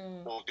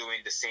anywhere, or doing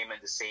the same and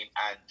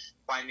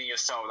finding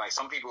yourself, like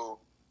some people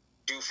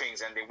do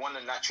things and they want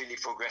to naturally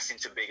progress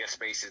into bigger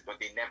spaces, but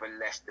they never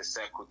left the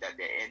circle that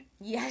they're in.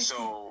 Yes.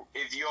 So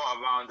if you're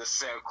around the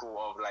circle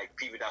of like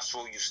people that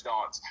saw you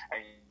start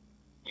and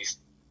you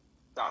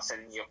start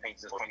selling your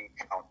paintings for £20,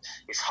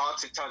 it's hard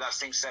to tell that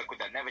same circle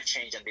that never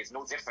changed and there's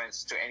no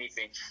difference to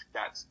anything,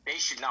 that they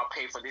should now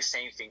pay for this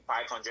same thing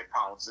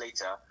 £500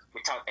 later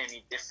without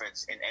any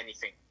difference in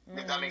anything.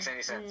 If that makes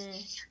any sense.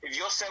 If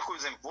your circle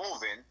is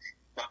evolving,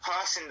 the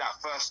person that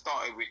first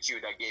started with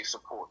you that gave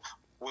support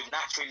would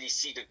naturally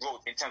see the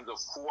growth in terms of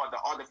who are the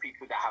other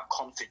people that have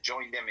come to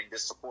join them in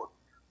this support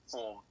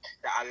form,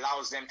 that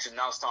allows them to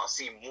now start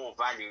seeing more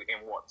value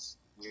in what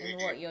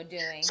you're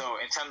doing. So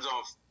in terms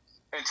of,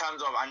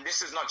 and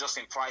this is not just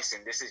in pricing,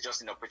 this is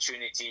just an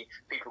opportunity.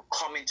 People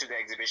come into the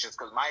exhibitions,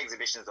 because my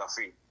exhibitions are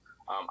free.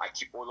 I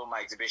keep all of my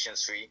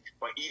exhibitions free,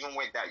 but even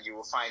with that, you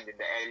will find in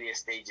the earlier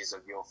stages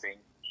of your thing,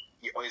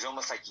 it's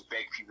almost like you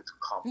beg people to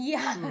come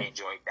and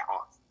enjoy the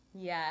art.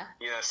 Yeah.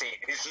 You know what I'm saying?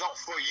 It's not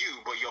for you,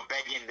 but you're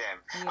begging them.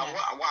 Yeah.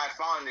 And what I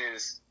found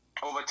is,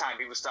 over time,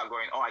 people start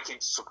going, oh, I came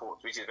to support,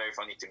 which is very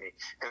funny to me,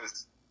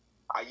 because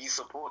are you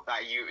support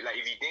that you, like,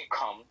 if you didn't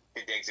come,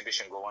 did the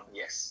exhibition go on?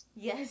 Yes.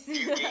 Yes.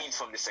 You gained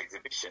from this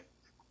exhibition.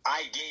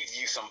 I gave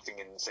you something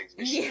in this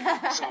exhibition.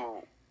 Yeah.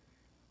 So,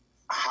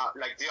 how,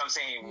 like, do you know what I'm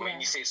saying? When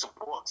you say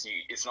support,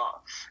 it's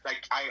not,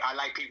 like, I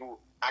like people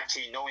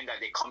actually knowing that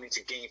they're coming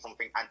to gain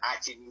something and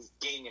actually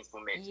gaining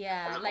from it.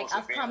 Yeah, as like opposed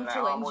I've being come like, to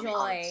oh, I'm only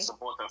coming enjoy. to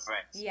support a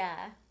friend.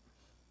 Yeah.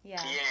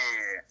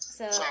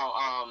 So,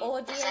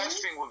 audience, the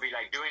first thing would be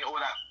like doing all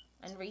that.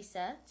 And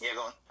research. Yeah,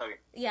 go on. Sorry.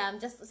 Yeah, I'm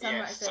just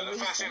summarizing. So the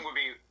first thing would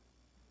be,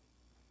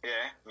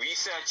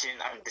 researching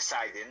and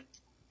deciding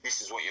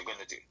this is what you're going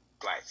to do.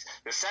 Right.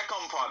 The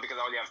second part, because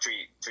I only have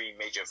three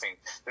major things.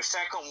 The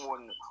second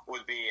one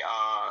would be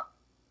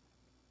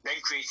then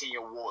creating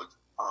your ward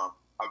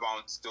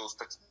around those,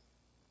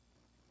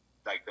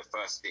 like the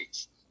first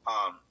stage.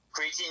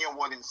 Creating your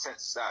ward in the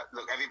sense that,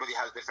 look, everybody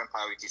has different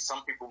priorities.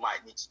 Some people might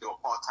need to do a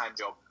part-time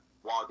job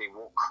while they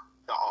walk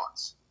the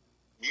arts.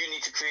 You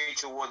need to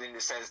create your ward in the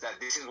sense that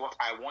this is what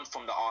I want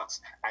from the arts,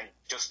 and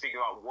just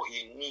figure out what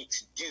you need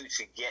to do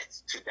to get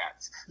to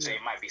that. So it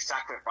might be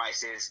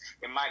sacrifices.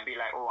 It might be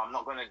like, oh, I'm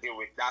not going to deal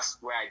with,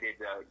 that's where I did,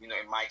 in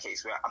my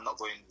case, where I'm not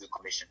going to do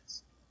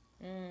commissions.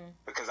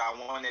 Because I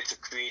wanted to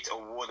create a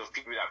ward of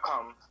people that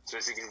come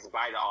specifically to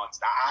buy the arts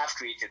that I've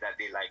created that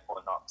they like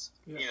or not.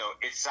 You know,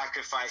 it's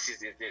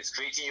sacrifices. It's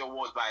creating your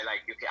ward by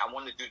like, okay, I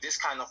want to do this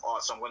kind of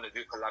art, so I'm going to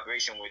do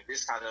collaboration with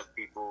this kind of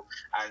people,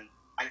 and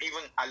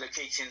even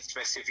allocating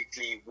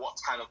specifically what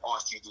kind of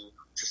art you do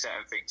to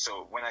certain things.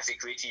 So when I say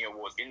creating your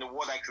ward, in the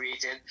ward I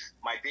created,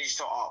 my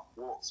digital art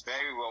works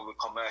very well with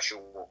commercial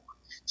work.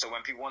 So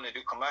when people want to do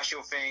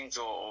commercial things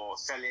or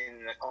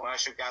selling in a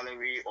commercial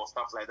gallery or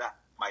stuff like that,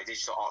 my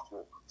digital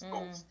artwork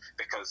goes,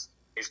 because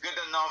it's good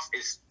enough,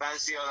 it's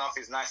fancy enough,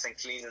 it's nice and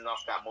clean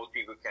enough that most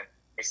people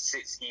it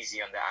sits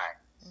easy on the eye.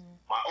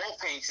 My old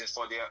paintings,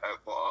 for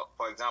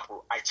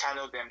example, I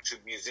channel them to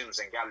museums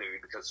and gallery,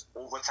 because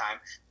over time,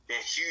 they're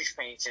huge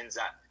paintings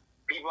that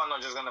people are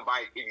not just going to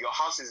buy. If your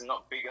house is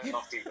not big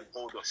enough to even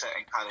hold a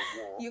certain kind of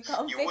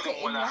wall, you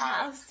wouldn't want to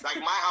have. Like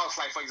my house,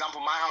 like for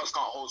example, my house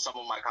can't hold some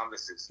of my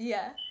canvases.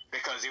 Yeah.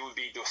 Because it would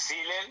be the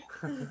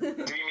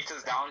ceiling, 3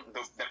 meters down,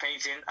 the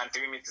painting, and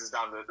 3 meters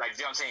down. Like,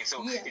 you know what I'm saying?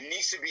 So it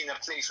needs to be in a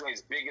place where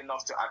it's big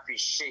enough to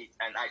appreciate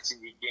and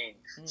actually gain.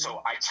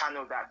 So I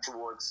channel that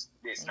towards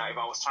this. Now, if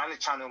I was trying to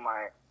channel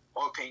my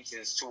oil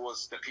paintings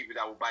towards the people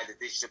that will buy the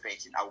digital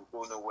painting, I would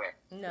go nowhere.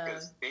 No.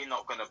 Because they're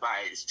not going to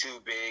buy it. It's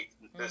too big.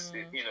 That's,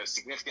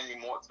 significantly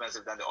more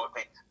expensive than the oil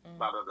paint,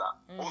 blah, blah,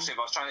 blah. Also, if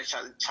I was trying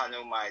to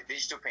channel my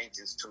digital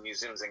paintings to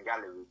museums and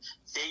galleries,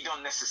 they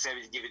don't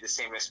necessarily give it the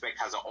same respect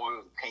as an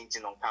oil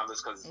painting on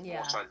canvas, because it's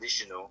more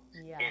traditional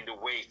in the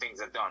way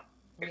things are done,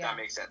 if that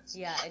makes sense.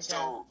 Yeah, it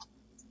does.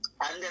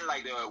 And then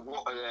like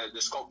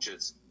the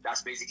sculptures,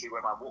 that's basically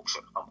where my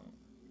workshops come.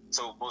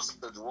 So most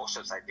of the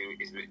workshops I do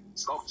is with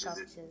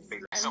sculptures.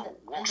 So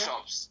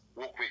workshops,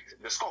 work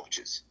with the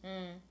sculptures.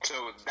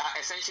 So that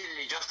essentially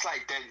just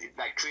like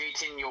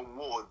creating your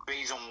world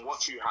based on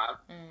what you have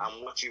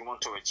and what you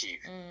want to achieve.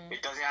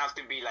 It doesn't have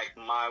to be like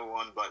my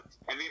one, but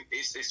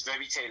it's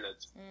very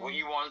tailored. What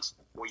you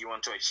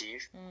want to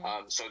achieve.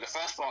 So the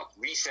first part,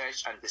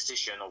 research and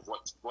decision of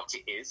what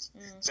it is.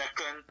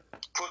 Second,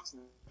 put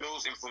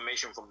those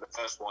information from the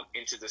first one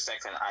into the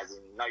second, as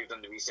in now you've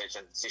done the research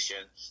and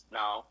decision.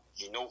 Now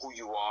you know who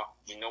you are,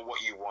 you know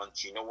what you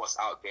want, you know what's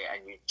out there,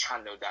 and you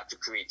channel that to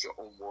create your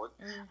own world.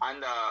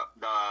 And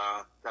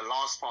the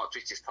last part,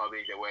 which is probably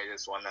the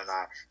weirdest one,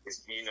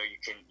 is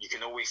you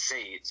can always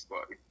say it,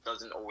 but it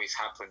doesn't always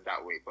happen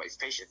that way. But it's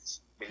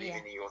patience,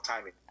 believing in your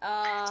timing.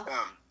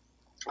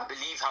 I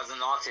believe as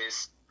an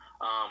artist,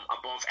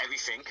 above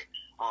everything,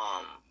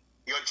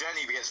 your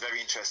journey gets very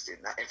interesting.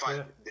 In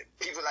fact,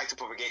 people like to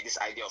propagate this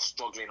idea of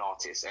struggling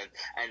artists,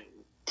 and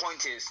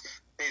point is,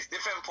 there's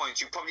different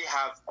points. You probably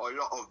have a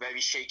lot of very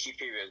shaky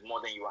periods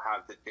more than you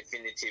have the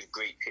definitive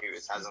great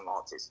periods as an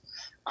artist.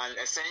 And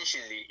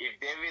essentially, if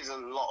there is a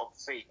lot of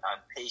faith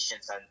and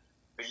patience and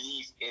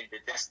belief in the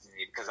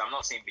destiny, because I'm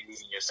not saying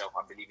believe in yourself,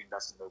 I'm believing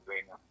that's a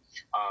no-brainer.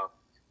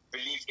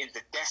 Believe in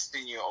the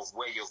destiny of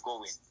where you're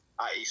going.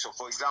 So,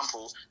 for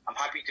example, I'm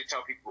happy to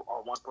tell people,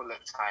 once upon a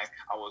time,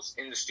 I was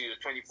in the studio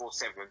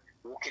 24/7,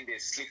 walking there,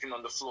 sleeping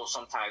on the floor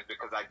sometimes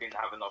because I didn't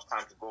have enough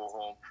time to go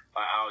home.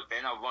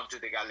 Then I run to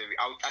the gallery.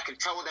 I can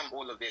tell them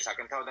all of this. I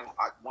can tell them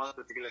at one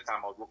particular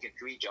time I was working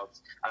 3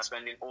 jobs and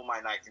spending all my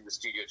night in the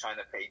studio trying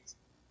to paint.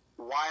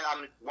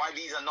 Why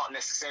these are not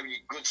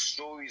necessarily good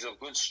stories or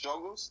good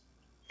struggles,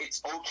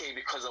 it's okay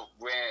because of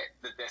where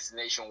the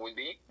destination would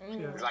be.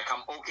 Like,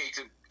 I'm okay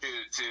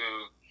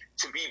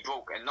to be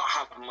broke and not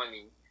have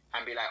money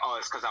and be like,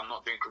 it's because I'm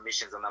not doing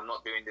commissions and I'm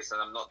not doing this and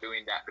I'm not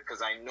doing that,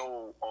 because I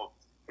know of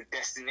the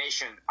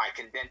destination. I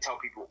can then tell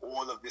people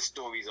all of the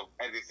stories of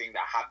everything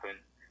that happened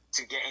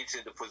to get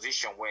into the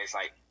position where it's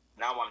like,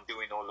 now I'm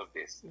doing all of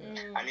this.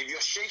 And if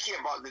you're shaky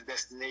about the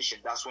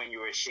destination, that's when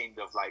you're ashamed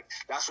of,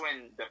 that's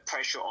when the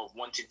pressure of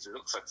wanting to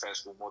look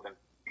successful more than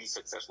be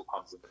successful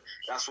comes in.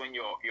 That's when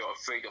you're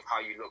afraid of how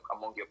you look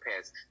among your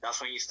peers.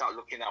 That's when you start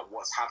looking at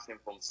what's happening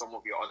from some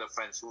of your other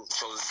friends who've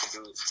chosen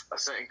to do a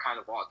certain kind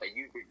of art that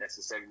you didn't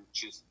necessarily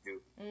choose to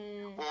do.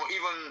 Or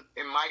even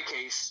in my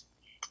case,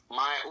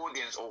 my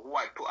audience, or who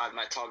I put as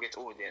my target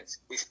audience,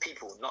 is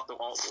people, not the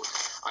art world.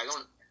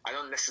 I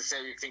don't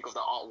necessarily think of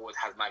the art world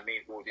as my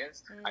main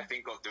audience. I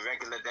think of the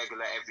regular,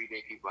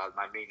 everyday people as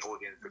my main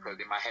audience, because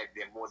in my head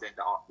they're more than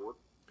the art world.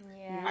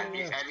 And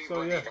if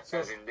everybody that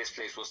was in this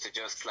place was to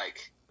just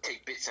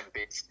take bits and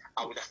bits,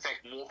 I would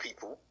affect more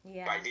people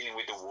by dealing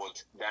with the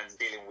world than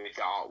dealing with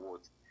the art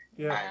world.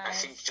 And I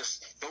think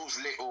just those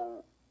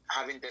little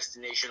having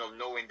destination of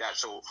knowing that,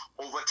 so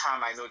over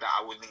time I know that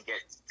I wouldn't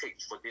get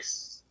picked for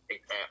this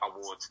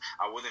award,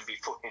 I wouldn't be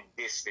put in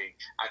this thing.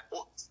 I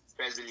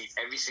best believe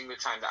every single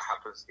time that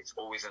happens, it's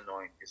always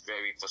annoying, it's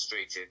very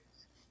frustrating,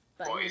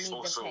 but it's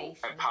also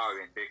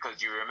empowering,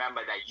 because you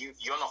remember that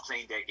you're not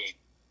playing their game.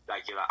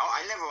 Like, you're like,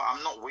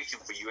 I'm not waiting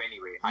for you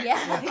anyway. I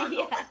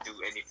can't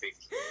do anything.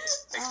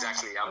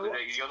 Exactly.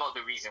 You're not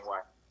the reason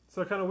why.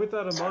 So kind of with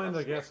that in mind,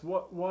 I guess,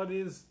 what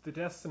is the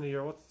destiny,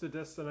 or what's the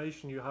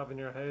destination you have in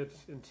your head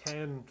in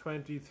 10,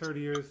 20, 30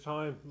 years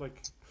time?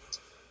 Like,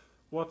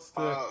 what's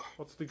the goal?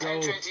 10,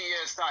 20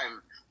 years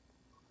time.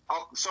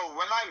 So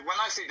when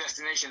I say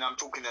destination, I'm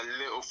talking a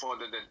little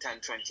further than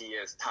 10, 20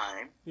 years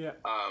time.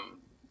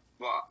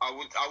 But I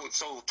would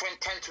so 10,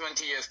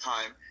 20 years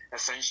time,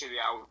 essentially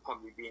I would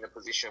probably be in a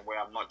position where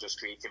I'm not just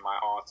creating my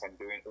art and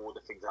doing all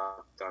the things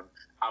I've done.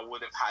 I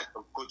would have had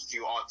a good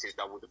few artists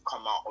that would have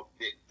come out of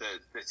the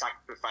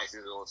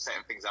sacrifices or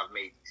certain things I've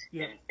made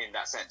in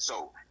that sense.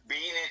 So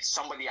being it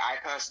somebody I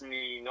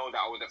personally know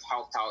that I would have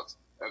helped out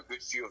a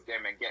good few of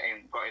them and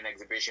got an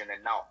exhibition,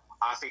 and now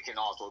African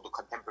art or the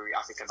contemporary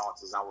African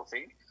art is now a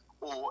thing.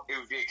 Or it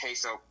would be a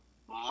case of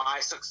my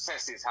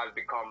successes have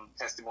become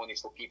testimonies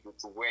for people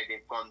to where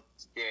they've gone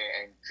there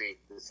and create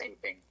the same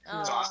thing.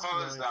 So as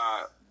far as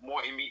the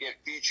more immediate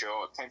future,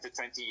 or 10 to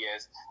 20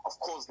 years, of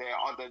course there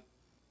are other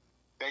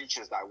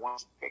ventures that I want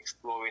to be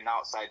exploring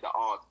outside the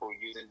art, or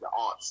using the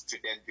arts to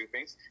then do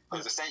things.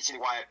 Because essentially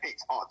why I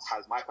picked art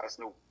as my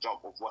personal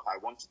job of what I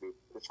want to do,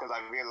 is because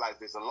I realized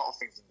there's a lot of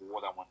things in the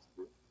world I want to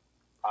do.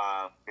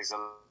 There's a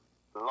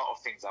lot of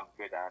things I'm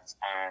good at,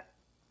 and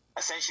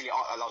essentially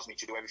art allows me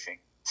to do everything.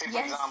 Say,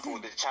 for example,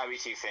 the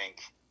charity thing,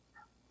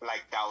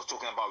 like that I was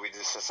talking about with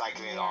the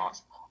recycling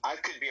art. I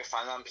could be a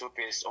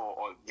philanthropist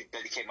or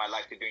dedicate my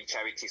life to doing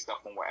charity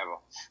stuff and whatever.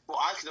 But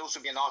I could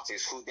also be an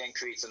artist who then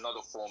creates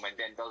another form and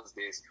then does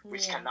this,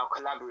 which can now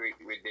collaborate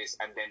with this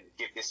and then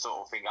give this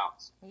sort of thing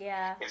out.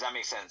 If that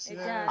makes sense. It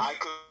does. I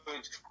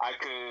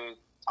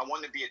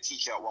want to be a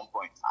teacher at one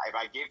point. If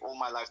I gave all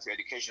my life to the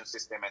education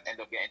system and end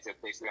up getting to a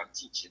place where I'm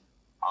teaching,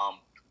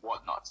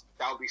 whatnot,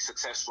 that would be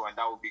successful and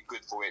that would be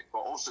good for it. But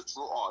also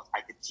through art, I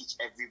could teach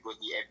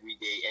everybody, every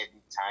day,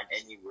 every time,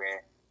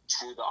 anywhere,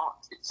 through the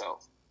art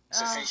itself.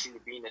 So essentially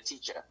being a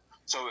teacher.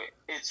 So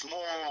it's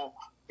more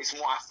It's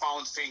more I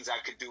found things I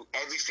could do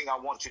everything I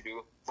want to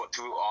do, but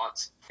through art,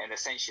 and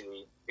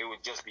essentially it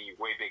would just be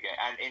way bigger.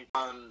 And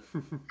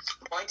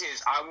point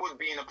is, I would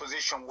be in a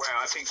position where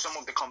I think some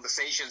of the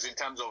conversations in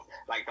terms of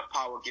like the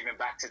power given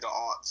back to the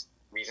art,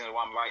 reason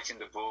why I'm writing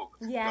the book,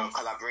 Yes.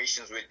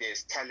 collaborations with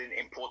this, telling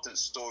important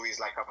stories.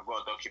 Like I've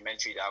got a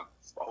documentary that I'm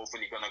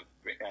hopefully gonna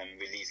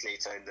release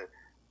later in the.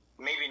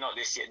 Maybe not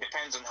this year. It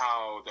depends on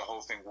how the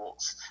whole thing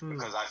works.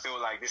 Because I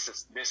feel like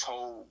this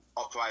whole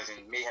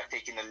uprising may have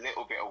taken a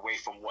little bit away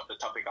from what the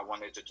topic I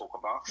wanted to talk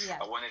about. Yeah.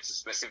 I wanted to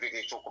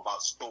specifically talk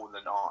about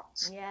stolen art.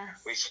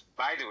 Yes. Which,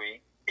 by the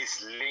way,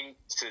 is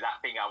linked to that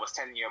thing I was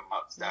telling you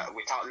about. That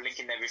without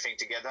linking everything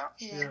together,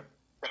 Yeah.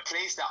 the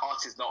place that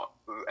art is not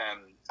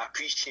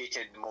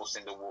appreciated most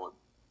in the world,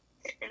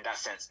 in that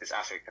sense, is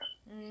Africa.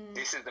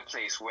 This is the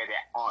place where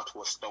their art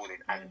was stolen,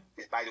 and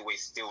by the way,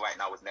 still right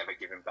now was never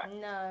given back.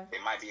 No.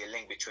 There might be a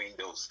link between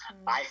those.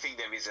 I think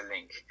there is a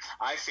link.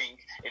 I think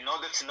in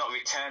order to not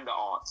return the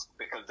art,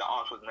 because the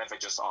art was never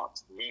just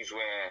art, these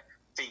were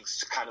things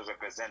to kind of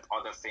represent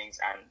other things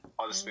and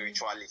other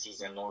spiritualities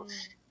and all.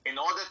 In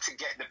order to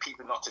get the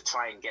people not to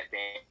try and get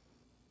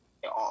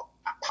their art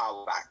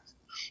power back,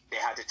 they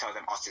had to tell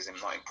them autism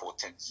not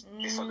important.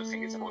 This other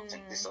thing is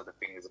important. This other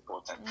thing is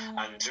important.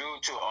 And due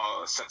to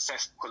our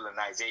successful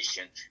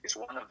colonization, it's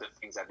one of the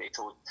things that they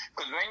told.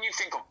 Because when you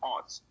think of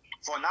art,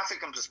 from an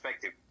African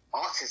perspective,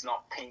 art is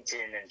not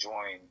painting and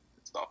drawing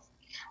stuff.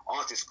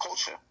 Art is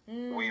culture,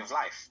 way of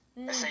life,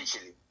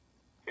 essentially.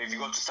 If you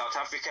go to South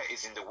Africa,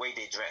 it's in the way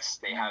they dress.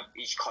 They have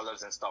each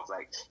colors and stuff.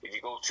 Like if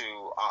you go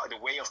to the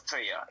way of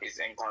prayer is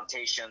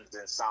incantations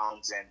and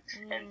sounds,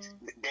 and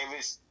there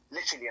is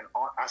literally an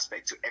art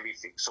aspect to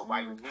everything. So by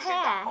removing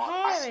that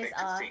art aspect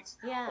to things,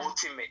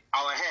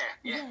 our hair,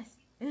 Yes.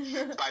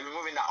 by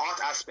removing the art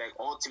aspect,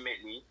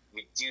 ultimately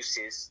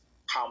reduces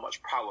how much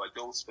power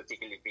those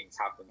particular things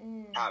have.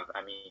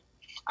 I mean,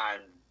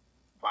 and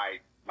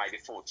by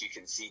default, you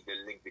can see the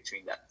link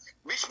between that.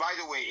 Which, by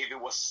the way, if it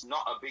was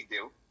not a big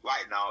deal,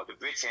 right now, the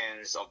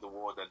Britons of the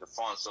world and the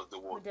France of the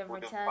world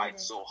would have fight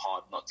so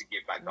hard not to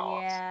give back the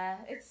art. Yeah,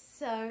 it's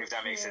so If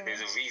that makes true. sense,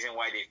 there's a reason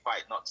why they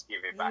fight not to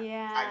give it back.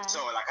 Yeah. And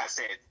so, like I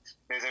said,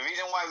 there's a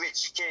reason why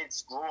rich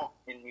kids grow up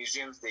in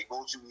museums. They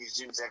go to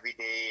museums every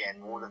day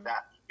and all of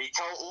that. They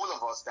tell all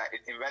of us that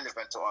it's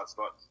irrelevant to us,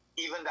 but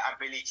even the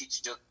ability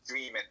to just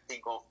dream and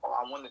think of, oh,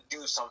 I want to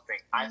do something,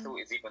 I feel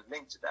is even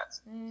linked to that.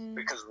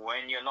 Because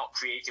when you're not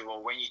creative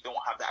or when you don't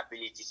have the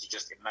ability to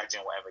just imagine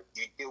whatever,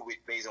 you deal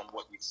with based on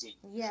what you've seen.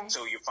 Yes.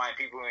 So you find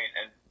people in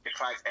a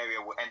deprived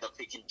area will end up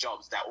taking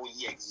jobs that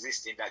only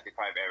exist in that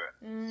deprived area.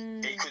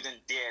 They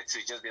couldn't dare to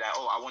just be like,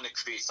 oh, I want to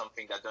create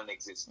something that doesn't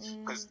exist.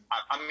 Because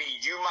I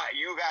mean,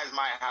 you guys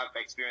might have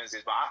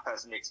experiences, but I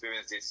personally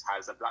experienced this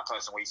as a black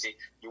person, where you say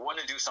you want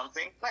to do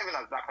something. Not even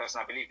as a black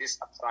person, I believe this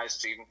applies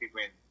to even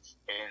people in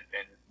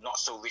not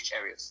so rich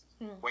areas.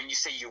 When you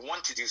say you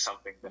want to do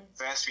something, the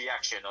first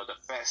reaction or the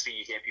first thing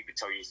you hear people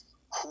tell you is,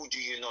 who do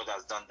you know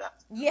that's done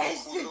that?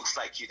 Yes. Who looks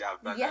like you that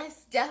have done that?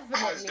 Yes,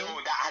 definitely. As though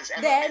that has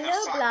ever There are been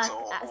no a fact black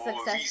or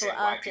successful reason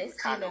why people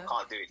artists, can you or know.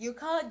 can't do it. You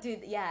can't do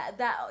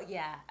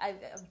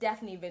I've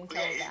definitely been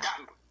told that.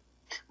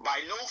 By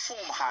no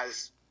form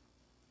has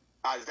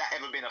that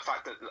ever been a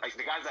factor. Like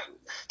the guys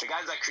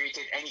that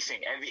created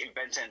anything, every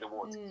inventor in the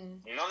world,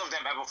 none of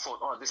them ever thought,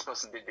 oh, this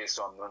person did this,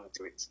 so I'm going to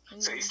do it.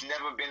 So it's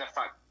never been a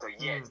factor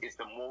yet. It's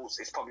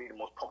probably the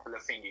most popular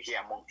thing you hear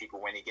among people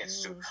when it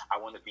gets to, I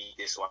want to be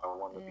this or I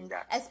want to be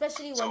that.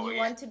 Especially when you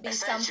want to be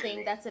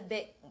something that's a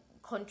bit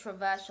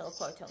controversial,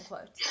 quote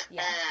unquote.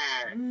 Yeah.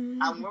 And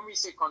when we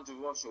say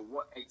controversial,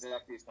 what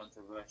exactly is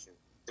controversial?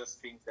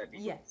 Just things that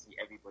you don't see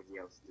everybody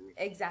else doing.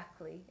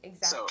 Exactly.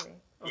 So,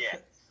 yeah.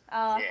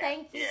 Oh,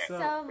 thank you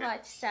so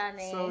much,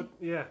 Sani. So,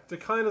 yeah, to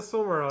kind of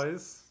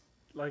summarize,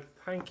 like,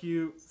 thank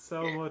you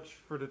so much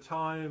for the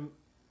time.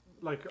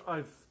 Like,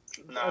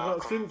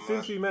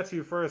 since we met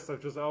you first,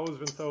 I've just always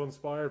been so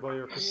inspired by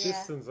your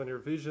persistence and your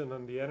vision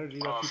and the energy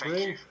that you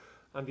bring.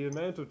 And the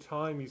amount of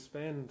time you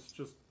spend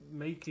just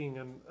making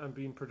and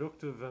being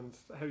productive, and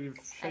how you've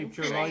shaped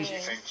your life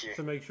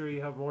to make sure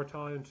you have more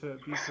time to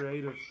be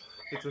creative.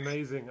 It's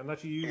amazing. And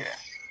that you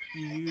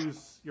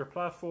use your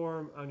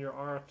platform and your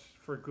art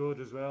for good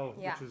as well,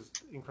 which is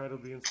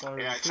incredibly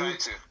inspiring. Yeah,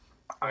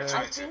 I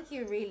try to. think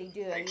you really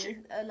do.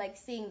 Like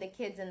seeing the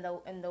kids in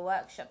the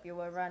workshop you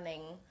were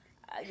running.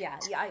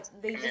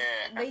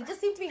 They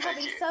just seem to be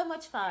having so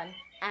much fun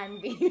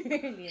and be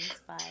really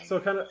inspired. So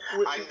kind of,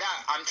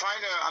 I'm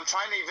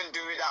trying to even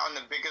do that on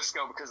the bigger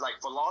scale, because like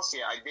for last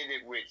year I did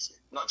it with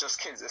not just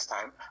kids this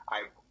time.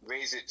 I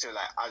raised it to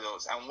like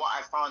adults, and what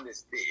I found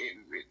is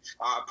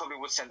I probably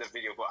would send a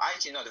video, but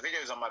actually no, the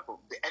video is on my book.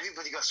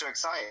 Everybody got so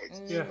excited.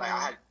 Like I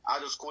had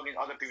adults calling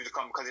other people to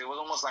come, because it was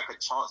almost like a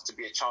chance to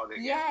be a child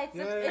again.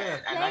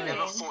 And I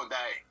never thought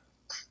that.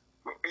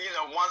 You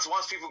know, once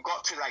people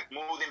got to like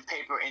molding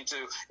paper into,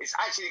 it's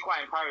actually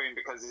quite empowering,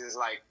 because it's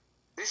like,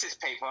 this is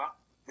paper,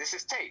 this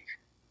is tape.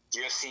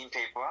 You're seeing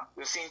paper,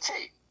 you're seeing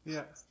tape.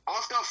 Yeah.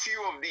 After a few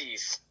of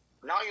these,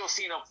 now you're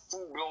seeing a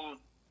full-blown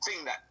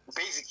thing that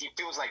basically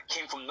feels like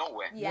came from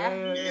nowhere. Yeah.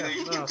 You know,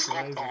 you No, can it's sculpt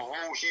amazing. the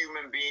whole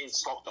human being,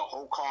 sculpt the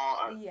whole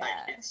car, and Yeah.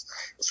 like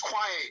it's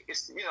quite,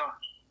 it's, you know,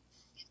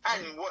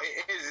 and what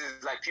it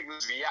is like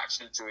people's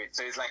reaction to it.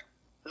 So it's like,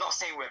 not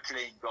saying we're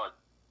playing God,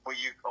 but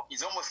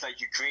it's almost like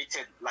you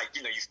created, like,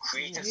 you know, you've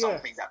created Yeah.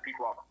 something that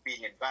people are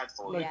feeling bad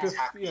for. Like It's the-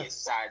 happy, yeah. it's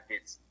sad,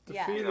 it's The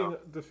Yeah. feeling, You know.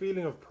 the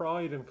feeling of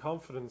pride and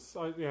confidence.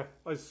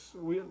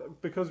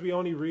 Because we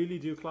only really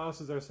do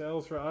classes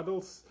ourselves for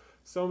adults.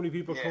 So many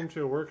people Yeah. come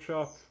to a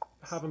workshop,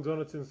 haven't done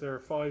it since they're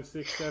 5,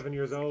 6, 7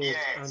 years old, Yes.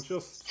 and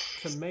just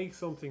to make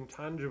something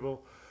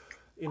tangible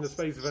in the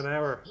space of an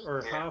hour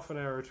or Yeah. half an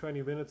hour, or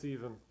 20 minutes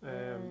even,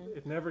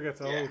 it never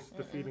gets Yeah. old.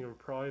 The feeling of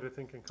pride, I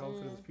think, and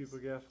confidence people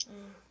get.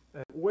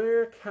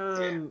 Where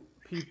can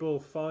people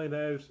find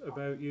out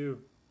about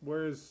you?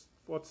 What's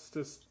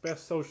the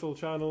best social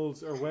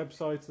channels or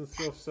websites and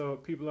stuff, so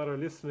people that are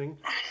listening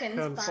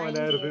can find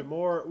out a bit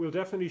more? We'll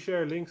definitely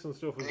share links and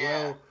stuff as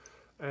Yeah.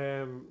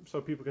 well,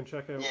 so people can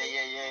check out.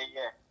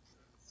 Yeah.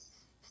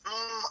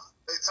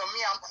 So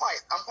me, I'm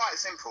quite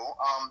simple.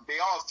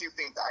 There are a few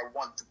things that I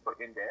want to put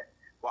in there,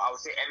 but I would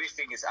say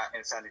everything is at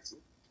INxSANIxTY.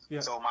 Yeah.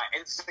 So my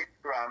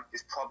Instagram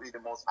is probably the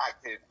most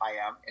active I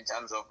am in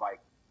terms of like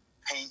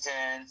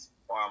paintings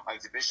or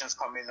exhibitions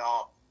coming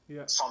up.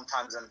 Yeah.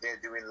 Sometimes I'm there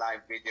doing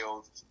live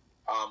videos.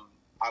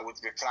 I would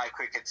reply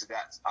quicker to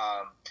that.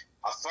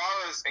 As far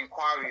as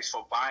inquiries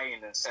for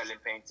buying and selling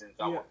paintings,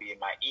 that would be in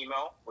my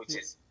email, which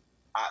is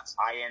at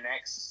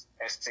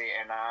INxSANIxTY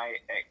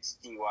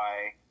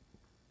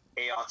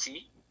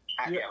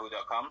at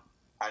yahoo.com.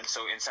 And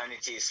so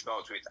INxSANIxTY is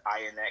spelled with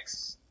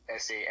INxSANIxTY.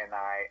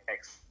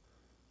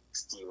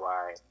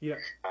 Yeah.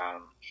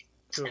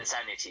 Cool.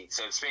 INxSANIxTY.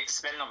 So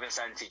spelling of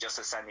INxSANIxTY, just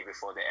a Sandy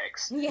before the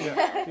X. Yeah.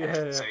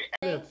 So,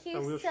 Brilliant. Thank you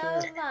And we'll so share.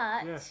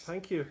 much Yeah,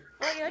 thank you.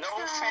 for your no,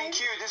 time. thank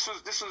you. This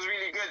was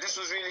really good. This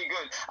was really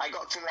good. I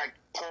got to like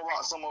pour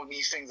out some of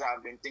these things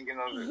I've been thinking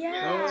of. You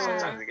know,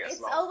 sometimes it gets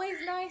It's long. always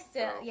nice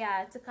to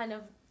to kind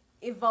of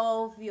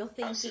evolve your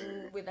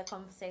thinking with a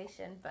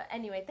conversation. But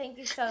anyway, thank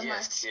you so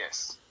much.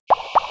 Yes.